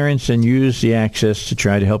clearance and used the access to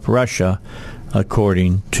try to help Russia,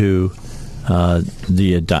 according to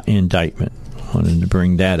the indictment. I wanted to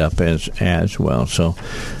bring that up as well. So,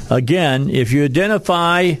 again, if you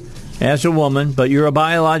identify as a woman, but you're a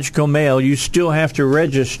biological male, you still have to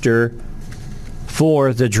register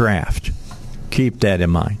for the draft. Keep that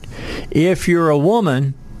in mind. If you're a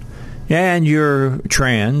woman and you're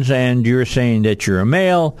trans and you're saying that you're a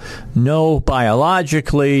male, no,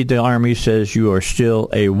 biologically, the Army says you are still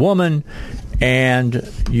a woman and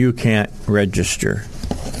you can't register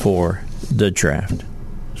for the draft.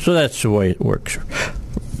 So that's the way it works.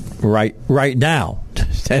 Right now,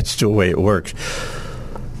 that's the way it works.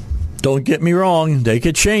 Don't get me wrong, they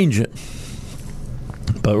could change it.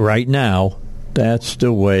 But right now, that's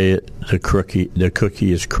the way the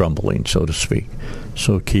cookie is crumbling, so to speak.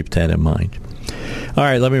 So keep that in mind. All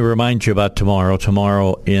right, let me remind you about tomorrow.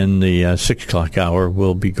 Tomorrow in the 6 o'clock hour,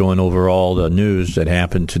 we'll be going over all the news that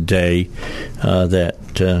happened today, that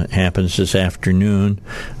happens this afternoon.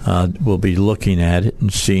 We'll be looking at it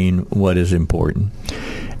and seeing what is important.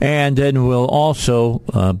 And then we'll also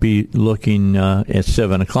be looking at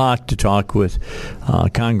 7 o'clock to talk with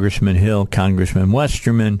Congressman Hill, Congressman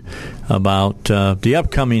Westerman, about the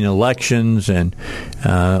upcoming elections and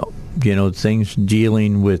things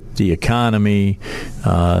dealing with the economy,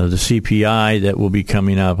 the CPI that will be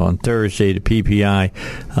coming up on Thursday, the PPI,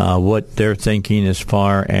 what they're thinking as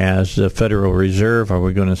far as the Federal Reserve. Are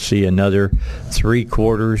we going to see another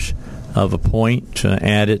 0.75 of a point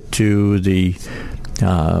added to the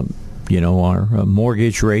our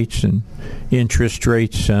mortgage rates and interest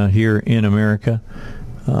rates here in America?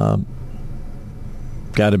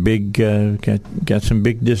 Got some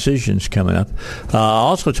big decisions coming up. I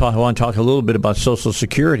want to talk a little bit about Social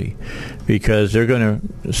Security, because they're going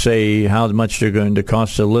to say how much the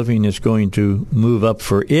cost of living is going to move up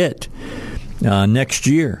for it next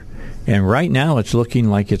year. And right now it's looking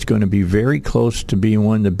like it's going to be very close to being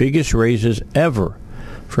one of the biggest raises ever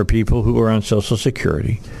for people who are on Social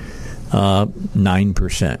Security,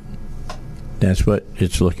 9%. That's what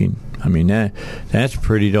it's looking. I mean, that's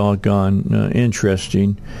pretty doggone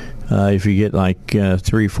interesting. If you get like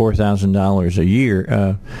 $3,000-$4,000 a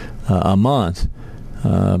year, a month,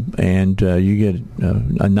 and you get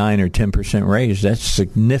a 9 or 10% raise, that's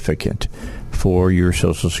significant for your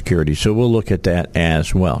Social Security. So we'll look at that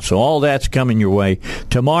as well. So all that's coming your way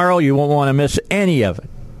tomorrow. You won't want to miss any of it.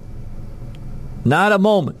 Not a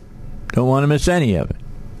moment. Don't want to miss any of it.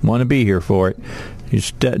 Want to be here for it. You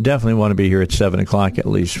definitely want to be here at 7 o'clock at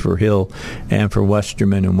least for Hill and for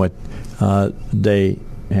Westerman and what they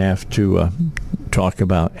have to talk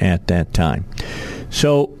about at that time.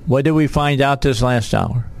 So what did we find out this last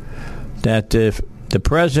hour? That if the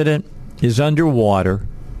president is underwater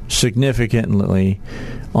significantly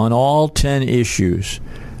on all 10 issues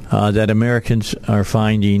that Americans are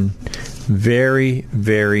finding very,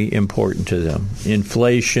 very important to them.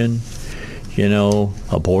 Inflation,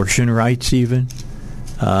 abortion rights even.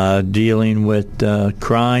 Dealing with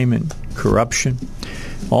crime and corruption,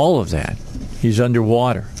 all of that. He's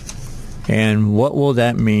underwater. And what will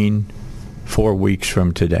that mean 4 weeks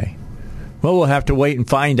from today? Well, we'll have to wait and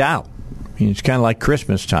find out. I mean, it's kind of like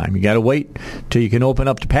Christmas time. You got to wait till you can open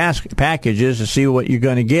up the packages to see what you're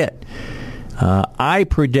going to get. I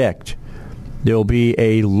predict there will be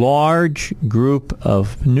a large group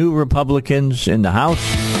of new Republicans in the House,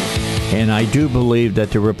 and I do believe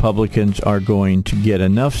that the Republicans are going to get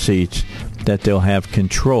enough seats that they'll have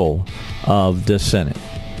control of the Senate.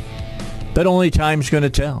 But only time's going to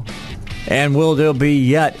tell. And will there be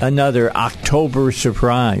yet another October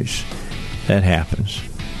surprise that happens?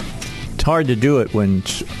 It's hard to do it when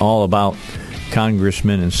it's all about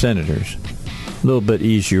congressmen and senators. A little bit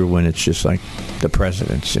easier when it's just like the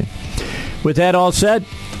presidency. With that all said,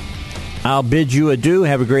 I'll bid you adieu.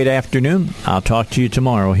 Have a great afternoon. I'll talk to you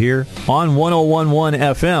tomorrow here on 101.1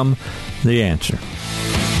 FM, The Answer.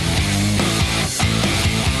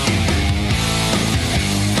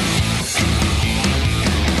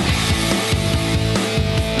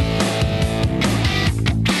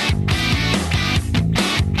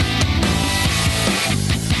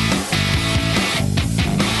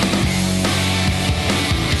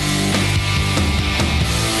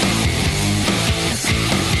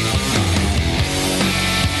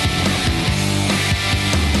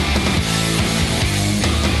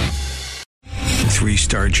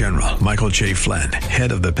 Three-star General Michael J. Flynn,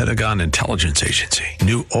 head of the Pentagon Intelligence Agency,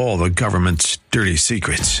 knew all the government's dirty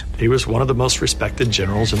secrets. He was one of the most respected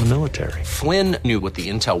generals in the military. Flynn knew what the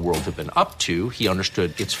intel world had been up to. He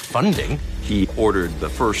understood its funding. He ordered the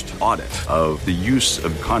first audit of the use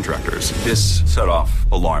of contractors. This set off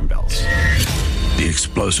alarm bells. The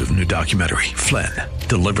explosive new documentary, Flynn,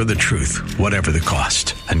 Deliver the Truth, Whatever the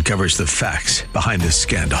Cost, uncovers the facts behind this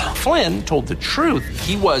scandal. Flynn told the truth.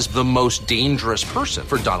 He was the most dangerous person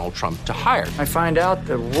for Donald Trump to hire. I find out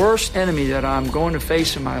the worst enemy that I'm going to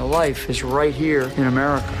face in my life is right here in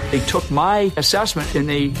America. They took my assessment and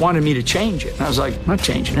they wanted me to change it. And I was like, I'm not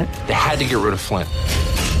changing it. They had to get rid of Flynn.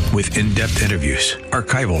 With in-depth interviews,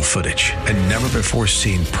 archival footage, and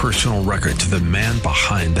never-before-seen personal records of the man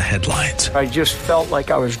behind the headlines. I just felt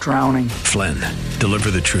like I was drowning. Flynn,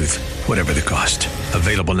 Deliver the Truth, Whatever the Cost.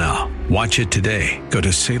 Available now. Watch it today. Go to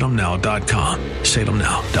salemnow.com.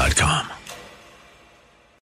 salemnow.com.